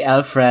you say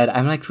Alfred,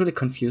 I'm like really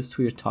confused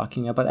who you're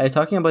talking about. Are you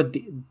talking about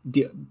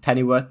the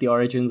Pennyworth, the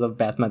origins of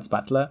Batman's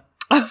butler?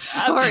 I'm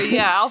sorry,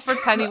 yeah, Alfred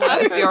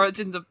Pennyworth, the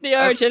origins of The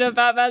origin of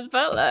Batman's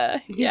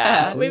butler.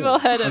 Yeah, Yeah. we've all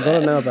heard I of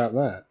gotta it. know about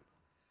that.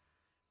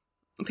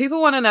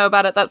 People want to know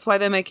about it. That's why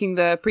they're making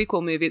the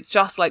prequel movie. It's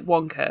just like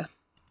Wonka.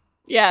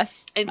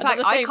 Yes. In fact,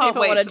 Another I thing can't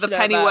people wait wanted for the to know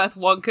Pennyworth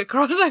Wonka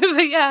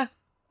crossover. Yeah. about.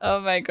 Oh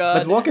my But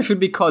god. Wonka should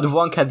be called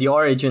Wonka, the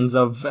origins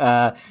of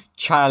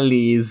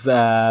Charlie's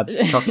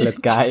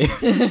chocolate guy.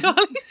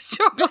 Charlie's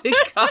chocolate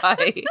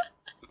guy.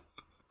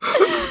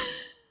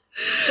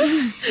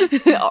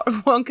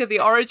 Wonka, the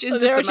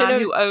origins The of origin the man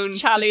of who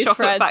owns Charlie's the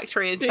chocolate friends.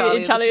 factory and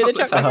Charlie, Charlie and and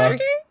the chocolate factory.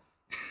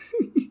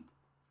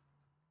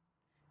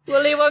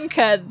 Willy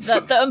Wonka,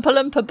 the Oompa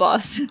Loompa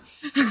boss.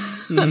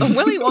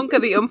 Willy Wonka,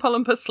 the Oompa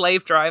Loompa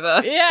slave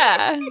driver.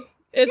 Yeah.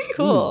 It's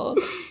cool.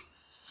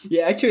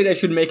 Yeah, actually, they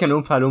should make an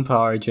Oompa Loompa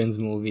Origins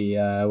movie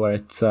where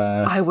it's.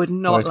 I would Or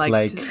not it's like,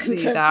 like- to see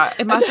that.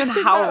 Imagine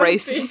think how that would be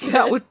racist good.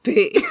 that would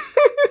be.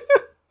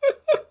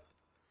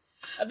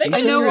 I think I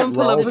it's know interesting.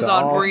 Oompa Roald Loompas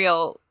Dahl. aren't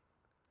real.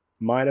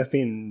 Might have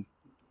been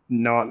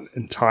not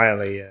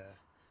entirely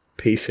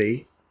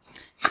PC.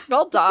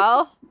 Roald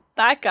Dahl,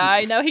 that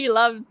guy. No, he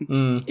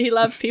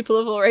loved people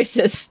of all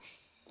races.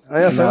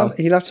 I also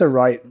he loved to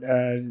write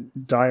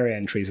diary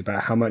entries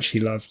about how much he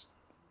loved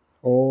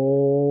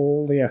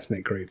all the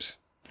ethnic groups.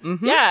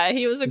 Yeah,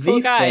 he was a cool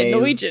These guy. days-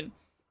 Norwegian.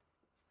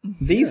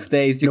 These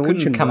days, you Norwegian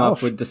couldn't come Welsh.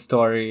 up with the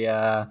story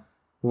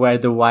where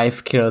the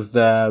wife kills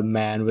the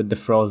man with the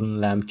frozen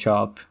lamb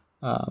chop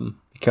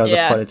because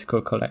Yeah. of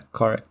political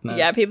correctness.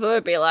 Yeah, people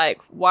would be like,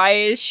 why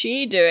is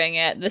she doing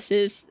it? This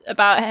is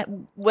about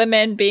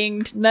women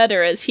being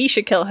murderers. He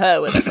should kill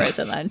her with a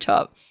frozen lamb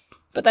chop.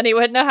 But then he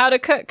wouldn't know how to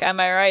cook. Am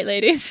I right,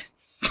 ladies?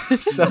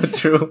 So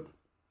true.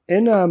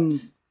 In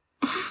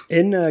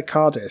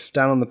Cardiff,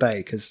 down on the bay,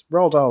 because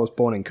Roald Dahl was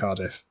born in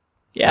Cardiff.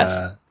 Yes.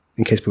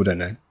 In case people don't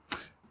know.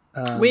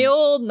 We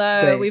all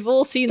know. they- We've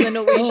all seen the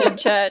Norwegian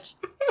church.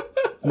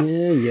 Yeah.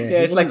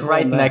 Yeah, it's like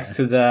right next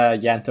to the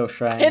Yanto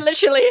shrine. It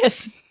literally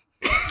is.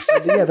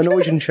 The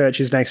Norwegian church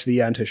is next to the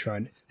Yanto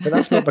shrine, but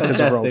that's not because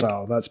of Roald Fantastic.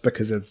 Dahl. That's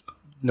because of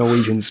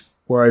Norwegians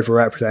were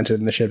overrepresented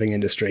in the shipping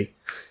industry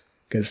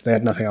because they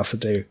had nothing else to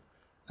do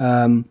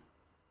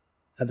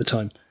at the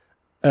time.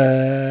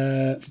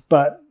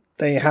 But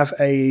they have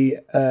a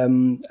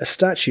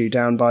statue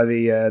down by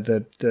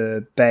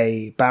the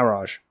bay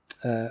barrage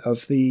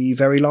of the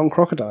very long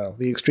crocodile,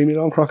 the extremely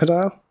long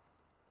crocodile.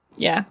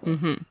 Yeah.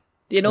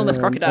 The enormous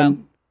crocodile.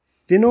 and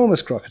the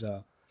enormous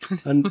crocodile.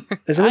 And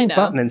there's a I little know.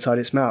 button inside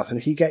its mouth, and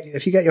if you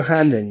get your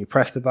hand in, you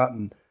press the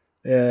button.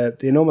 The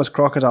enormous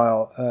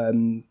crocodile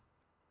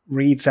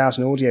reads out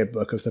an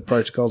audiobook of the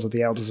Protocols of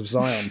the Elders of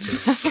Zion to you.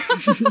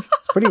 It's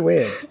pretty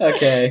weird.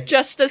 Okay.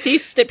 Just as he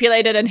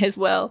stipulated in his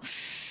will.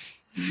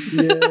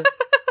 Yeah.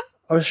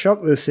 I was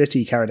shocked that the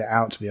city carried it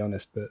out, to be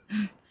honest, but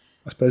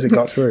I suppose it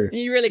got through.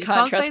 You really can't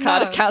can't trust say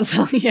Cardiff no.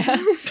 Council. Yeah.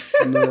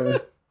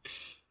 And,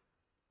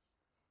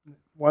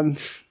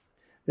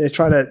 they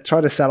try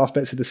to sell off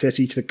bits of the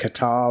city to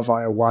Qatar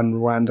via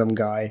one random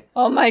guy.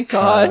 Oh my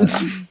god.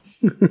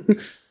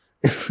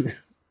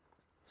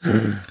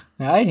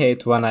 I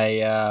hate when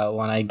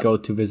I go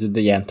to visit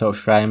the Yanto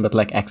shrine, but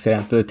like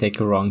accidentally take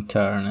a wrong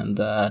turn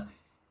and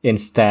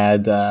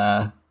instead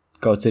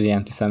go to the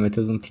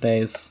anti-Semitism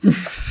place.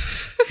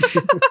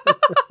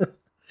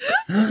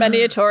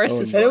 Many a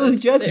tourist is And it was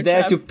followed just same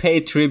there trap. to pay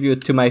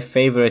tribute to my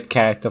favorite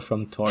character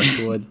from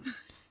Torchwood.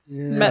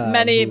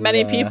 Many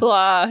people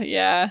are,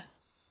 yeah.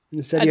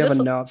 Instead, I you have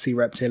just- a Nazi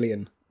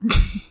reptilian.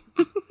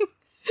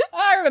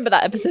 I remember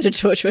that episode of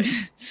Torchwood.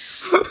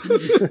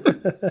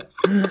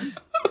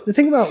 The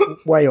thing about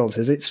Wales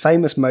is it's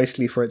famous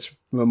mostly for its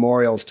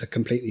memorials to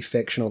completely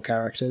fictional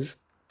characters.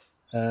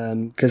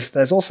 Because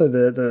there's also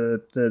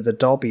the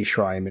Dobby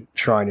shrine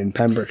in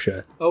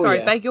Pembrokeshire. Oh, Sorry,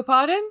 yeah. beg your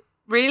pardon?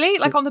 Really?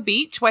 Like on the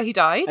beach where he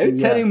died? Are you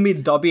telling me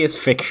Dobby is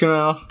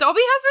fictional?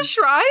 Dobby has a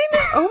shrine?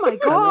 Oh my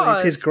god.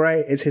 It's his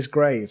grave. It's his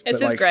grave. It's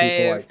but his like grave.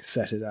 people like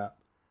set it up,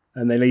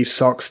 and they leave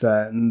socks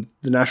there. And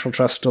the National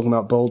Trust are talking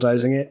about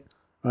bulldozing it,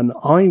 and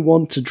I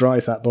want to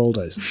drive that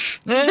bulldozer.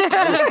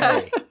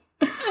 Okay.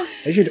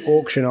 They should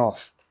auction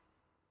off.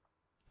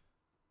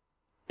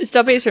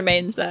 Dobby's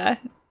remains there.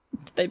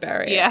 Did they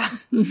bury it? Yeah.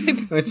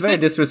 It's very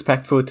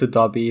disrespectful to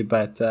Dobby,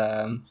 but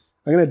I'm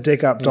going to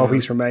dig up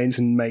Dobby's remains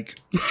and make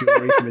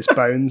jewelry from his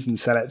bones and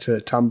sell it to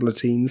Tumblr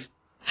teens.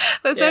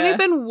 There's Yeah. only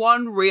been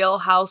one real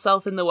house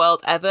elf in the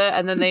world ever,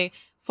 and then they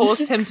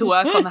forced him to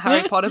work on the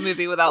Harry Potter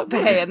movie without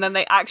pay, and then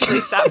they actually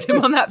stabbed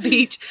him on that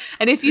beach.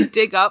 And if you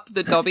dig up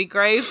the Dobby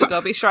grave, the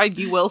Dobby shrine,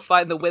 you will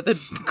find the withered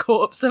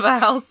corpse of a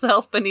house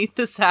elf beneath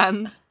the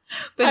sands,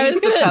 beneath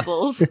the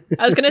pebbles.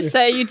 I was gonna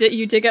say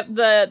you dig up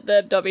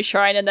the Dobby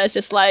shrine and there's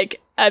just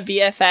like a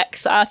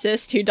VFX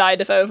artist who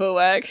died of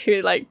overwork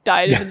who like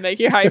died in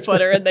making Harry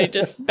Potter and they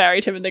just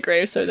buried him in the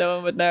grave so no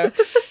one would know.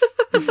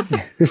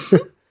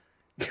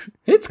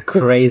 it's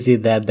crazy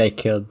that they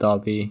killed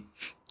Dobby.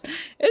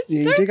 It's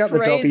You so dig up the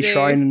Dobby crazy.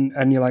 shrine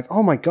and you're like,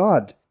 oh my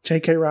god,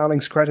 J.K.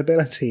 Rowling's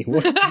credibility.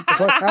 What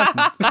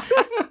happened?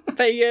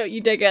 But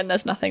you dig in,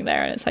 there's nothing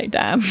there, and it's like,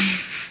 damn.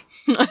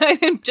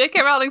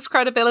 J.K. Rowling's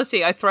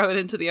credibility, I throw it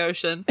into the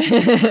ocean.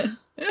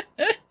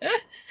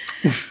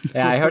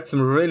 Yeah, I heard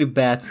some really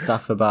bad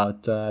stuff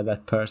about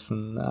that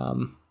person.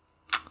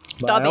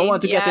 But I Dobby, don't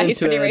want to get yeah,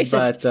 he's into pretty it,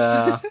 racist.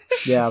 but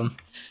yeah.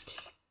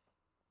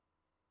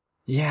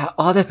 Yeah,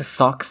 all that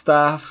sock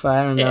stuff,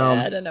 I don't know.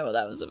 Yeah, I don't know what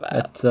that was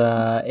about.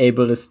 That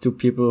ableist to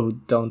people who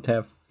don't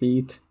have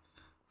feet.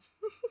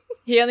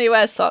 He only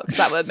wears socks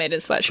that were made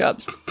in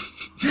sweatshops.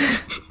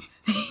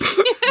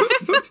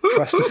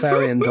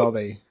 Trustafarian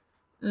Dobby.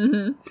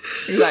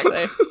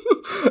 Exactly.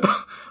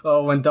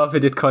 Oh, when Dobby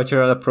did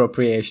cultural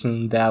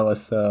appropriation, that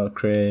was so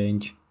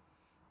cringe.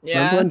 Remember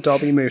Yeah. when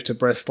Dobby moved to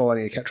Bristol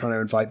and he kept trying to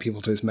invite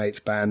people to his mate's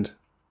band?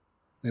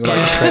 They were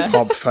like trip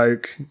hop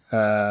folk.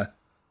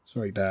 It's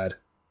very bad.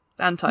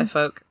 It's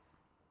anti-folk.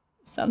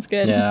 Sounds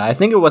good. Yeah, I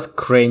think it was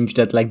cringe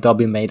that like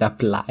Dobby made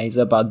up lies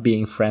about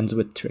being friends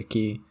with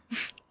Tricky.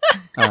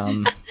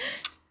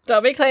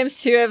 Dobby claims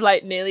to have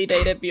like nearly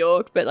dated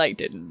Bjork, but like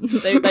didn't.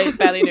 They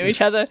barely knew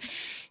each other.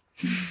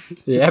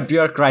 Yeah,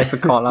 Björk writes a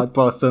call-out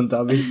post on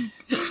Dobby.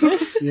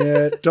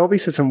 Yeah, Dobby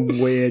said some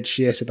weird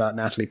shit about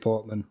Natalie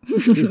Portman.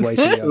 She's way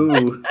too young.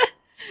 Ooh.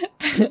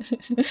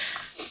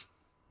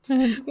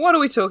 What are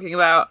we talking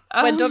about?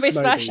 When Dobby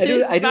smashed I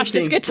do his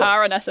think-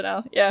 guitar on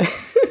SNL. Yeah.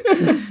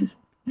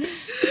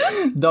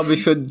 Dobby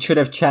should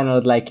have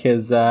channeled like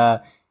his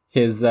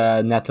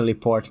Natalie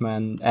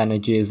Portman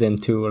energies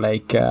into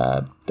like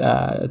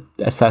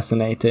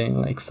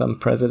assassinating like some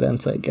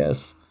presidents, I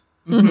guess.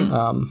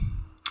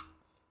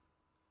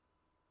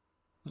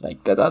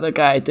 Like that other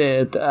guy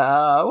did.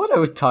 What are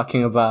we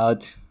talking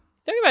about?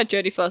 Talking about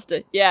Jodie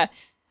Foster. Yeah.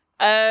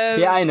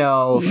 Yeah, I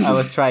know. I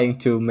was trying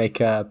to make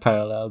a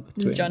parallel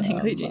between John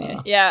Hinckley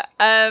Jr. Yeah.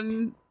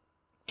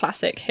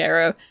 Classic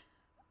hero.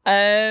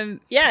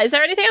 Yeah, is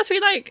there anything else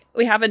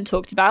we haven't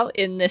talked about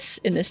in this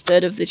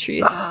third of the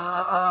truth?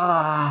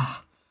 I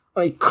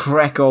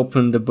crack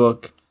open the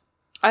book.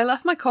 I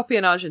left my copy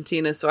in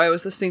Argentina, so I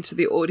was listening to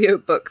the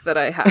audiobook that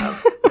I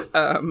have.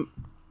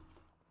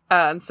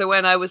 And so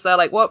when I was there,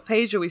 like, what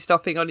page are we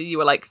stopping on? And you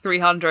were like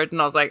 300,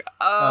 and I was like,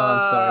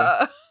 I'm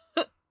sorry.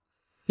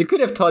 You could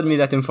have told me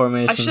that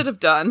information. I should have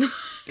done.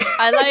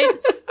 I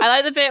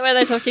like the bit where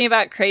they're talking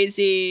about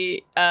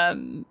crazy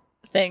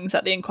things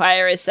that the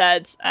Inquirer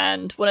said,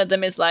 and one of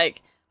them is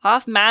like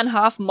half man,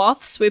 half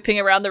moth swooping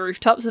around the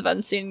rooftops of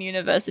Unseen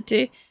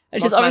University,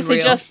 which is Mothman obviously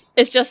real.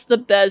 just the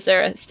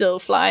Berser still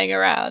flying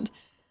around,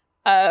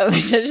 which I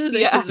just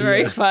think is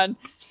very fun.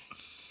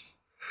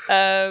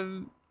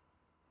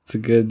 It's a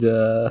good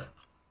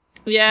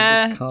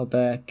Yeah.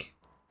 callback.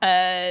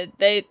 I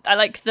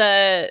like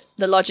the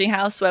lodging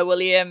house where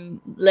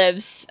William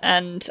lives,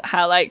 and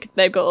how like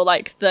they've got all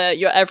like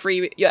your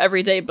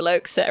everyday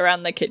blokes sit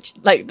around the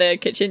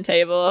kitchen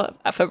table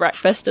for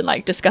breakfast and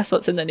like discuss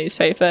what's in the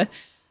newspaper,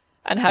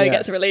 and how he Yeah.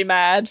 gets really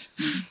mad.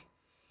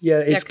 Yeah,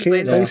 it's 'cause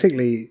they-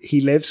 basically he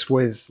lives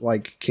with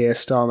like Keir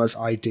Starmer's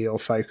ideal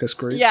focus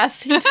group.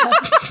 Yes, he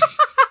does.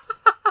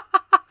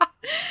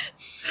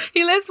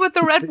 He lives with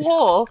the red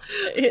wall.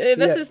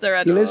 This is the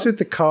red He lives wall. with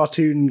the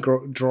cartoon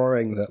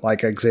drawing that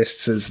like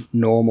exists as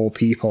normal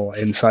people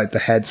inside the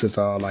heads of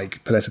our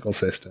like political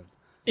system,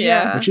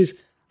 Yeah. which is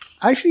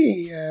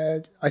actually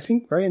I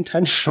think very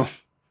intentional.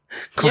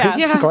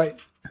 Yeah.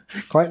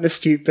 Quite an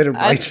astute bit of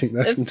writing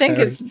there I from think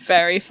Terry. it's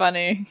very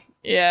funny.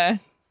 Yeah.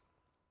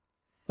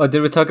 Oh,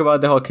 did we talk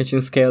about the whole kitchen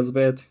scales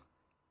bit?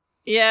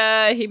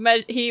 Yeah, he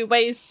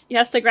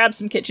has to grab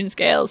some kitchen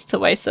scales to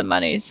weigh some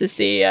money to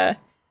see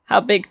how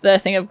big the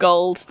thing of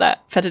gold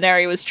that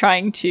Fedinari was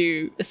trying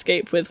to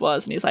escape with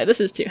was, and he's like, this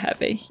is too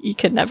heavy. He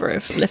could never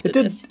have lifted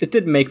this. It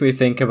did make me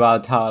think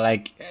about how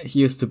like he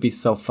used to be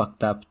so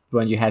fucked up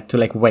when you had to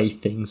like weigh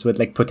things with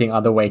like putting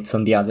other weights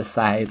on the other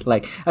side.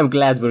 Like I'm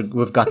glad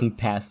we've gotten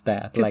past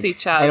that. Can Like see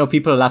Chaz. I know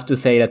people love to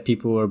say that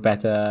people were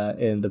better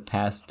in the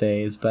past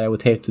days, but I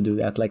would hate to do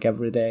that like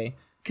every day.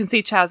 Can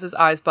see Chaz's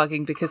eyes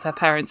bugging because her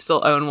parents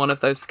still own one of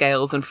those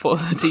scales and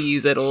force her to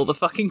use it all the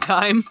fucking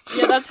time.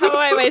 Yeah, that's how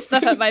I weigh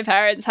stuff at my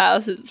parents'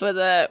 house. It's with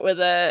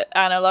a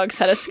analog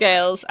set of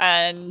scales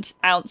and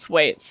ounce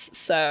weights.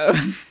 So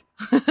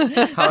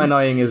How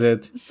annoying is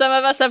it? some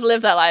of us have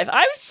lived that life.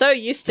 I'm so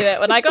used to it.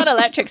 When I got an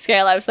electric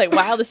scale, I was like,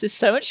 wow, this is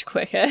so much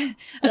quicker.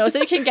 And also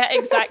you can get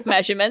exact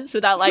measurements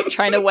without like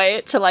trying to weigh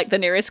it to like the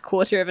nearest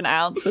quarter of an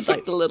ounce with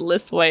like the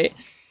littlest weight.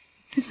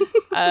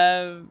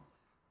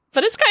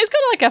 But it's got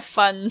like a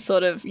fun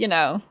sort of,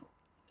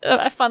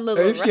 a fun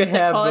little Or if you rustic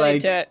have, quality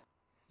like- to it.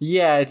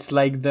 Yeah, it's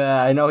like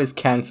I know he's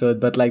cancelled,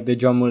 but like the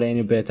John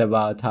Mulaney bit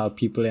about how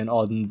people in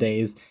olden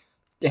days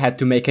they had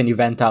to make an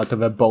event out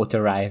of a boat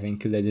arriving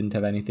because they didn't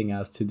have anything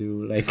else to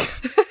do. Like,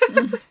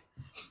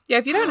 Yeah,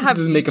 if you don't have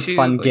just make a YouTube,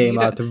 fun and game you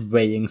don't- out of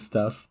weighing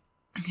stuff.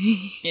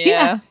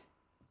 Yeah.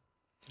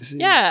 Is he,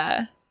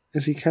 Yeah.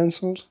 Is he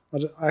cancelled?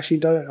 I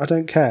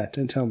don't care.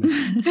 Don't tell me.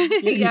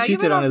 He Yeah, you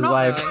cheated went on his not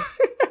wife.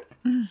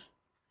 knowing.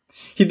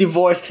 He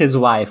divorced his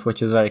wife,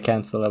 which is very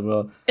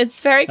cancelable.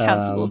 It's very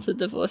cancelable to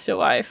divorce your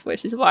wife,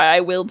 which is why I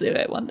will do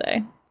it one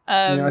day.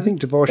 I think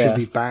divorce yeah. should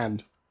be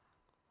banned.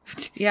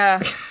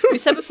 Yeah, We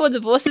said before,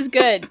 divorce is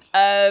good.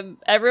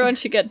 Everyone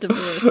should get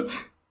divorced.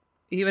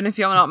 even if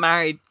you're not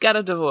married, get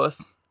a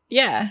divorce.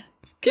 Yeah.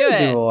 Do it.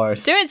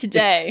 Divorce. Do it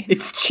today.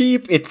 It's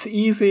cheap. It's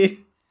easy.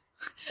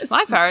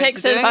 My parents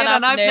Takes are a doing fun it,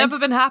 and I've afternoon. never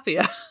been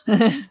happier.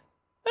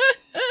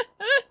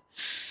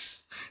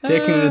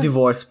 Taking the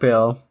divorce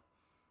pill.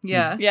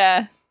 Yeah.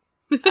 Yeah.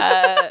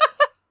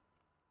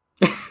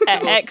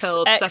 Divorce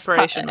pill,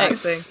 separation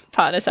maxing.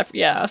 Partner separate.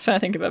 Yeah, I was trying to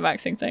think of a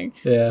maxing thing.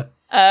 Yeah.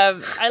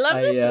 I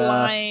love this I,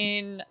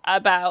 line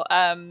about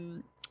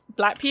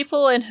black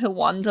people in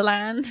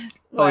Wonderland.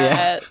 Oh, Where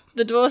yeah.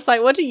 the dwarf's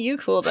like, "What do you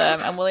call them?"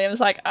 And William's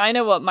like, "I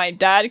know what my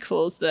dad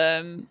calls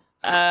them,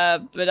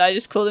 but I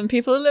just call them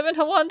people who live in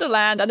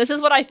Wonderland." And this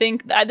is what I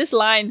think. This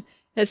line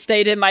has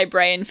stayed in my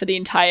brain for the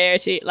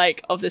entirety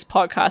like of this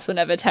podcast.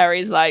 Whenever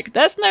Terry's like,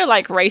 "There's no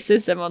like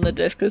racism on the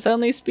disc. There's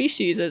only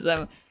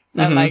speciesism."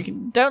 And I'm like,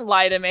 "Don't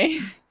lie to me."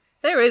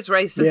 There is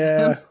racism.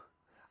 Yeah.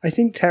 I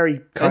think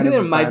Terry kind think of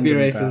there might be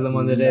abandoned racism that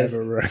on the and disc.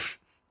 never,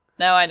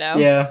 No, I know.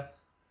 Yeah.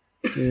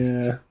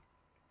 yeah.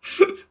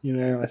 You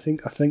know, I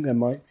think there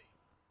might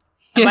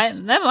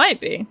There might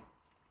be.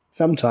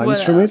 sometimes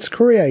What from else? its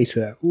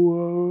creator.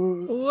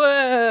 Whoa.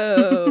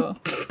 Whoa.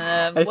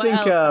 I what think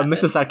else happened?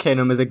 Mrs.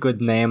 Arcanum is a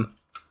good name.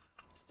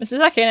 Mrs.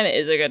 Arcanum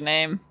is a good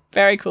name.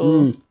 Very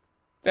cool.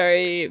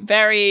 Very,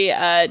 very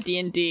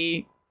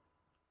D&D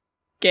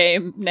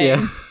game name.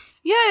 Yeah.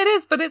 Yeah, it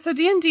is, but it's a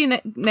D&D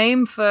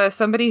name for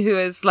somebody who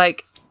is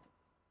like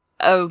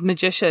a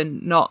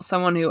magician, not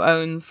someone who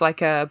owns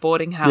like a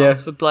boarding house Yeah.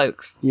 for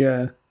blokes.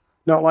 Yeah.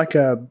 Not like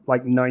a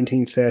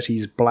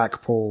 1930s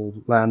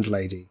Blackpool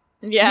landlady.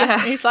 Yeah, Yeah.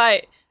 he's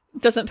like,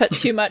 doesn't put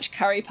too much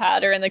curry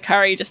powder in the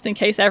curry just in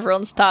case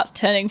everyone starts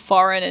turning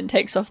foreign and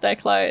takes off their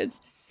clothes.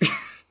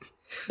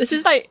 This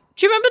is like,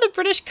 do you remember the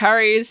British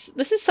curries?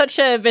 This is such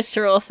a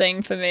visceral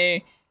thing for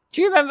me.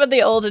 Do you remember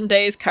the olden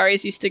days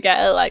curries used to get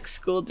at like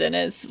school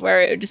dinners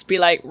where it would just be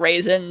like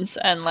raisins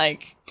and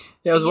like,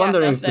 Yeah, I was Yeah,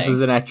 wondering if this something.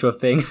 is an actual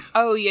thing.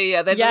 Oh,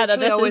 yeah, they Yeah, no,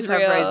 literally this always is have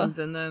real. raisins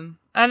in them.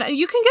 And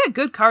you can get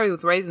good curry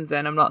with raisins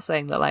in. I'm not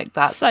saying that like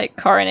that's... it's like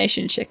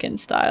Coronation Chicken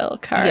style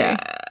curry.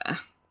 yeah.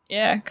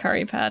 Yeah,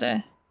 curry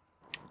powder.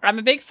 I'm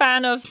a big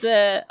fan of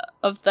the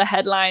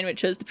headline,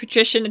 which was the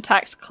patrician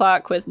attacks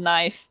Clark with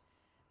knife,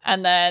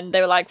 and then they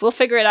were like, "We'll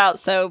figure it out,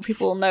 so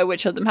people will know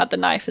which of them had the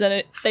knife." And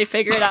then they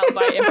figure it out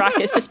by in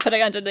brackets just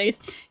putting underneath,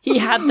 "He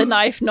had the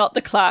knife, not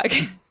the Clark."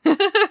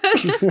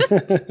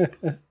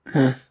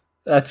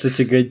 That's such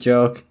a good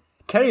joke.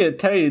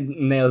 Terry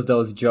nails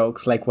those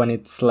jokes, like when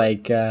it's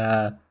like,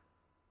 I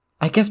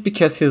guess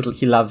because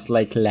he loves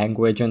like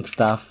language and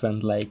stuff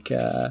and like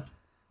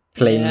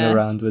playing Yeah.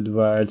 around with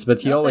words,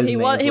 but he Also, always he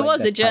nails, was like, a that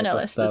type of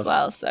journalist as stuff.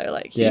 well, so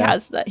like Yeah.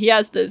 he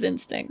has those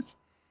instincts.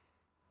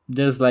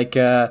 There's like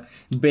a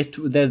bit,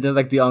 there's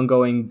like the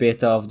ongoing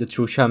bit of the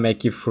truth shall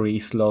make you free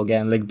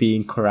slogan, like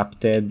being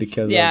corrupted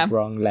because Yeah. of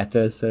wrong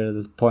letters. Or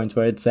the point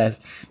where it says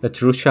the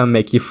truth shall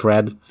make you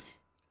Fred.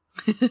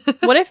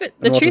 What if the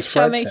what truth does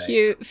shall Fred make say?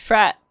 you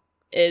fret?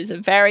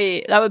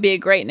 That would be a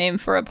great name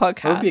for a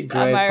podcast. That would be a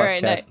great Am I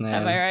right? podcast Am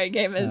name. I right,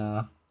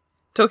 gamers?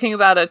 Talking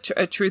about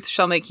a Truth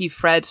Shall Make You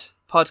Fred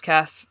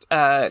podcast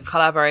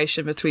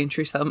collaboration between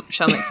Truth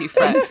Shall Make You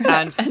Fred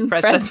and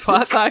Fred Says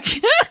Fuck.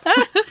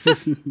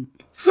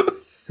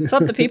 It's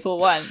what the people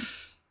want.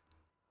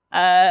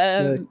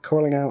 They're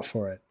calling out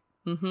for it.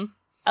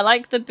 I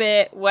like the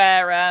bit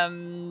where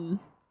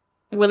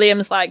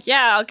William's like,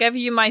 "Yeah, I'll give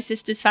you my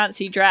sister's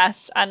fancy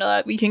dress, and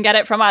we can get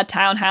it from our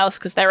townhouse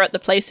because they're at the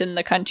place in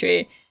the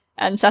country."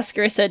 And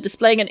Saskia said,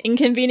 displaying an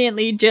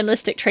inconveniently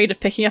journalistic trait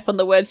of picking up on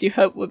the words you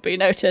hope would be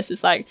noticed,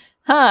 is like,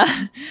 "Huh,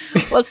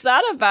 what's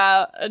that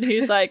about?" And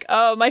he's like,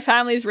 "Oh, my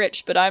family's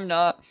rich, but I'm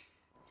not."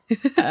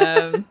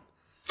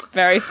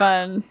 Very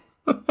fun.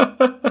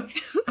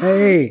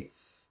 Hey,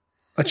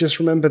 I just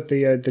remembered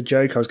the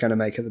joke I was going to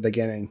make at the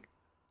beginning.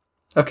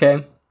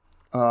 Okay.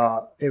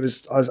 I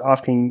was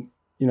asking,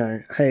 you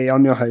know, hey,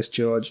 I'm your host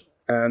George,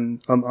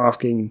 and I'm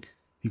asking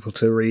people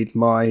to read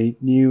my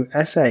new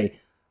essay,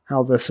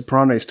 How the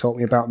Sopranos Taught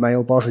Me About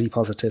Male Body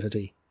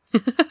Positivity.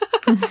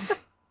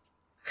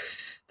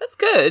 That's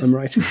good. I'm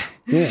writing.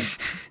 Yeah.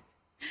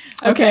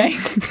 Okay.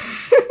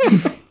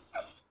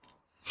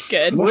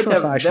 Good. I'm not sure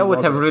if I actually That would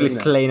was have it, really you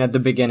know. slain at the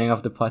beginning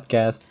of the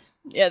podcast.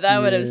 Yeah,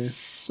 that would have Yeah.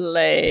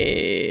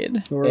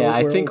 slayed. Yeah,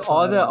 I think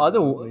all the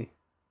other-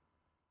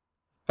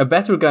 I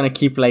bet we're gonna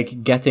keep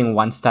like getting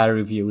 1-star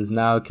reviews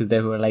now because they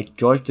were like,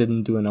 George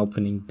didn't do an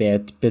opening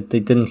bit, but they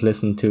didn't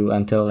listen to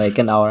until like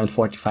an hour and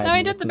 45 No, he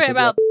minutes. did the bit into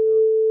about-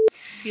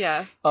 episode.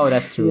 Yeah. Oh,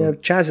 that's true. Yeah,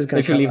 Chaz is going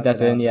If you leave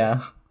that in,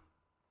 yeah.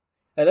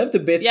 I love the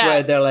bit Yeah.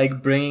 where they're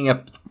like bringing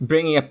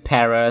a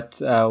parrot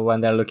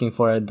when they're looking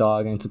for a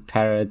dog, and it's a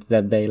parrot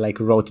that they like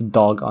wrote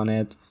dog on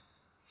it.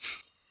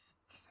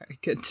 It's very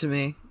good to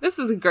me. This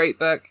is a great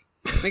book.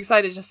 I'm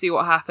excited to see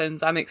what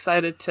happens. I'm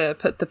excited to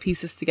put the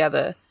pieces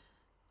together.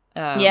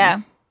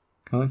 Yeah.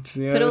 Can't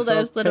see how Put all this all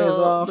those pays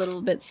off.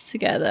 little bits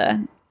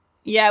together.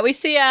 Yeah, we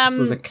see This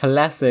was a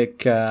classic.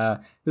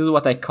 This is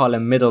what I call a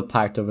middle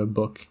part of a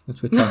book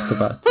that we talked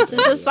about. this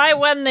is like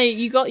when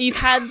you've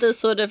had the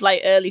sort of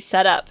like early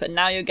setup and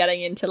now you're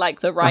getting into like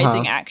the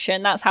rising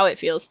action. That's how it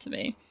feels to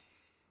me.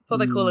 That's what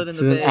they call it in This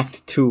the is an biz.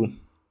 Act 2.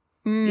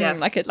 Yes.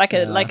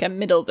 Like a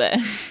middle bit.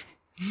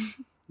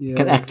 Yeah,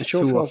 An act it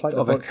sure two feels like the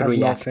of a book has not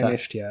three-actor.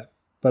 finished yet.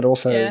 But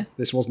also, Yeah.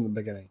 this wasn't the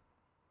beginning.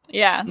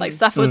 Yeah, like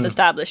stuff was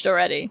established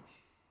already.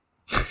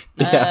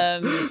 Yeah.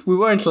 We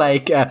weren't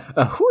like,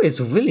 who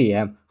is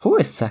William? Who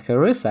is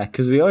Saccharissa?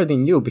 Because we already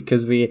knew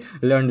because we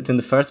learned it in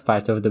the first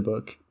part of the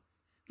book.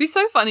 It'd be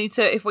so funny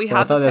if we So I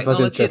had the thought that was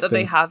technology that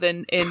they interesting. have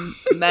in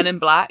Men in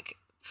Black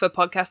for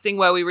podcasting,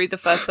 where we read the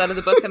first third of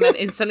the book and then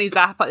instantly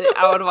zap it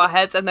out of our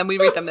heads, and then we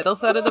read the middle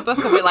third of the book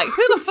and we're like,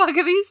 who the fuck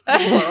are these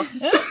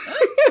people?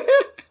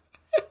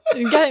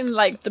 You're getting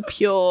like the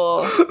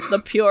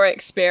pure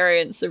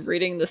experience of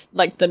reading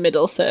the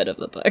middle third of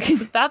the book.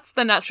 That's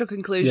the natural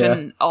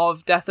conclusion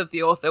of Death of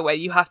the Author, where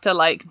you have to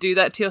like do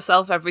that to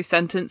yourself every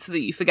sentence so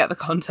that you forget the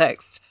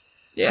context.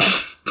 Yeah.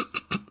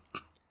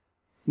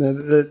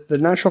 The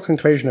natural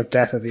conclusion of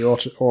Death of the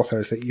Author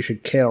is that you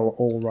should kill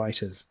all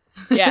writers.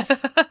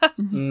 Yes.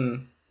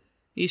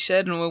 You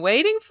should, and we're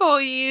waiting for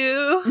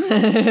you.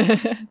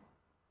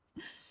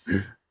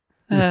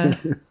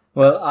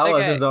 Well,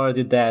 ours Okay. is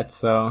already dead,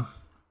 so...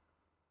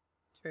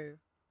 True.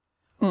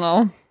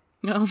 No.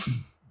 No.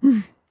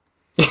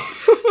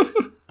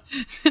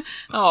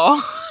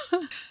 Oh.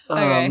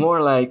 Okay.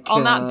 More like...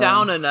 On that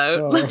downer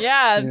note. Oh,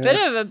 Yeah, a bit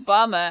of a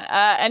bummer.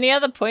 Any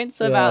other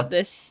points about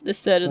this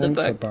third of the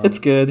thanks, book? Abram. It's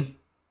good.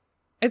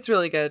 It's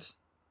really good.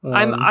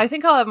 Um, I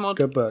think I'll have more.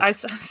 Good book. I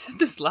said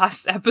this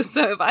last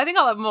episode, but I think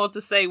I'll have more to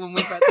say when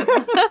we've read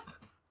this.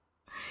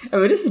 I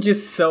mean, this is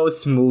just so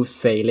smooth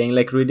sailing,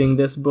 like, reading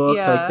this book.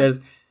 Yeah. Like,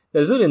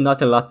 there's really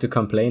not a lot to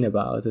complain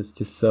about. It's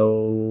just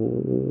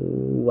so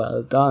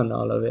well done,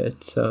 all of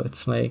it. So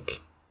it's like...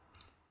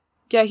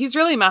 Yeah, he's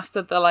really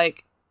mastered the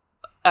like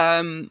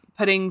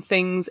putting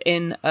things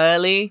in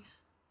early,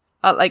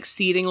 like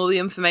seeding all the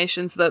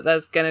information so that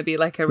there's going to be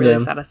like a really Yeah.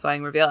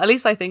 satisfying reveal. At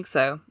least I think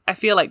so. I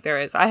feel like there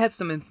is. I have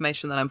some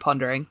information that I'm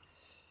pondering.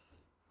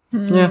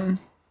 Yeah.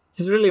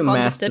 He's really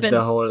Ponder mastered the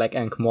Stibbins. whole, like,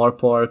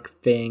 Ankh-Morpork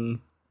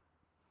thing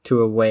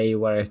to a way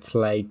where it's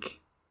like...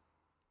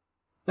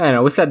 I don't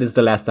know, we said this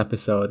the last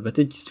episode, but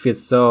it just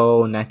feels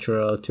so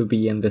natural to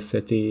be in this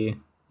city,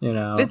 you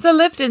know? It's a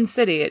lived-in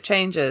city. It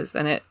changes,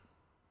 and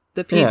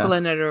the people Yeah.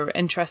 in it are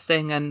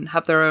interesting and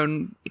have their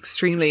own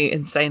extremely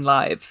insane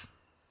lives.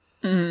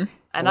 And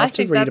I love to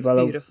think read that's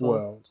about beautiful. a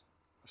world,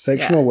 a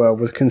fictional world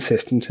with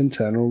consistent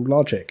internal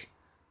logic.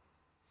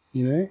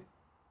 You know,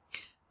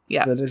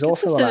 Yeah, that is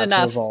also Consistent allowed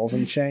enough. to evolve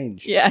and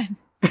change. Yeah.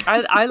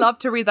 I love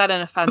to read that in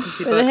a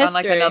fantasy With book, a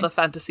unlike history. another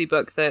fantasy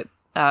book that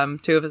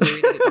two of us are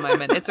reading at the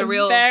moment. It's a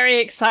real. Very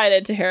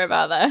excited to hear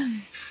about that.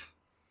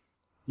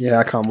 Yeah,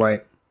 I can't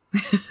wait.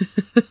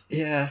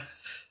 Yeah.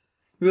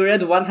 We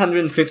read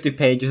 150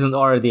 pages and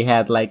already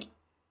had, like,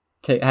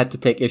 had to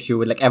take issue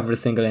with, like, every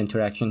single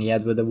interaction he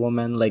had with a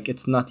woman. Like,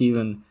 it's not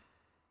even...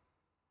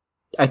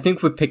 I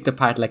think we picked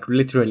apart, like,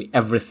 literally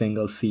every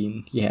single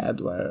scene he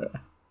had where...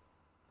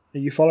 Are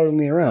you following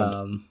me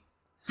around?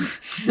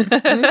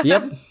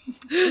 Yep.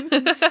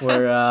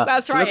 Where,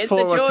 That's right, look it's the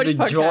forward George to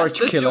the podcast. George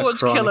The Killer George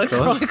Killer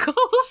Chronicles.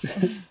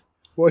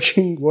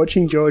 Chronicles.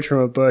 Watching George from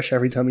a bush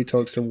every time he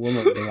talks to a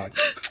woman, being like,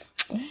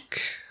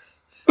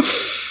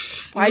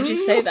 Why'd you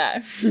say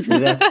that?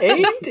 That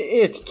ain't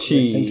it,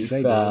 Chief.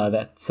 they do.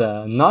 That's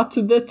not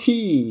the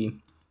tea.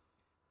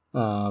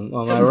 Am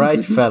I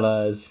right,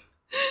 fellas?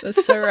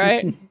 That's so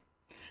right.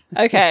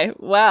 Okay,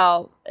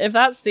 well, if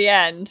that's the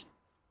end,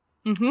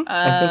 I think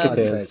I'd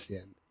it say is. it's the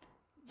end.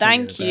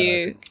 thank Pretty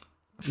you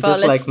for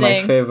Just like my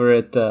listening.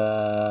 favorite.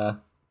 I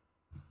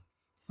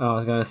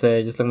was gonna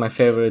say, just like my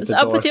favorite. What's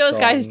up with Doors yours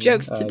guys' song,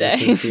 jokes this today?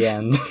 is the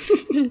end.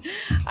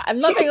 I'm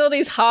loving all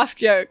these half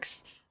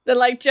jokes. They're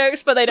like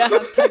jokes, but they don't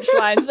have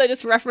punchlines. They're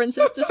just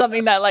references to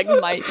something that like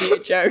might be a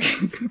joke.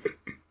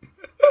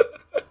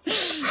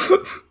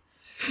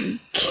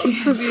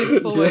 It's a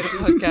beautiful way to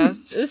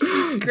podcast. This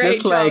is great.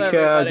 just job, like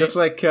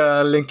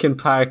everybody. Linkin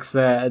Park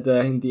said,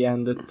 in the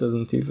end, it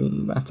doesn't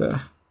even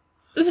matter.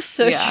 This is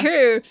so Yeah.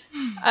 true.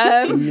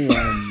 In the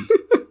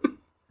end,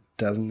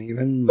 doesn't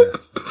even matter.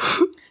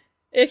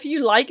 If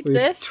you liked We've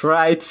this,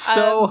 tried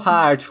so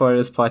hard for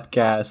this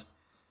podcast.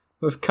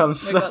 We've come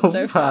so, got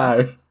so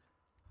far.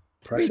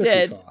 Impressively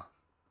did.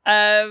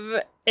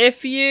 far.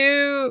 if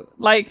you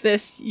like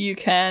this, you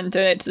can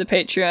donate to the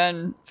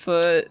Patreon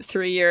for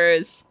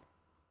 €3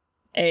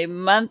 a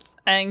month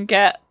and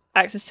get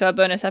access to our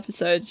bonus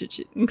episodes, which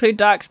include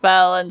Dark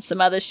Spell and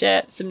some other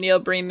shit, some Neil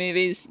Breen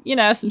movies, you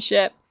know, some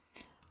shit.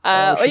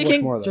 Oh, Or we you should watch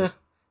can more of those.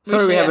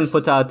 Sorry we Yes. haven't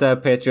put out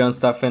Patreon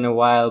stuff in a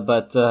while,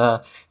 but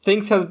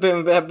things have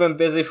been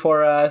busy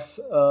for us.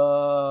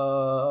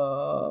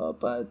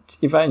 But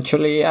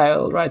eventually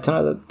I'll write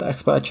another Dark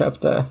Spell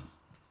chapter.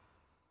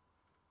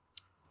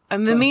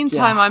 In the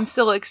meantime, I'm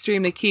still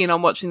extremely keen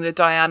on watching the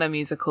Diana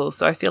musical,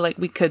 so I feel like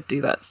we could do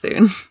that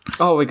soon.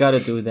 Oh, we gotta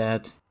do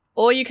that.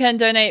 Or you can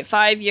donate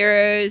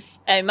 €5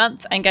 a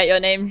month and get your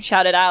name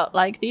shouted out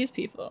like these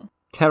people.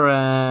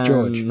 Terran,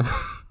 George.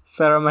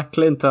 Sarah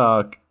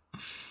McClintock,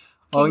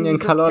 Onion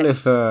of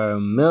Calolifer,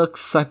 Milk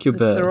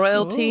Succubus, It's the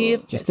royalty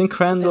of Justin this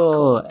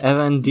Crandall, court.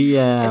 Evan It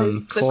DM,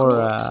 is the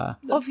Cora,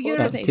 of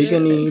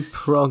Antigone Uranus.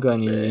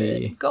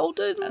 Progony,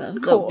 Golden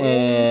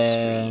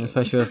and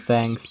special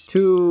thanks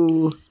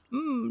to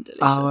delicious.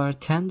 our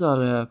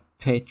 $10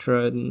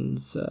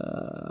 patrons,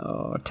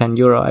 or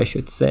 €10 I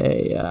should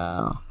say,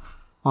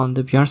 on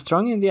the Björn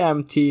Strong in the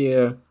Arm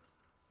tier,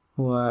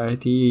 who are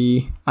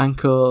the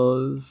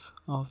uncles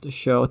of the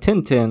show: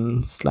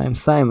 Tintin, Slime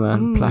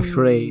Simon, Plush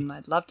Ray,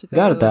 I'd love to go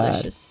Garda,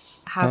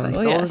 Delicious. have a and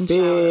golden yes. shower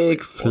Big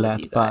with all of Flat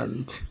you guys.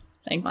 Bunt.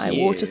 Thank My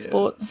you. water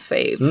sports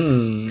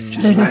faves.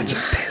 Just loads of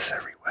piss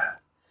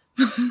everywhere.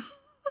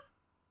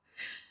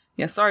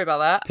 Yeah, sorry about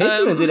that.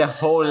 Patreon did a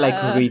whole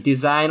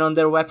redesign on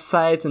their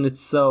website, and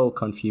it's so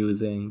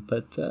confusing.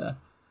 But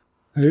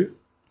Who?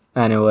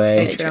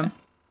 anyway, Patreon.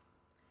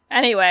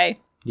 Anyway,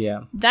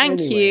 yeah. thank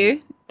Anyway.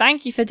 you.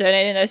 Thank you for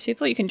donating those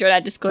people. You can join our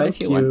Discord if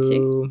you want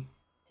to.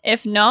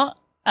 If not,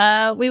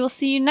 we will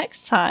see you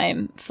next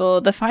time for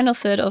the final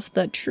third of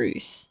The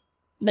Truth.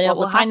 Then What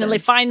we'll will happen?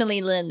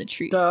 finally learn the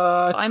truth.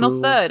 The Final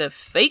truth. third of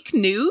fake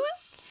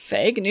news.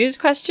 Fake news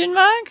question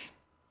mark?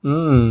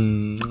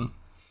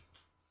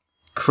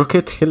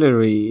 Crooked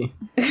Hillary.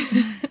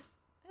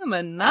 I'm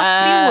a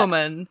nasty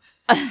woman.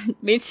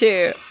 Me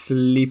too.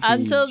 Sleepy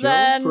Until Joe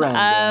then,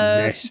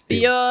 Brandon. Nasty.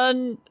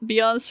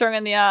 Beyond Strong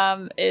in the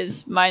Arm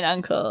is mine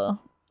uncle.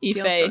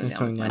 Beyond Strong in Ife. the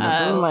Arm is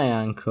mine. My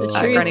uncle. the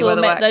truth Granny will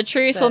Weatherwax the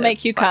truth will says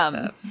make you wax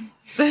come. ups.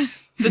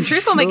 The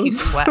truth will make you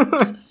sweat.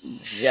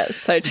 Yes,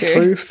 so true.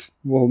 Truth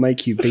will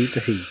make you beat the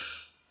heat.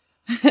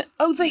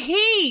 Oh, the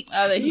heat.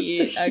 Oh, the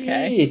heat.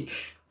 Okay.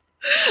 Heat.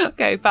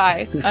 Okay,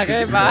 bye.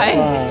 Okay, bye.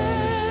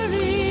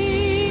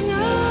 Staring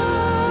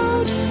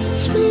out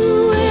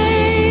through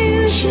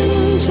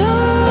ancient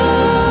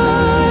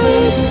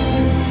eyes.